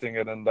ingesting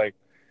it and like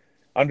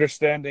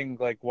understanding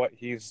like what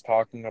he's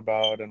talking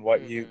about and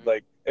what he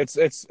like. It's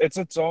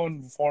its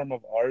own form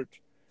of art,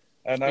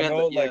 and I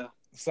know like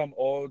some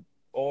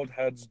old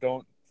heads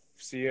don't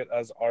see it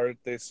as art.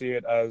 They see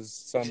it as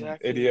some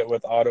idiot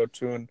with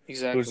auto-tune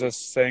who's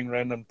just saying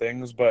random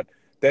things, but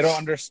they don't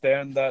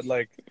understand that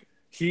like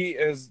he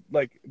is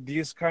like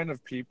these kind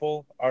of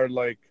people are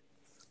like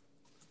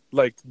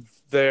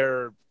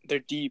they're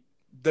deep,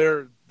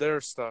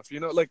 their stuff,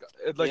 you know, like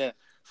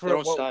for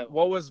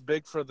what was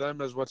big for them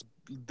is what's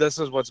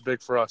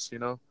big for us, you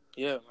know.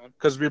 Yeah, man.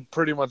 Because we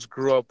pretty much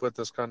grew up with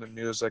this kind of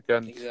music,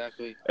 and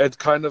it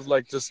kind of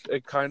like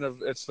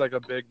it's like a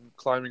big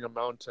climbing a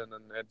mountain,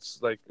 and it's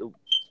like,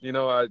 you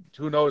know,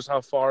 who knows how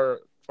far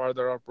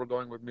farther up we're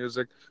going with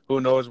music.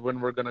 Who knows when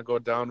we're gonna go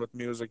down with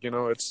music?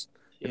 You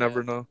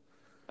never know.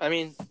 I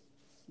mean,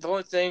 the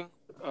only thing,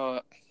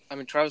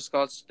 Travis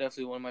Scott's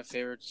definitely one of my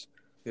favorites.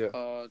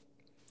 Yeah.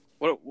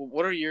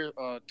 What are your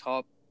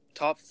top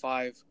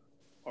 5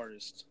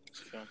 artists?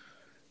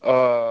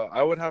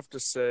 I would have to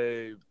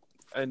say,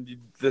 and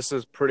this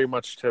is pretty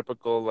much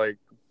typical, like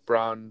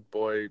brown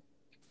boy,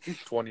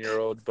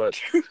 20-year-old, but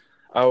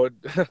I would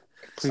have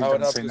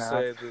to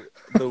say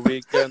the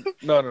Weeknd.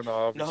 No,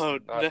 No,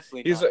 not.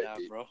 Definitely He's not that,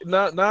 bro.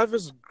 Nav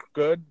is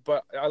good,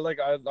 but I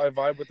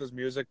vibe with his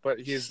music, but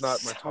he's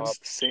not my top. The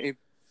same.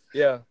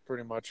 Yeah,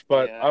 pretty much.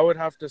 But I would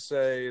have to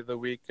say the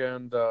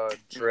Weeknd,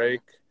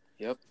 Drake.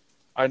 Yep.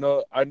 I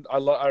know.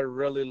 I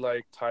really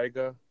like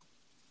Tyga.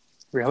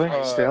 Really?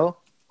 Still?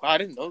 I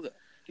didn't know that.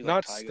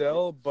 Not Tyga,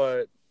 still,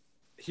 but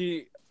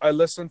I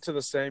listen to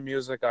the same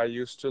music I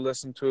used to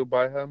listen to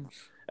by him,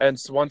 and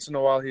once in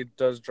a while he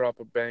does drop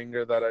a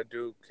banger that I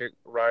do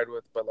ride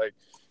with. But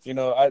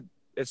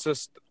it's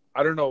just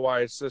I don't know why.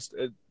 It's just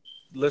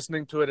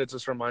listening to it. It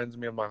just reminds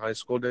me of my high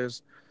school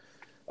days.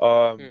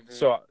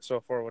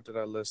 So far, what did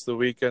I list? The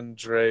Weeknd,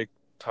 Drake,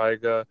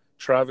 Tyga,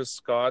 Travis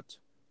Scott,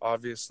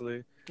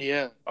 obviously.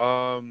 Yeah.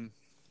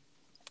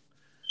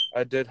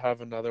 I did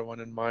have another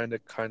one in mind.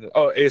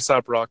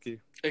 A$AP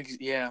Rocky.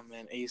 Yeah,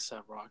 man,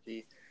 A$AP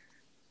Rocky.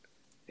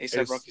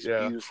 A$AP Rocky's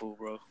beautiful,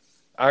 bro.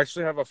 I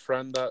actually have a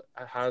friend that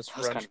has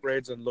French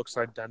braids and looks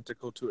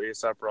identical to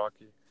A$AP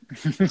Rocky.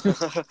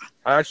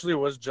 I actually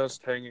was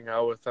just hanging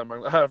out with him.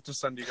 I have to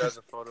send you guys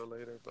a photo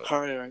later. But... All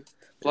right.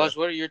 Blas,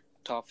 what are your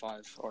top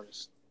 5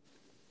 artists?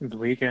 The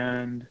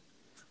Weeknd.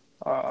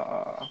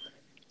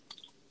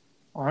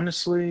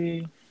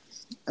 Honestly,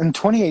 in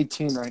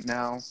 2018 right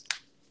now.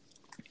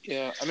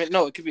 Yeah,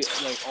 no, it could be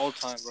like all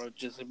time, bro.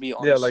 Just to be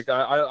honest. Yeah, like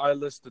I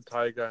listed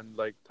Tyga, and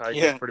like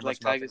Tyga's pretty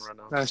much nothing right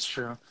now. That's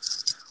true.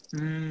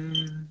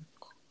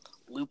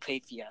 Lupe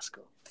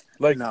Fiasco.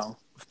 Like no.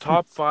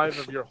 Top 5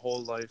 of your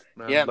whole life,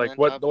 man. Yeah, like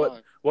man,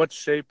 what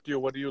shaped you?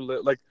 What do you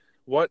like?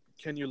 What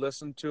can you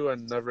listen to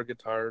and never get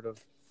tired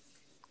of?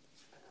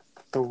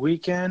 The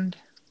Weeknd,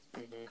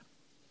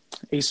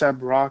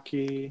 A$AP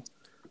Rocky.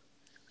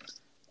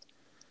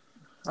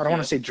 I don't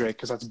want to say Drake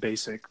because that's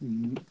basic.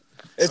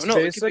 It's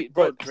basic,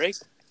 but Drake.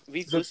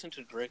 We've listened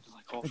to Drake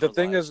like all. The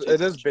thing is,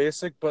 it is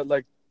basic, but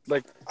like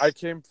I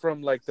came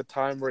from like the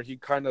time where he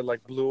kind of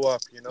like blew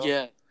up, you know.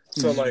 Yeah.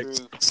 So like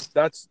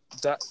that's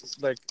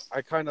like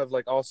I kind of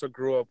like also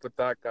grew up with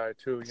that guy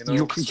too, you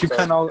know.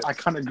 I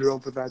kind of grew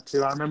up with that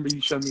too. I remember you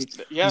showed me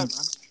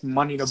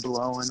Money to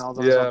Blow and all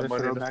those other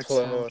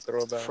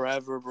throwbacks.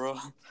 Forever, bro.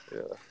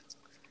 Yeah.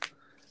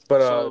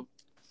 But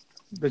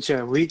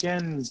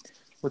Weeknd.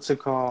 What's it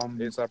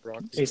called?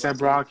 A$AP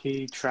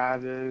Rocky,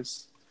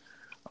 Travis.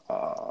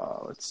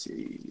 Let's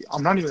see.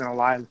 I'm not even gonna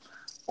lie.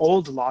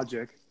 Old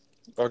Logic.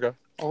 Okay.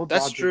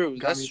 That's Logic true.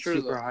 That's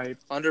true. Super hype.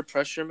 Under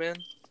Pressure, man.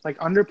 Like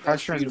Under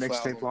Pressure and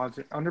Mixtape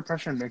Logic. Under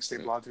Pressure and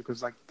Mixtape Logic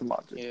was like the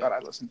Logic that I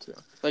listened to.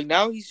 Like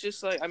now he's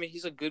just like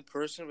he's a good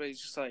person, but he's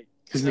just like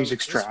his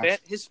music's trash.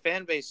 His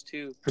fan base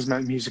too. His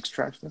music's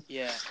trash though.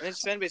 Yeah, and his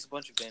fan base a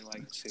bunch of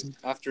bandwagons too.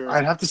 After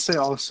I'd have to say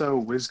also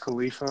Wiz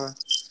Khalifa.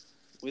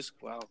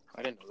 Wow,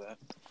 I didn't know that.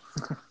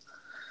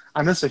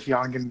 I know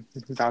Sufyan can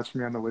vouch for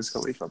me on the Wiz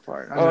Khalifa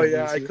part.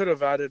 I could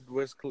have added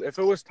Wiz Khalifa. If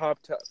it was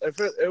top 10,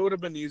 it would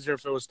have been easier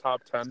if it was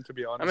top 10, to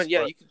be honest.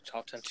 You could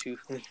top 10 too.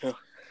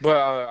 But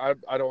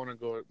I don't want to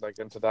go like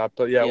into that.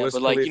 But Wiz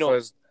Khalifa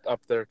is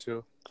up there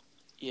too.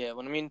 Yeah,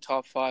 when I mean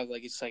top 5,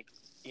 like it's like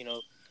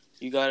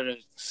you gotta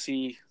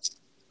see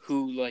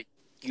who like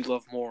you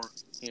love more.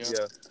 You know.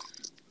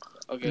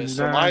 Yeah. Okay,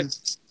 so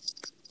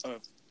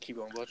keep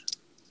going, bud.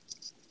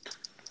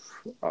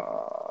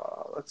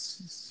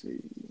 Let's see.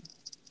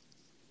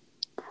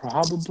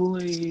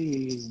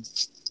 Probably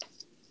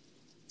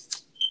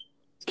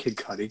Kid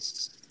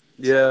Cudi.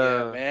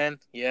 Yeah, man.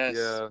 Yes,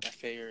 my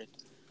favorite.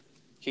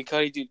 Kid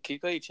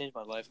Cudi changed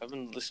my life. I've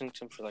been listening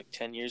to him for like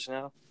 10 years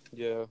now.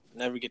 Yeah.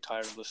 Never get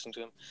tired of listening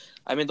to him.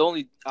 The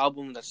only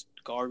album that's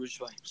garbage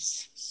by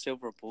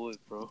Silver Bullet,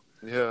 bro.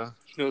 Yeah.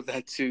 You know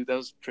that too. That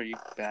was a pretty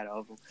bad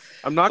album.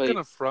 I'm not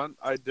gonna front.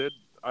 I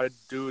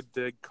do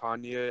dig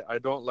Kanye. I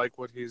don't like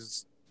what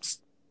he's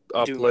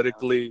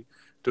politically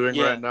doing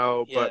right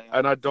now, but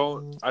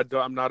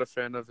I'm not a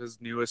fan of his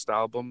newest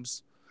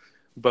albums.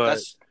 But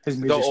his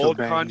music old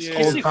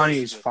Kanye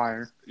is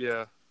fire.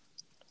 Yeah.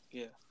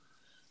 Yeah.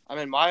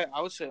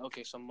 I would say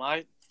so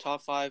my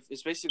top 5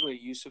 is basically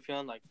you,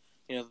 Sufyan, like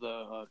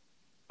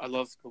I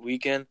love The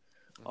Weeknd.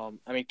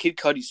 Kid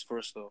Cudi's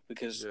first though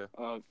because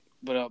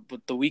but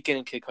The Weeknd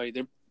and Kid Cudi,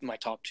 they're my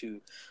top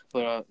 2.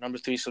 But number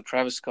 3, so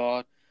Travis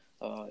Scott,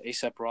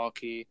 A$AP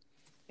Rocky,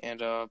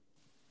 and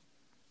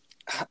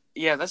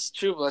that's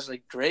true. But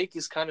like Drake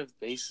is kind of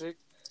basic,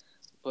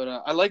 but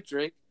I like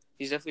Drake.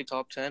 He's definitely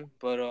top 10.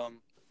 But I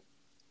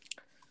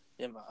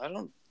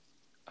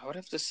would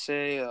have to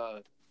say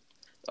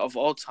of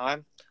all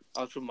time,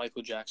 I would put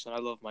Michael Jackson. I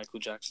love Michael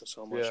Jackson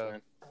so much,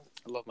 man.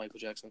 I love Michael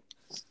Jackson.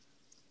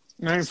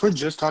 If we're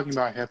just talking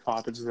about hip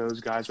hop, it's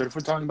those guys. But if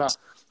we're talking about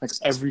like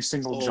every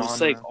single Oh, genre.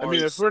 it's like I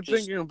mean, if we're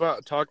just thinking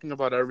about talking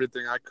about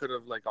everything, I could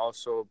have like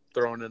also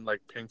thrown in like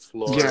Pink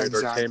Floyd Yeah, or Tame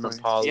exactly.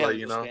 Impala, yeah,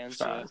 you those know? bands,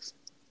 Facts.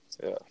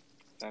 Yeah.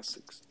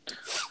 classics.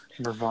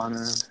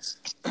 Nirvana.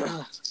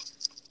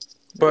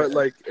 But Yeah.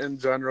 like in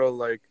general,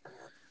 like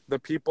the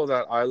people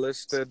that I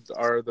listed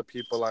are the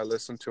people I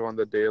listen to on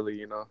the daily,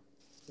 you know?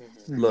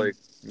 Mhm. Like,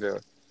 yeah.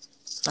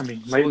 I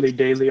mean, So- lately,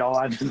 daily, all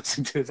I've been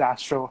listening to is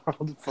Astro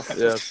World. But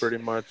Yeah, pretty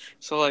much.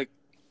 So like,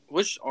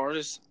 which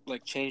artist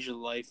like changed your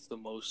life the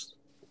most?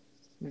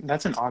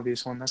 that's an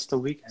obvious one. That's The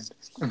Weeknd.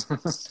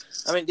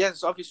 I mean, yeah,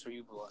 it's obvious for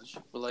you,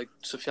 Balaj, but like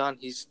Sufyan,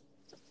 he's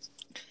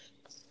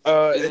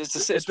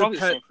it's probably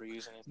the depends. same for you,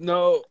 isn't it?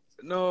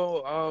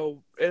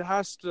 No, it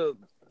has to.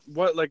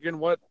 What like in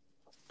what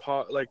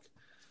like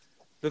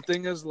the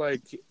thing is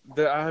like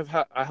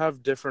that I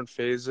have different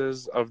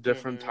phases of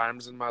different Mhm.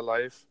 times in my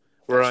life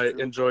where That's I true.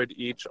 enjoyed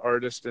each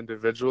artist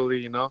individually,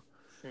 you know.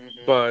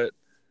 Mhm. But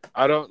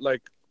I don't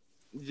like,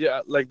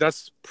 yeah, like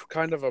that's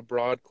kind of a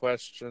broad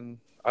question.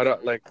 I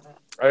don't like,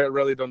 I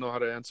really don't know how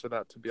to answer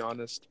that, to be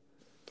honest.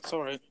 It's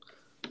all right.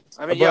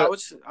 I mean, yeah,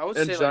 But I would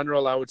in say like,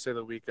 general, I would say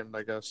The Weeknd,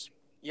 I guess.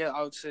 yeah,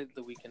 I would say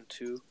The Weeknd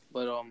too,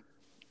 but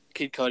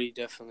Kid Cudi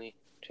definitely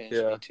changed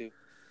Yeah. me too.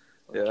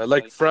 Yeah, Kid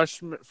like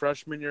Cudi.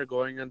 freshman year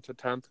going into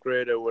 10th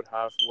grade, it would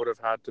have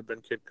had to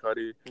been Kid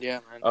Cudi. Yeah,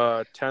 man.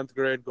 10th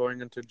grade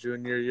going into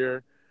junior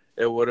year,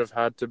 it would have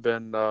had to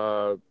been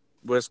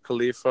Wiz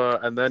Khalifa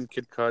and then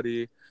Kid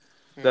Cudi.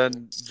 Mhm.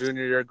 Then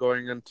junior year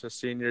going into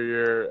senior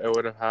year, it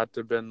would have had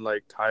to been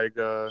like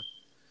Tyga.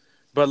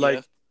 But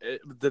like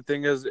the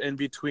thing is, in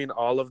between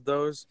all of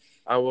those,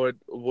 I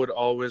would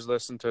always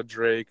listen to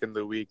Drake and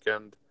The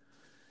Weeknd,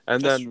 and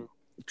That's then true.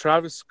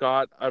 Travis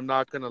Scott. I'm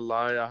not gonna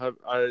lie.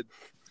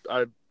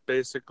 I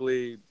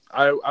basically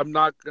I'm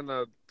not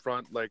gonna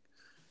front like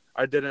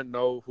I didn't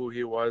know who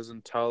he was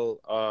until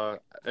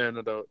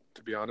Antidote,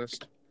 to be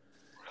honest.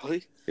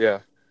 Really? Yeah.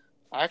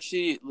 I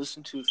actually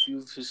listened to a few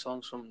of his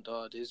songs from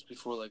days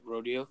before, like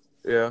Rodeo.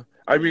 Yeah,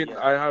 I mean,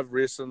 Yeah. I have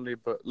recently,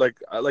 but like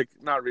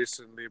not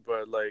recently,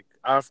 but like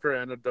after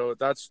Antidote,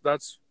 that's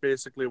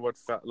basically what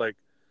like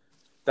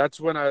that's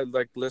when I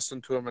like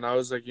listened to him, and I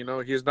was like, you know,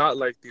 he's not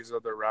like these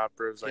other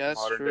rappers, like Yeah, that's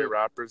modern day true.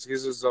 rappers.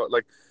 He's his own,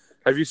 like,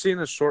 have you seen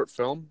his short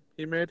film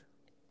he made?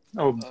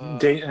 Oh,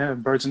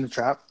 Birds in the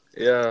Trap.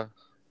 Yeah,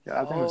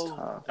 Yeah, I think it was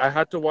tough. I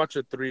had to watch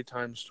it 3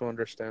 times to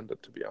understand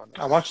it, to be honest.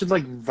 I watched it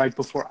like right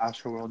before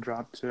Astro World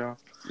dropped too.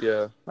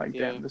 Yeah, Like,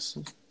 Yeah. damn, this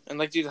is... And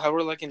like, dude, how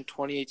we're like in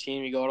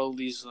 2018, we got all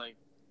these like,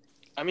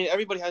 I mean,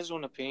 everybody has their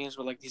own opinions,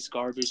 but like these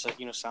garbage, like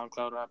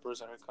SoundCloud rappers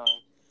that are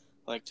coming,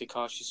 like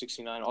Tekashi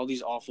 69, all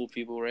these awful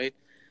people, right?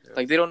 Yeah.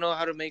 Like they don't know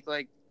how to make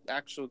like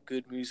actual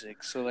good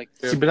music. So like,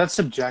 See, but that's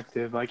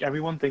subjective. Like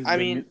everyone thinks I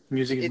mean,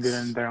 music is good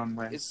it's- in their own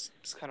way. it's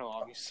kind of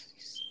obvious.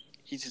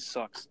 He just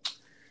sucks.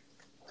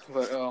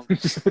 But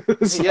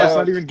So yeah. I'm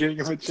not even getting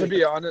him a to chance.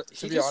 be honest,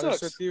 He just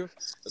sucks. with you,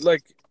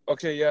 like,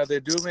 okay, yeah, they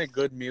do make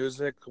good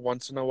music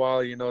once in a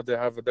while. You know,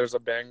 there's a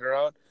banger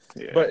out.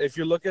 Yeah. But if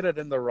you look at it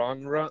in the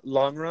long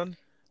run,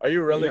 are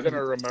you really Yeah.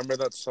 gonna remember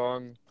that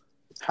song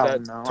Hell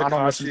that no. I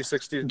don't listen. Tekashi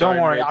 69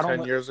 Don't worry, made I don't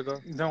 10 years ago?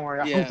 Don't worry,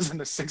 I Yeah. don't listen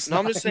to 6 No,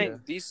 I'm just saying Yeah.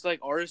 these like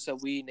artists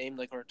that we named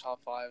like our top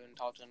 5 and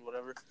top 10,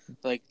 whatever.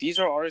 Like these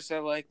are artists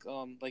that like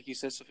you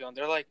said, Sufyan,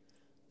 they're like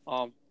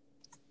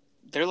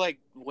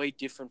way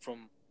different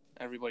from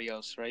everybody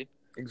else, right?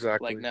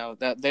 Exactly. Like now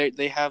that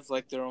they have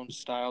like their own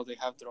style, they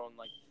have their own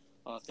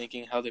like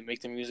thinking how they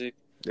make the music,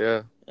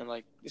 Yeah, and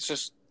like it's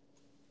just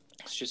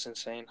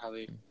insane how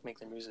they make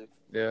the music.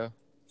 yeah.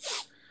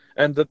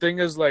 And the thing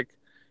is, like,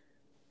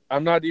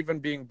 I'm not even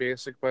being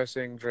basic by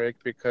saying Drake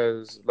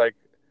because, like,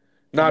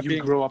 not you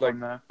being grew up like on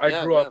that. I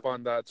Yeah, grew yeah. up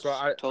on that, so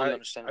Totally I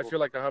understandable. feel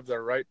like I have the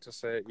right to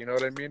say it. You know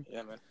what I mean?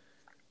 Yeah, man.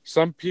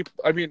 Some people,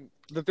 I mean,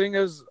 the thing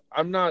is,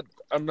 I'm not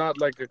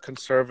like a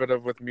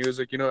conservative with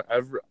music. You know,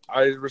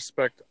 I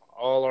respect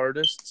all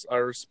artists. I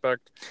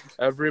respect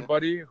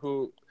everybody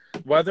who,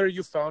 whether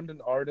you found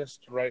an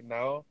artist right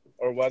now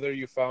or whether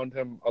you found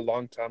him a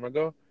long time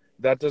ago,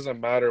 that doesn't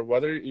matter.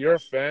 Whether you're a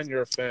fan,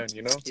 you're a fan.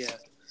 You know, Yeah.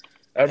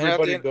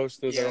 everybody end- goes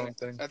through their yeah. own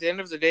thing. At the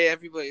end of the day,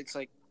 everybody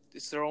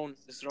it's their own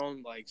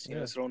likes, you know,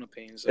 Yeah. it's their own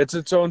opinions. It's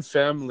its own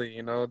family.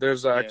 You know,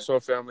 there's an Yeah.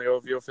 EXO family,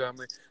 OVO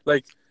family.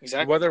 Like,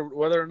 Exactly.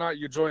 whether or not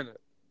you join it,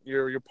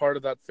 you're part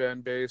of that fan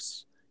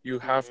base. You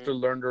have to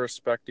learn to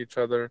respect each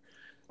other.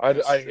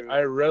 That's true. I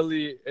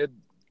really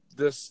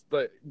this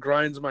like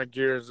grinds my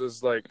gears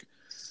is like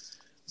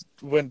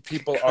when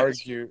people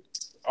argue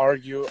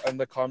in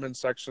the comment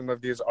section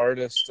of these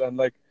artists, and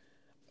like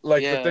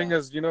the thing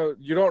is, you know,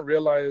 you don't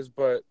realize,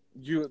 but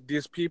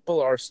these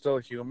people are still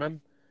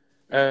human,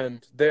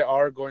 and they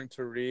are going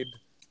to read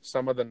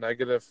some of the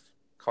negative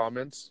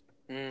comments.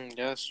 Yeah,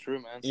 that's true,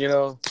 man. You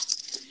know,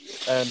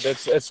 and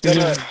it's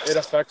gonna it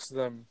affects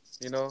them,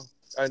 you know,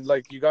 and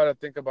like you got to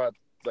think about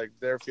like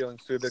their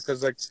feelings too,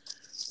 because like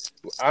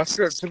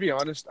to be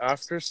honest,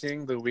 after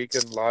seeing The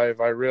Weeknd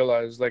live, I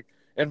realized like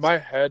in my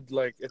head,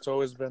 like it's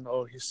always been,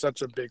 oh, he's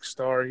such a big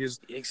star, he's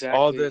Exactly.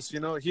 all this, you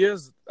know, he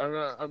is.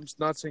 I'm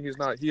not saying he's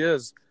not, he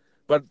is,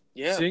 but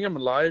Yeah. seeing him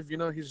live, you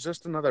know, he's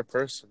just another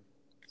person.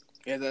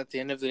 Yeah, at the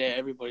end of the day,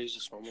 everybody's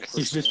just normal person.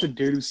 He's just a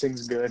dude who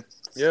sings good.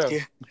 Yeah.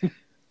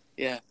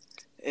 Yeah.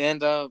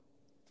 And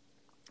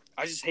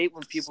I just hate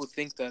when people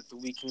think that The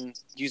Weeknd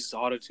uses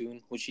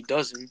autotune, which he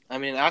doesn't. I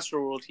mean, in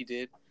Astroworld he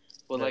did,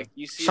 but Yeah. like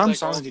you see, Some like,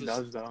 songs all he his-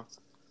 does though.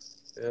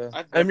 Yeah.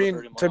 I've I never mean,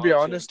 heard him to on be autotune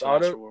honest,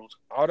 until Astroworld.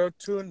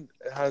 autotune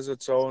has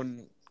its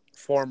own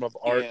form of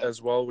art Yeah.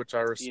 as well, which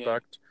I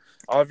respect.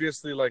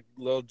 Obviously, like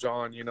Lil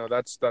Jon, you know,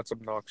 that's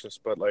obnoxious,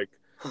 but like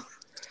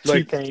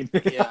T-Pain.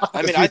 Yeah,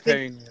 I mean, I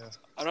think T-Pain,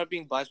 I'm not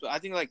being biased, but I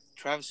think like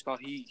Travis Scott,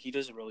 he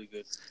does it really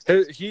good.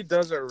 he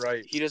does it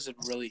right. He does it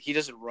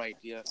right.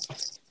 Yeah,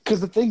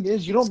 Because the thing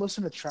is, you don't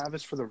listen to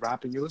Travis for the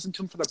rapping. You listen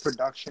to him for the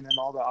production and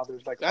all the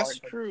others. Like that's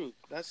art true.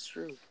 That's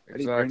true. that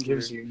he brings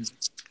Exactly. you.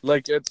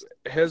 Like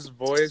his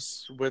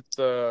voice with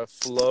the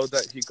flow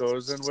that he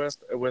goes in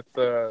with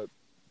the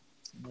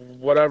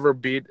whatever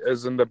beat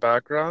is in the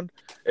background,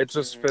 it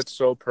just fits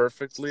so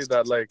perfectly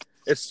that like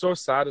it's so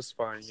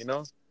satisfying, you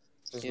know,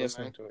 just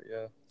listening to it.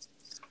 Yeah.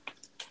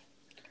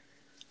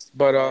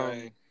 But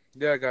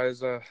yeah,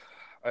 guys,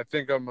 I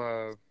think I'm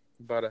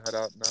about to head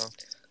out now.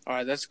 All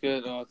right, that's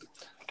good.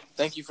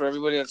 Thank you for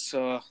everybody that's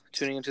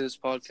tuning into this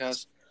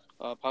podcast.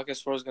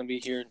 Podcast 4 is going to be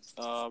here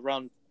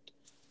around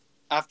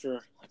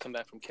after I come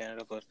back from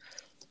Canada. But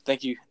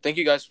thank you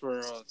guys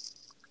for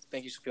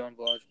thank you, Sufyan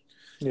Vlog.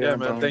 Yeah, man.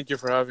 Bro. Thank you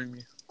for having me.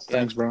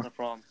 Thanks, bro. No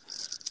problem.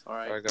 All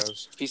right. All right,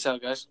 guys. Peace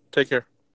out, guys. Take care.